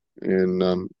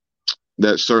 And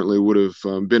that certainly would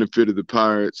have benefited the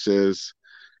Pirates as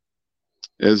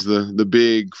the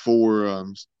big for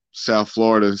South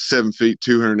Florida, 7 feet,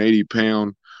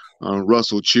 280-pound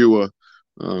Russell Chua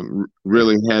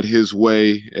really had his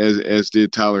way, as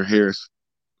did Tyler Harris.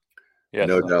 Yes.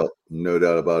 No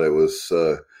doubt about it. It was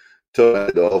tough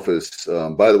at the office.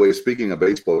 By the way, speaking of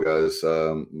baseball, guys,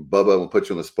 Bubba, I'm gonna put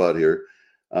you on the spot here.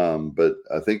 But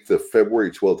I think the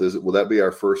February 12th will that be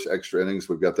our first extra innings?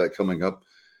 We've got that coming up.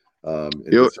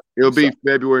 It'll be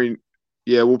February.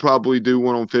 Yeah, we'll probably do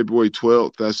one on February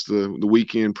 12th. That's the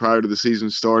weekend prior to the season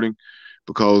starting,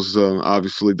 because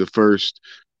obviously the first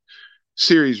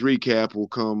series recap will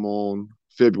come on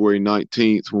February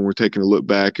 19th when we're taking a look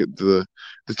back at the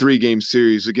 3-game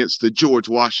series against the George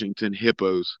Washington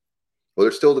Hippos. Well,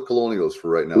 they're still the Colonials for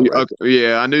right now, right?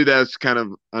 Yeah, I knew that's kind of,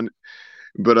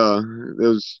 but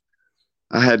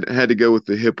I had to go with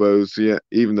the Hippos. Yeah,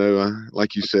 even though,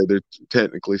 like you said, they're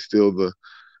technically still the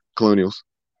Colonials.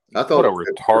 I thought what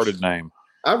a retarded name.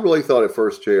 I really thought at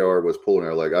first JR was pulling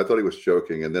our leg. I thought he was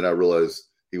joking, and then I realized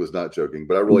he was not joking.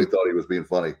 But I really thought he was being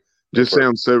funny. Just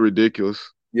sounds so ridiculous.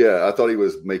 Yeah, I thought he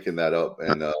was making that up,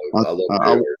 and I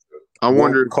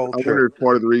wonder if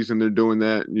part of the reason they're doing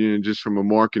that, just from a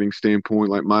marketing standpoint,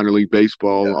 like minor league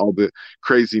baseball, all the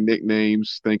crazy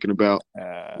nicknames, thinking about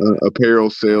apparel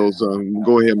sales.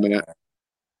 Go ahead, Matt.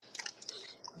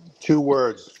 2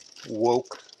 words: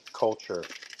 woke culture.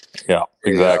 Yeah,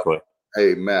 exactly.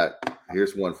 Hey, Matt,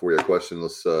 here's one for you. A question.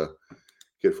 Let's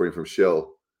get for you from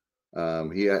Shell.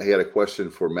 He had a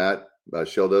question for Matt.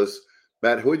 Shell does.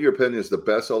 Matt, who in your opinion is the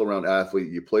best all-around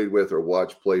athlete you played with or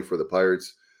watched play for the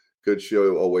Pirates? Good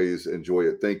show. Always enjoy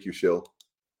it. Thank you, Shell.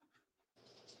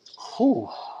 Whew,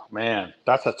 man,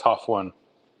 that's a tough one.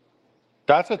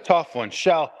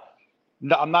 Shell,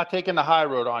 no, I'm not taking the high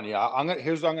road on you.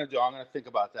 Here's what I'm going to do. I'm going to think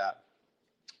about that,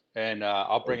 and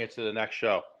I'll bring it to the next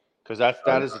show, because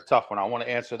that is a tough one. I want to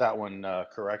answer that one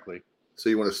correctly. So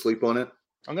you want to sleep on it?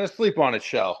 I'm going to sleep on it,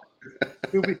 Shell.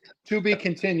 To be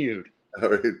continued. All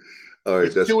right.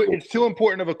 It's too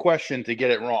important of a question to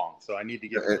get it wrong, so I need to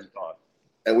give it some thought.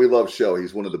 And we love Shell.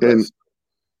 He's one of the best.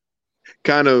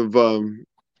 Kind of,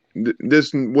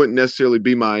 this wouldn't necessarily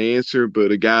be my answer, but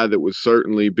a guy that would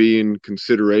certainly be in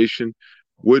consideration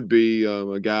would be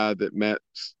a guy that Matt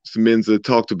Semenza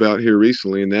talked about here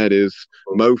recently, and that is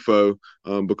Mofo,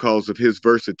 because of his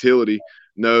versatility.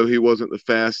 No, he wasn't the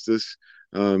fastest,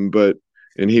 and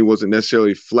he wasn't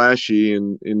necessarily flashy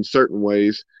in certain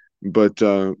ways, but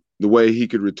the way he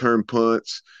could return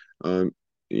punts,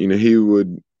 he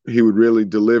would really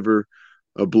deliver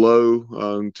a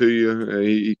blow to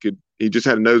you. He just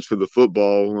had a nose for the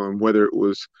football, whether it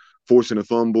was forcing a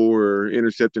fumble or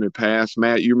intercepting a pass.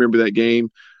 Matt, you remember that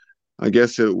game? I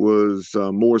guess it was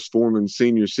Morris Foreman's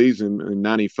senior season in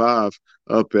 '95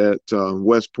 up at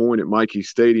West Point at Mikey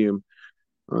Stadium.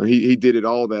 He did it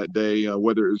all that day,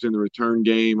 whether it was in the return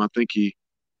game. I think he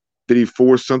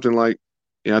forced something like,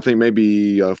 I think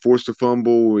maybe he forced a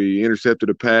fumble. He intercepted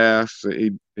a pass.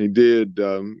 He did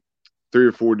 3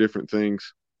 or 4 different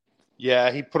things.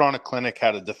 Yeah, he put on a clinic how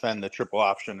to defend the triple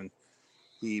option, and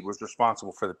he was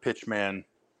responsible for the pitch man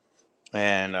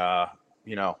And,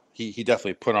 he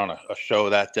definitely put on a show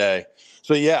that day.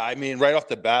 So, yeah, I mean, right off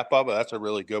the bat, Bubba, that's a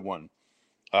really good one.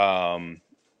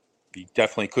 You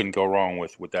definitely couldn't go wrong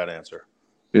with that answer.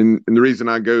 And the reason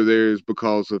I go there is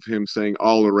because of him saying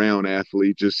all-around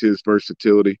athlete, just his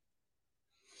versatility.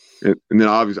 And then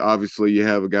obviously you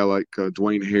have a guy like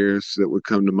Dwayne Harris that would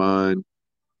come to mind.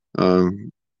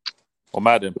 Well,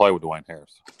 Matt didn't play with Dwayne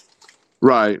Harris.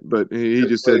 Right, but he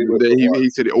just said that he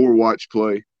said or watch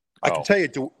play. I can tell you,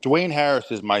 Dwayne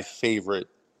Harris is my favorite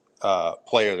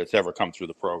player that's ever come through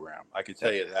the program. I can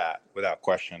tell you that without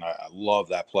question. I love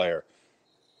that player.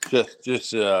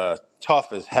 Just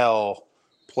tough as hell,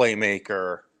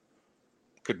 playmaker,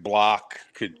 could block,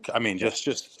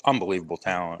 just unbelievable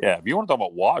talent. Yeah, if you want to talk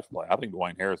about watch play, I think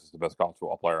Dwayne Harris is the best college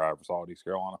football player I ever saw at East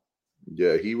Carolina.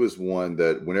 Yeah, he was one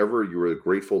that whenever you were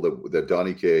grateful that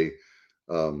Donnie K,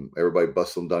 everybody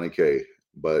busted on Donnie K,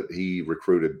 but he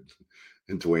recruited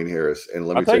Dwayne Harris. And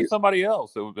let me tell you somebody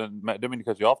else. Didn't mean to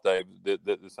cut you off, Dave.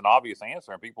 It's an obvious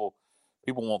answer, and people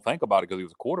won't think about it because he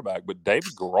was a quarterback. But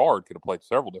David Garrard could have played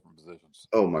several different positions.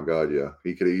 Oh my God, yeah,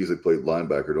 he could have easily played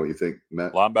linebacker, don't you think,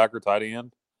 Matt? Linebacker, tight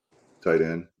end.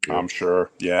 Yeah. I'm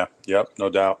sure. Yeah. Yep. No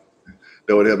doubt.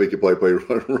 No one had me could play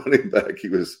running back. He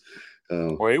was.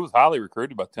 Well, he was highly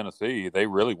recruited by Tennessee. They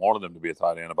really wanted him to be a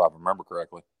tight end, if I remember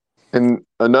correctly. And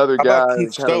another How guy, about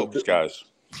Keith Stokes, guys.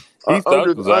 Keith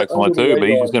Stokes was excellent too, but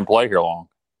he just didn't play here long.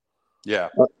 Yeah.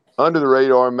 Under the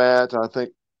radar, Matt, I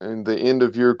think in the end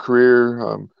of your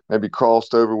career, maybe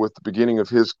crossed over with the beginning of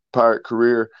his Pirate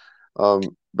career,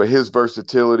 but his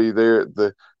versatility there,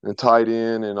 the tight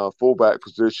end and fullback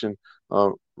position,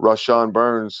 Rashawn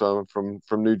Burns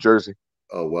from New Jersey.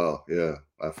 Oh wow, yeah,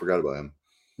 I forgot about him.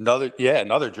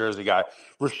 Another Jersey guy.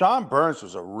 Rashawn Burns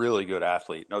was a really good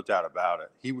athlete, no doubt about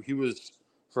it. He was,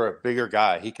 for a bigger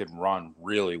guy, he could run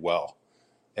really well.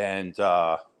 And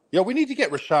we need to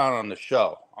get Rashawn on the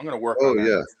show. I'm going to work on that.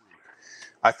 Yeah.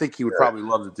 I think he would probably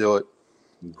love to do it.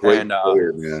 Great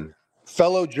player, man.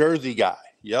 Fellow Jersey guy.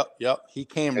 Yep. He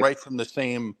came right from the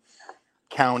same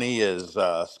county as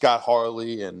Scott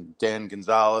Harley and Dan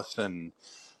Gonzalez. And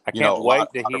I can't wait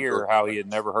to hear how he had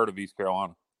never heard of East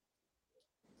Carolina.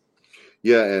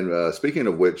 Yeah, and speaking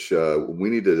of which, we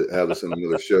need to have this in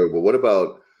another show. But what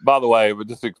about? By the way, but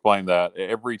just to explain that,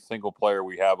 every single player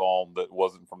we have on that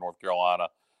wasn't from North Carolina,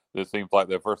 it seems like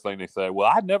the first thing they say, well,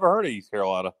 I'd never heard of East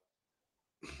Carolina.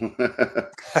 Yeah,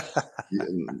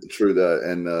 true that.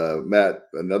 And Matt,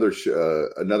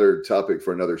 another topic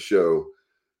for another show.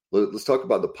 Let's talk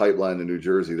about the pipeline in New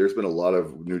Jersey. There's been a lot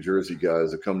of New Jersey guys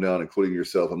that come down, including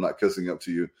yourself. I'm not kissing up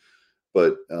to you,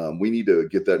 but we need to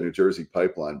get that New Jersey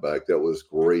pipeline back. That was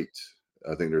great.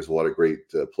 I think there's a lot of great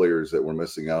players that we're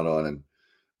missing out on, and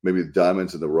maybe the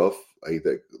diamonds in the rough. I hate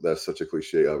that. That's such a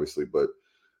cliche, obviously, but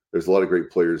there's a lot of great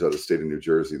players out of the state of New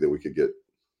Jersey that we could get.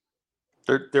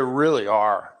 There really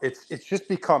are. It's just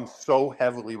become so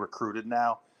heavily recruited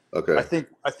now. Okay. I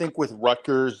think with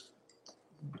Rutgers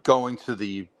going to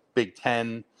the Big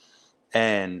Ten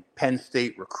and Penn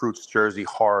State recruits Jersey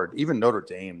hard. Even Notre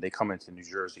Dame, they come into New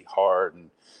Jersey hard. And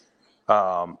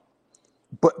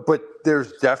but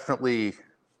there's definitely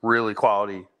really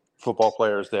quality football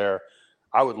players there.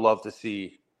 I would love to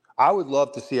see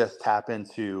us tap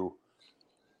into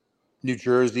New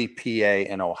Jersey,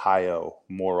 PA, and Ohio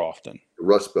more often.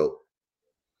 Rust Belt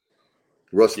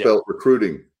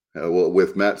recruiting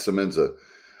with Matt Semenza.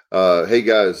 Hey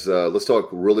guys, let's talk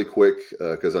really quick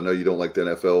because I know you don't like the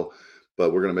NFL,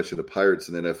 but we're going to mention the Pirates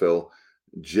in the NFL.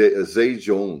 Zay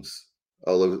Jones.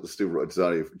 Let's do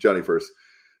Johnny first.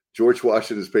 George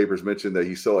Washington's papers mentioned that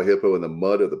he saw a hippo in the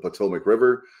mud of the Potomac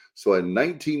River. So in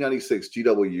 1996,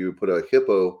 GW put a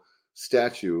hippo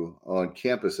statue on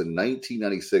campus in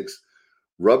 1996.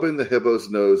 Rubbing the hippo's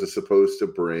nose is supposed to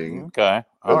bring. Okay.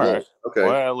 All right. Okay.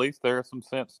 Well, at least there's some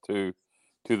sense to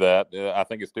that. I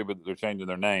think it's stupid that they're changing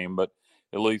their name, but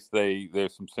at least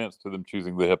there's some sense to them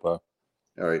choosing the hippo.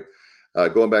 All right.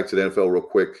 Going back to the NFL real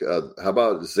quick. How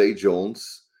about Zay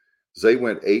Jones? Zay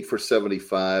went 8 for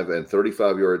 75 and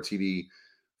 35-yard TD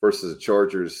versus the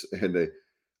Chargers. And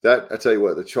I tell you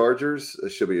what, the Chargers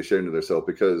should be ashamed of themselves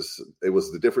because it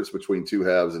was the difference between two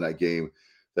halves in that game,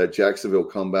 that Jacksonville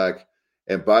comeback.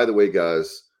 And by the way,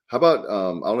 guys, how about I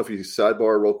don't know if you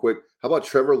sidebar real quick. How about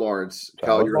Trevor Lawrence?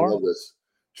 Kyle, you're gonna love this.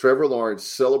 Trevor Lawrence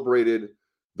celebrated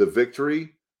the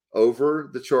victory over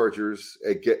the Chargers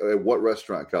at what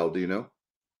restaurant, Kyle? Do you know?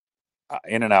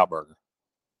 In-N-Out Burger.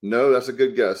 No, that's a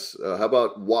good guess. How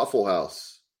about Waffle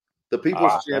House? The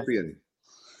People's Champion.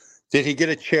 Did he get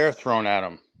a chair thrown at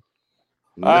him?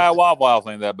 Waffle House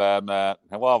ain't that bad, Matt.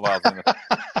 Waffle House ain't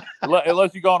that.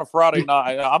 Unless you go on a Friday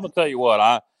night. I'm going to tell you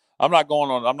what. I'm not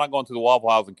going to the Waffle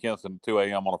House in Kinston at 2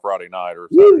 a.m. on a Friday night or a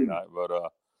Saturday night,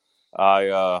 but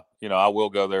I will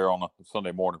go there on a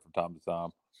Sunday morning from time to time.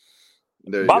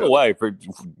 By the way,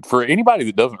 for anybody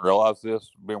that doesn't realize this,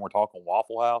 when we're talking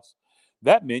Waffle House,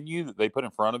 that menu that they put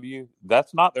in front of you,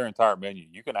 that's not their entire menu.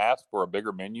 You can ask for a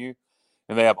bigger menu,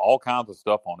 and they have all kinds of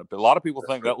stuff on it. But a lot of people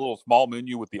think that little small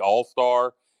menu with the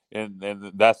All-Star and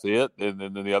that's it, and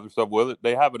then the other stuff with it.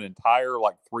 They have an entire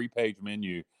 3-page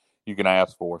menu you can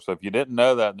ask for. So if you didn't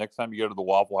know that, next time you go to the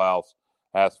Waffle House,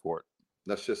 ask for it.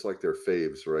 That's just like their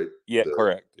faves, right? Yeah,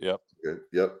 correct. Yep. Okay.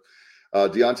 Yep.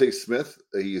 Deontay Smith,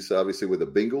 he's obviously with the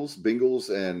Bengals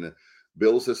and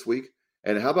Bills this week.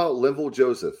 And how about Linval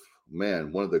Joseph?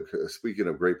 Man, speaking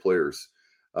of great players,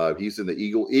 he's in the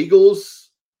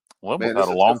Eagles. Linval's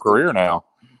had a long career now.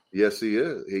 Yes, he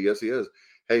is. Yes, he is.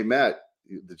 Hey, Matt,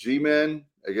 the G-Men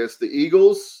against the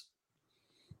Eagles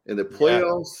in the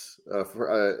playoffs.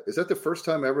 Yeah. Is that the first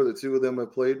time ever the two of them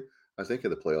have played? I think in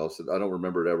the playoffs. I don't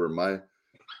remember it ever in my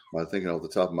thinking off the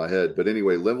top of my head. But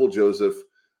anyway, Linval Joseph,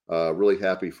 really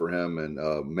happy for him. And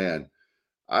man,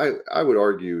 I would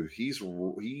argue he's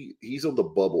on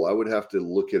the bubble. I would have to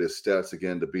look at his stats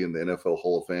again to be in the NFL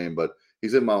Hall of Fame, but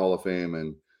he's in my Hall of Fame,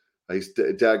 and he's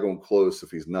daggone close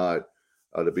if he's not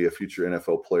to be a future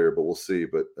NFL player. But we'll see.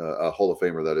 But a Hall of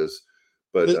Famer, that is.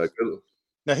 But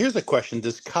now here's a question: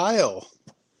 does Kyle,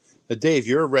 Dave?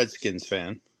 You're a Redskins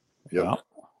fan. Yeah.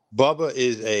 Bubba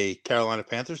is a Carolina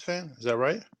Panthers fan. Is that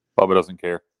right? Bubba doesn't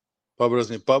care. Bubba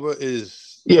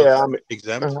is I'm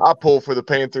exempt. I pull for the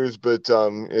Panthers, but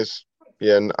I'm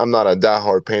not a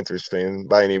diehard Panthers fan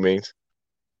by any means.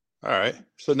 All right.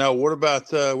 So now, what about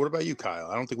you, Kyle?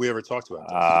 I don't think we ever talked about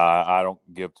this. I don't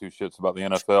give two shits about the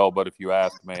NFL, but if you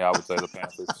ask me, I would say the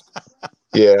Panthers.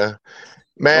 Yeah,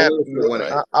 Matt,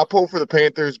 I pull for the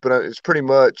Panthers, but it's pretty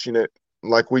much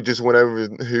like we just went over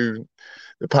who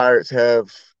the Pirates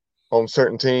have on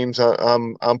certain teams.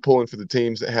 I'm pulling for the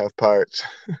teams that have Pirates.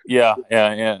 Yeah,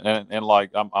 and like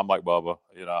I'm like Bubba.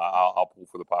 I'll pull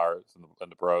for the Pirates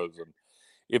and the Pros. And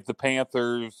if the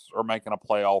Panthers are making a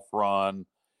playoff run,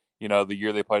 the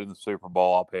year they played in the Super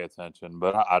Bowl, I'll pay attention.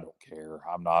 But I don't care.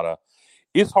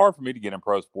 It's hard for me to get in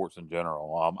pro sports in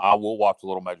general. I will watch a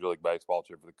little Major League Baseball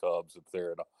cheer for the Cubs if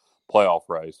they're in a playoff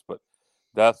race, but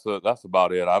that's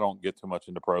about it. I don't get too much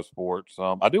into pro sports.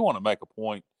 I do want to make a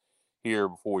point here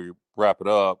before we wrap it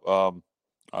up.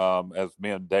 As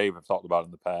me and Dave have talked about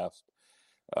in the past,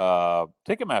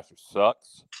 Ticketmaster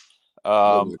sucks.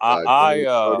 Don't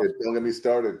get me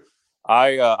started.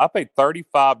 I paid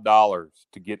 $35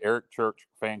 to get Eric Church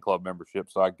fan club membership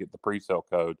so I could get the pre-sale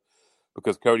code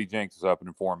because Cody Jinks is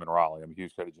opening for him in Raleigh. I'm a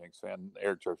huge Cody Jinks fan.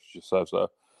 Eric Church is just so.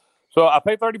 So I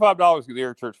paid $35 to get the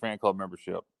Eric Church fan club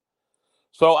membership.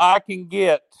 So I can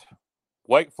get,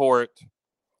 wait for it,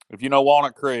 if you know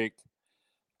Walnut Creek,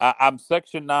 I'm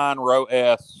Section 9, Row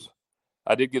S.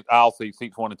 I did get aisle seats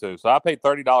 1 and 2. So I paid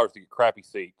 $30 to get crappy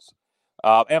seats.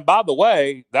 And by the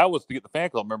way, that was to get the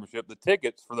fan club membership. The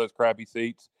tickets for those crappy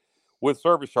seats with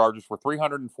service charges were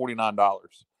 $349.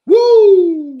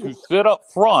 Woo! To sit up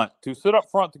front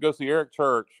to go see Eric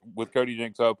Church with Cody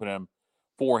Jinks opening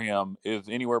for him is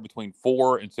anywhere between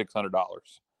 $400 and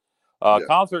 $600.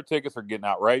 Concert tickets are getting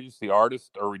outrageous. The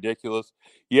artists are ridiculous.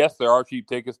 Yes, there are cheap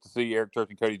tickets to see Eric Church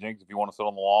and Cody Jinks if you want to sit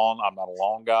on the lawn. I'm not a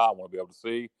lawn guy. I want to be able to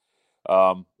see.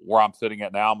 Where I'm sitting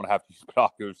at now, I'm going to have to use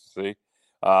binoculars to see.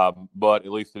 But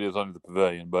at least it is under the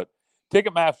pavilion. But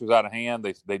Ticketmaster's out of hand.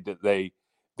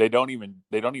 They don't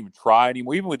even try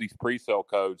anymore. Even with these pre-sale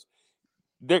codes.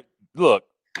 Look,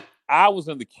 I was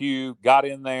in the queue, got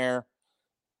in there.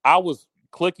 I was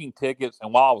clicking tickets,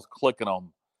 and while I was clicking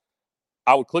them,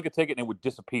 I would click a ticket and it would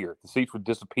disappear. The seats would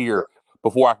disappear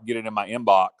before I could get it in my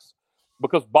inbox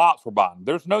because bots were buying.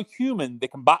 There's no human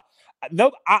that can buy.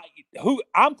 No,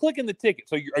 I'm clicking the ticket.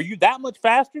 So are you that much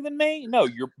faster than me? No,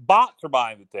 your bots are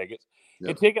buying the tickets,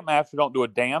 and Ticketmaster don't do a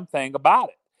damn thing about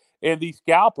it. And these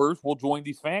scalpers will join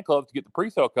these fan clubs to get the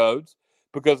pre-sale codes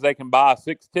because they can buy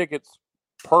 6 tickets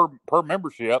per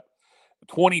membership,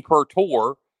 20 per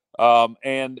tour.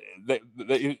 And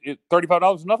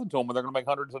 $35 is nothing to them when they're going to make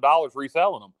hundreds of dollars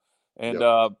reselling them. And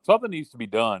something needs to be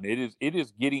done. It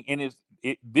is getting, and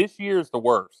this year is the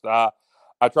worst.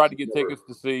 I tried to get tickets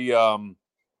to see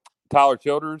Tyler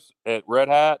Childers at Red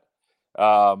Hat.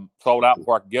 Sold out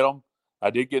before I could get them. I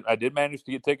did manage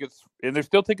to get tickets, and there's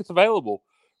still tickets available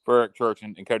for Eric Church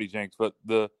and Cody Jinks, but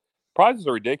the prices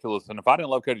are ridiculous. And if I didn't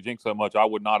love Cody Jinks so much, I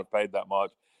would not have paid that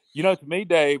much. To me,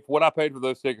 Dave, what I paid for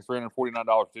those tickets, $349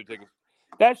 for 2 tickets,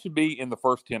 that should be in the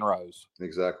first 10 rows.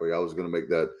 Exactly. I was going to make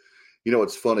that.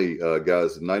 It's funny,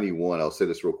 guys. 91. I'll say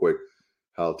this real quick.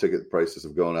 How ticket prices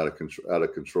have gone out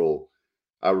of control.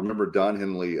 I remember Don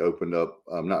Henley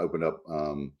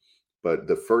but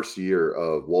the first year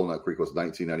of Walnut Creek was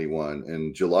 1991.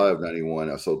 In July of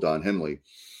 91, I saw Don Henley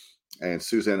and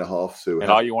Susanna Hoffs. And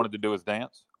all you wanted to do was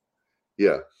dance?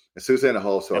 Yeah. And Susanna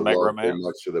Hoffs, who I And make love very romance?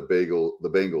 much, to the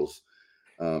Bengals.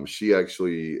 She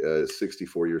actually is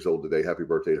 64 years old today. Happy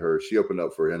birthday to her. She opened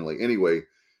up for Henley. Anyway,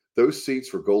 those seats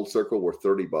for Gold Circle were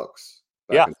 $30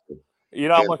 Yeah. back in You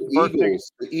know how much the first ticket?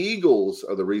 The Eagles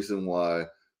are the reason why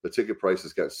the ticket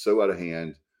prices got so out of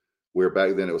hand, where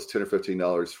back then it was $10 or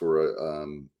 $15 for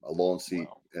a lawn seat.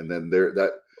 Wow. And then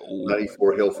that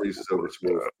 94 Hell Freezes over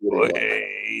to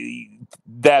 $40.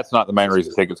 That's not the main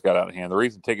reason tickets got out of hand. The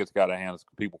reason tickets got out of hand is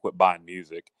people quit buying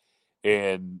music.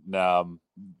 And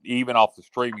even off the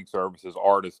streaming services,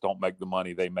 artists don't make the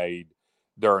money they made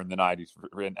during the 90s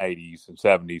and 80s and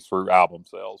 70s through album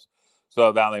sales.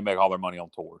 So now they make all their money on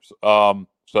tours.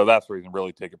 So that's the reason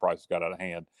really ticket prices got out of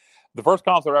hand. The first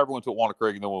concert I ever went to at Walnut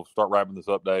Creek, and then we'll start wrapping this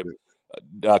up, Dave.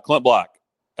 Clint Black.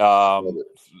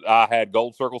 I had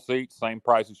Gold Circle seats, same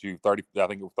price as you, I think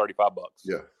it was $35.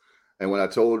 Yeah. And when I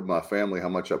told my family how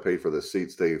much I paid for the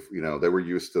seats, they were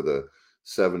used to the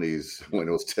 70s when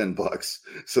it was $10.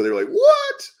 So they're like,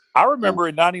 what? I remember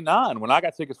in 99 when I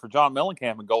got tickets for John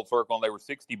Mellencamp in Gold Circle and they were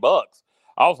 $60.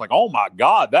 I was like, oh my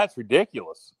God, that's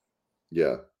ridiculous.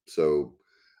 Yeah. So,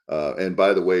 and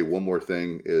by the way, one more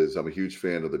thing is I'm a huge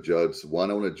fan of the Judds.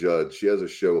 Winona Judd, she has a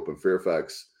show up in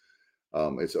Fairfax.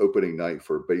 It's opening night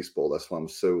for baseball. That's why I'm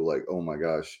so like, oh my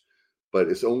gosh. But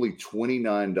it's only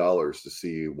 $29 to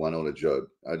see Winona Judd.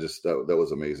 That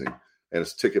was amazing. And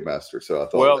it's Ticketmaster. So I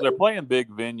thought, they're playing big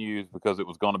venues because it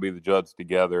was going to be the Judds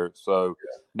together. So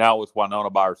now it's Winona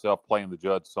by herself playing the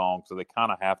Judds song. So they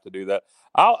kind of have to do that.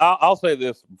 I'll say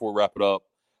this before we wrap it up.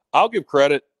 I'll give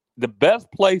credit. The best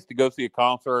place to go see a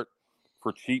concert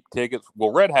for cheap tickets,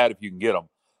 well, Red Hat if you can get them.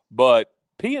 But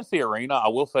PNC Arena, I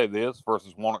will say this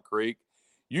versus Walnut Creek,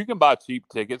 you can buy cheap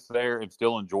tickets there and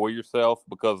still enjoy yourself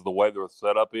because of the way the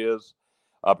setup is,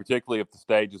 particularly if the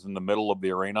stage is in the middle of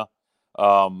the arena.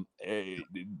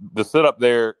 The setup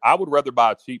there, I would rather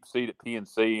buy a cheap seat at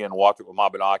PNC and watch it with my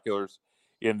binoculars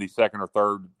in the second or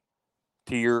third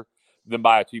tier than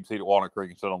buy a cheap seat at Walnut Creek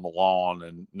and sit on the lawn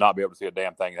and not be able to see a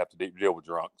damn thing and have to deal with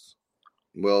drunks.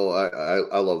 Well,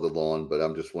 I love the lawn, but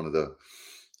I'm just I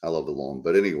love the lawn.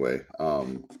 But anyway,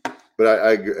 but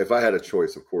I if I had a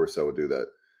choice, of course, I would do that.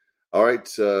 All right,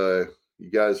 you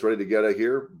guys ready to get out of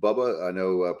here? Bubba, I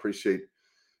know, appreciate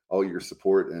all your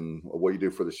support and what you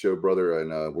do for the show, brother.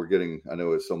 And I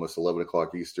know it's almost 11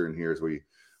 o'clock Eastern here as we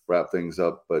wrap things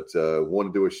up, but want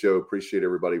to do a show. Appreciate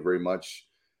everybody very much.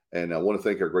 And I want to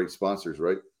thank our great sponsors,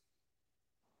 right?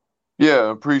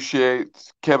 Yeah, appreciate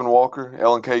Kevin Walker,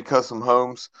 L&K Custom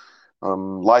Homes,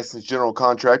 licensed general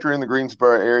contractor in the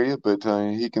Greensboro area, but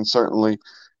he can certainly,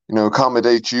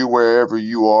 accommodate you wherever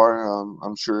you are.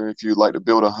 I'm sure if you'd like to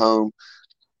build a home,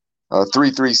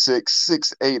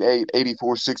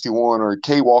 336-688-8461 or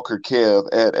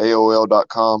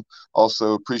kwalkerkev@aol.com.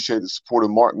 Also appreciate the support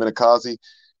of Mark Minikazi.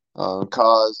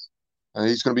 Kaz,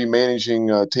 he's going to be managing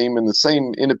a team in the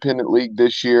same independent league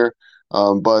this year,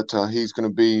 but he's going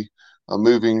to be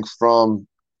moving from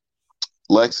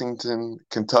Lexington,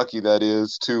 Kentucky, that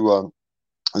is, to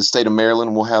the state of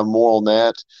Maryland. We'll have more on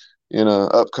that in an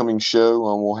upcoming show.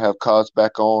 We'll have Kaz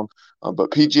back on. But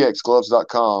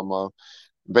pgxgloves.com,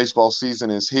 baseball season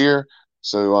is here.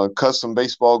 So custom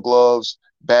baseball gloves,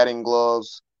 batting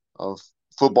gloves,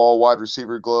 football wide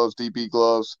receiver gloves, DB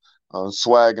gloves,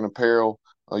 swag and apparel.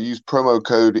 Use promo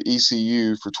code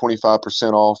ECU for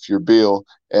 25% off your bill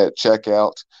at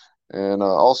checkout. And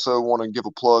also want to give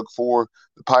a plug for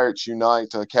the Pirates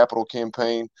Unite capital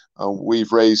campaign.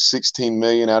 We've raised $16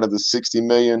 million out of the $60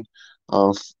 million,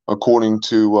 according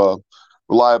to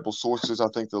reliable sources. I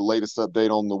think the latest update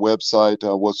on the website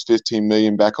was $15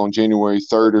 million back on January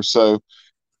 3rd or so.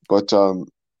 But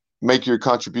make your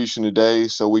contribution today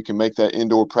so we can make that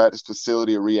indoor practice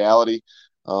facility a reality.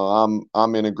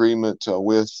 I'm in agreement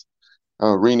with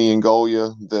Rene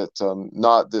Ingoglia that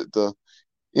not that the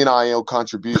NIL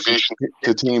contributions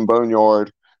to Team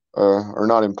Boneyard are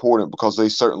not important, because they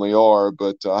certainly are.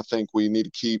 But I think we need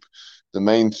to keep the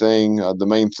main thing,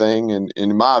 and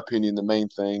in my opinion, the main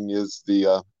thing is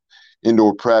the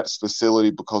indoor practice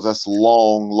facility, because that's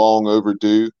long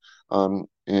overdue.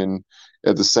 And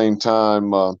at the same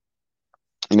time,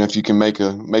 if you can make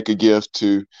a gift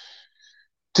to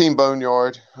Team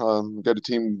Boneyard, go to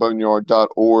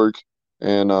teamboneyard.org,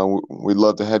 and we'd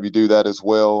love to have you do that as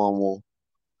well. And we'll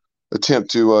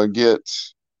attempt to get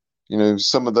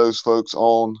some of those folks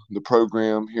on the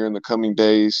program here in the coming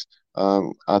days.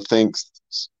 I think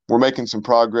we're making some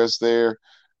progress there.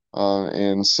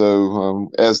 And so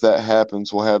as that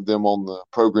happens, we'll have them on the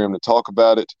program to talk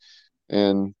about it.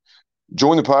 And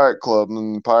join the Pirate Club.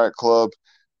 And the Pirate Club,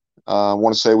 I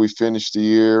want to say we finished the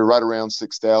year right around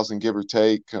 6,000, give or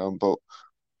take. But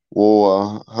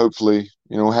we'll hopefully,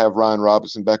 have Ryan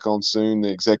Robinson back on soon,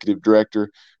 the executive director,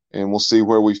 and we'll see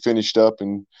where we finished up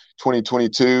in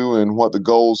 2022 and what the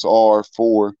goals are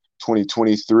for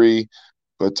 2023.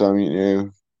 But,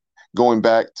 going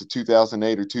back to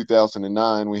 2008 or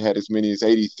 2009, we had as many as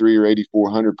 83 or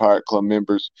 8,400 Pirate Club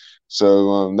members.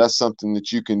 So that's something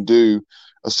that you can do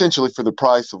essentially for the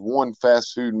price of one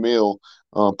fast food meal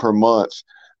per month.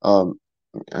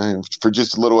 And for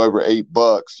just a little over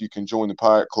 $8, you can join the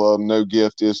Pirate Club. No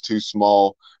gift is too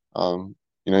small.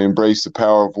 Embrace the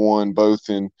power of one, both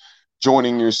in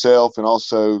joining yourself and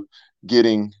also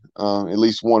getting at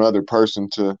least one other person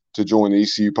to join the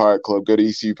ECU Pirate Club. Go to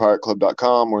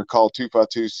ecupirateclub.com or call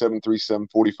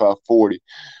 252-737-4540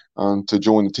 to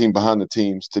join the team behind the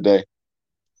teams today.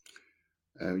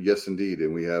 Yes, indeed.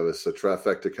 And we have a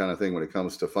trifecta kind of thing when it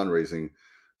comes to fundraising.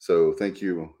 So thank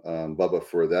you, Bubba,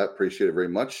 for that. Appreciate it very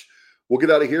much. We'll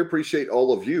get out of here. Appreciate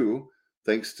all of you.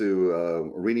 Thanks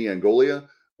to Rene Ingoglia.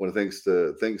 My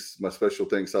special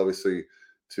thanks, obviously,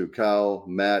 to Kyle,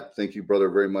 Matt. Thank you, brother,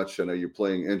 very much. I know you're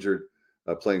playing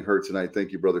hurt tonight.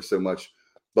 Thank you, brother, so much.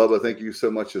 Bubba, thank you so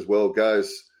much as well.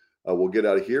 Guys, we'll get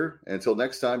out of here. Until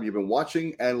next time, you've been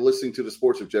watching and listening to The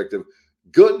Sports Objective.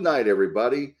 Good night,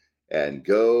 everybody, and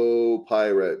go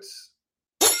Pirates.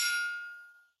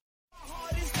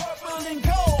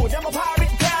 I'm a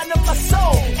pirate down of my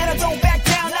soul, and I don't back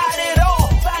down, not at all.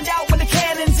 Find out when the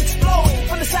cannons explode,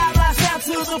 from the sidelines down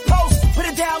to the post. Put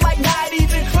it down like not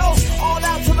even close, all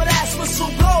out to my last whistle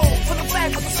blow. For the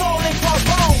flag of the soul and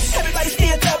crossbones. Everybody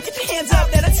stand up, get your hands up,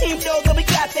 let our team know that we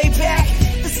got they back.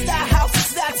 This is our house,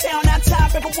 this is our town, our time,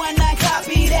 Rebel 19,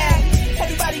 copy that.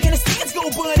 Everybody in the stands go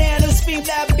bananas, scream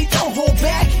loud, baby, don't hold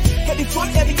back. Every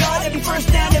foot, every yard, every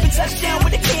first down, every touchdown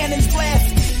with the cannons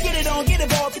blast. Get it on, get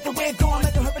it all, get the wave going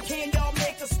like a hurricane, y'all.